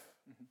safe,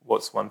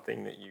 what's one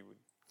thing that you would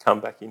come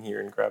back in here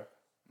and grab?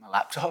 My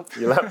laptop.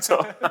 Your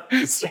laptop.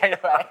 Straight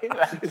away.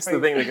 It's the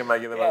thing that can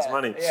make you the most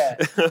money. Yeah.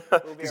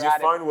 Because your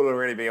phone will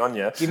already be on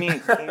you. Give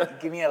me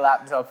a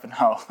laptop and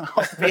I'll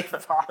be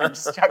fine.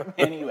 Just chuck me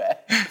anywhere.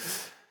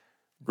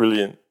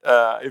 Brilliant.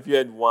 If you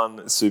had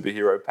one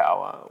superhero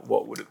power,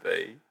 what would it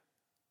be?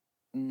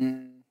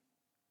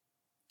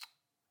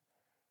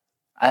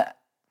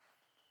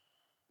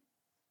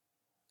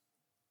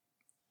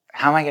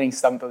 How am I getting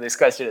stumped on this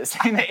question? It's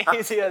the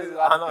easiest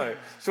one. I know.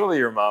 Surely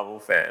you're a Marvel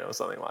fan or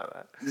something like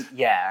that.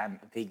 Yeah, I'm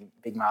a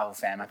big Marvel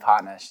fan. My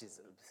partner, she's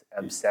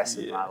obsessed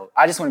with Marvel.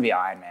 I just want to be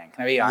Iron Man.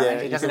 Can I be Iron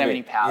Man? He doesn't have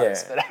any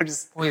powers, but I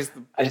just... Well,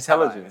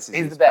 intelligence is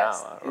he's the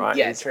best. Power, right?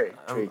 Yeah, true.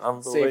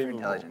 Super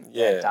intelligent.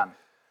 Yeah, done.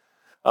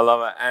 I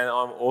love it. And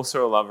I'm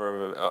also a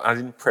lover of... I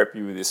didn't prep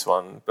you with this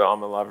one, but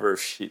I'm a lover of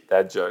shit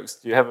dad jokes.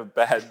 Do you have a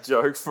bad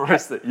joke for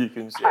us that you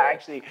can share?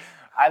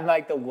 I'm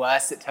like the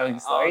worst at telling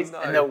stories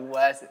and the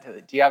worst at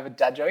telling... Do you have a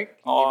dad joke?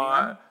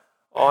 No,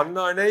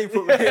 now you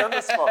put me on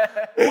the spot.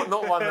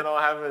 Not one that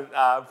I haven't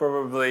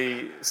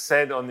probably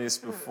said on this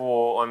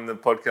before, on the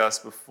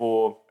podcast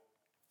before.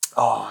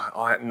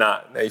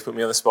 Now you put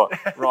me on the spot.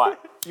 Right.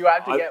 You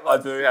have to get one.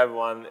 I do have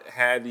one.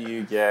 How do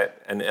you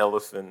get an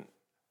elephant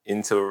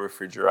into a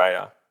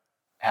refrigerator?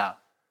 How?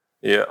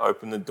 Yeah,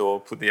 open the door,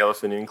 put the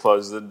elephant in,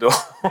 close the door.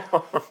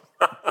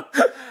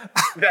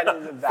 That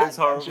is a bad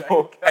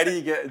joke. How do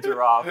you get a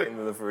giraffe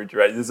into the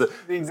refrigerator? The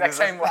exact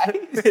same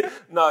way?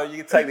 No, you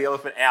can take the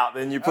elephant out,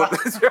 then you put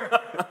the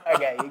giraffe.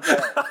 Okay, you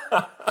get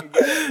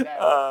it.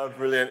 No.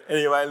 Brilliant.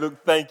 Anyway,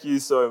 look, thank you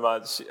so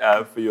much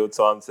for your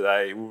time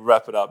today. We'll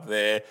wrap it up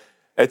there.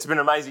 It's been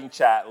an amazing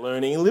chat,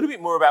 learning a little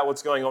bit more about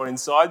what's going on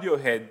inside your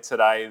head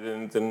today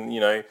than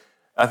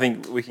I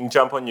think we can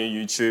jump on your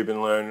YouTube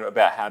and learn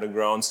about how to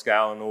grow and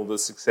scale and all the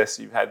success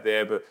you've had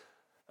there. But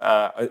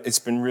it's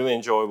been really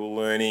enjoyable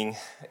learning.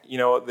 You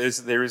know what?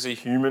 There is a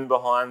human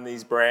behind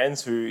these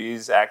brands who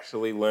is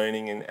actually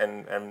learning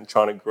and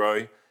trying to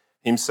grow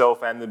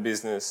himself and the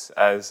business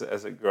as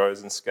it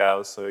grows and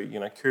scales. So,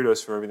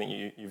 kudos for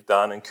everything you've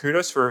done, and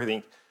kudos for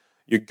everything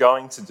you're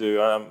going to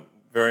do. I'm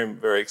very,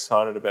 very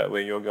excited about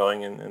where you're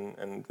going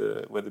and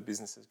where the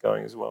business is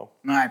going as well.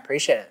 No, I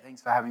appreciate it.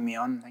 Thanks for having me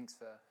on. Thanks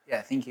for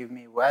thinking of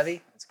me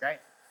worthy. It's great.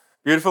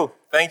 Beautiful.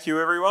 Thank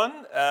you, everyone.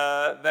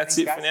 Thanks,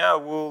 it guys. For now.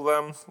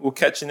 We'll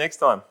catch you next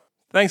time.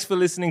 Thanks for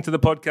listening to the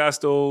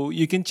podcast all.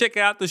 You can check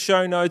out the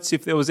show notes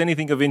if there was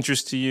anything of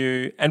interest to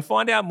you, and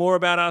find out more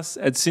about us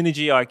at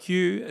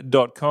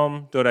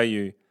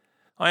synergyiq.com.au.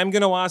 I am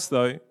going to ask,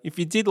 though, if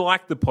you did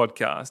like the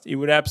podcast, it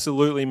would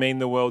absolutely mean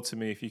the world to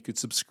me if you could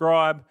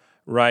subscribe,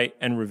 rate,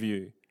 and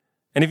review.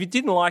 And if you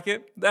didn't like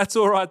it, that's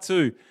all right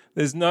too.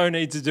 There's no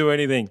need to do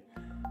anything.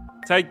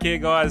 Take care,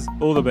 guys.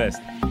 All the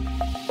best.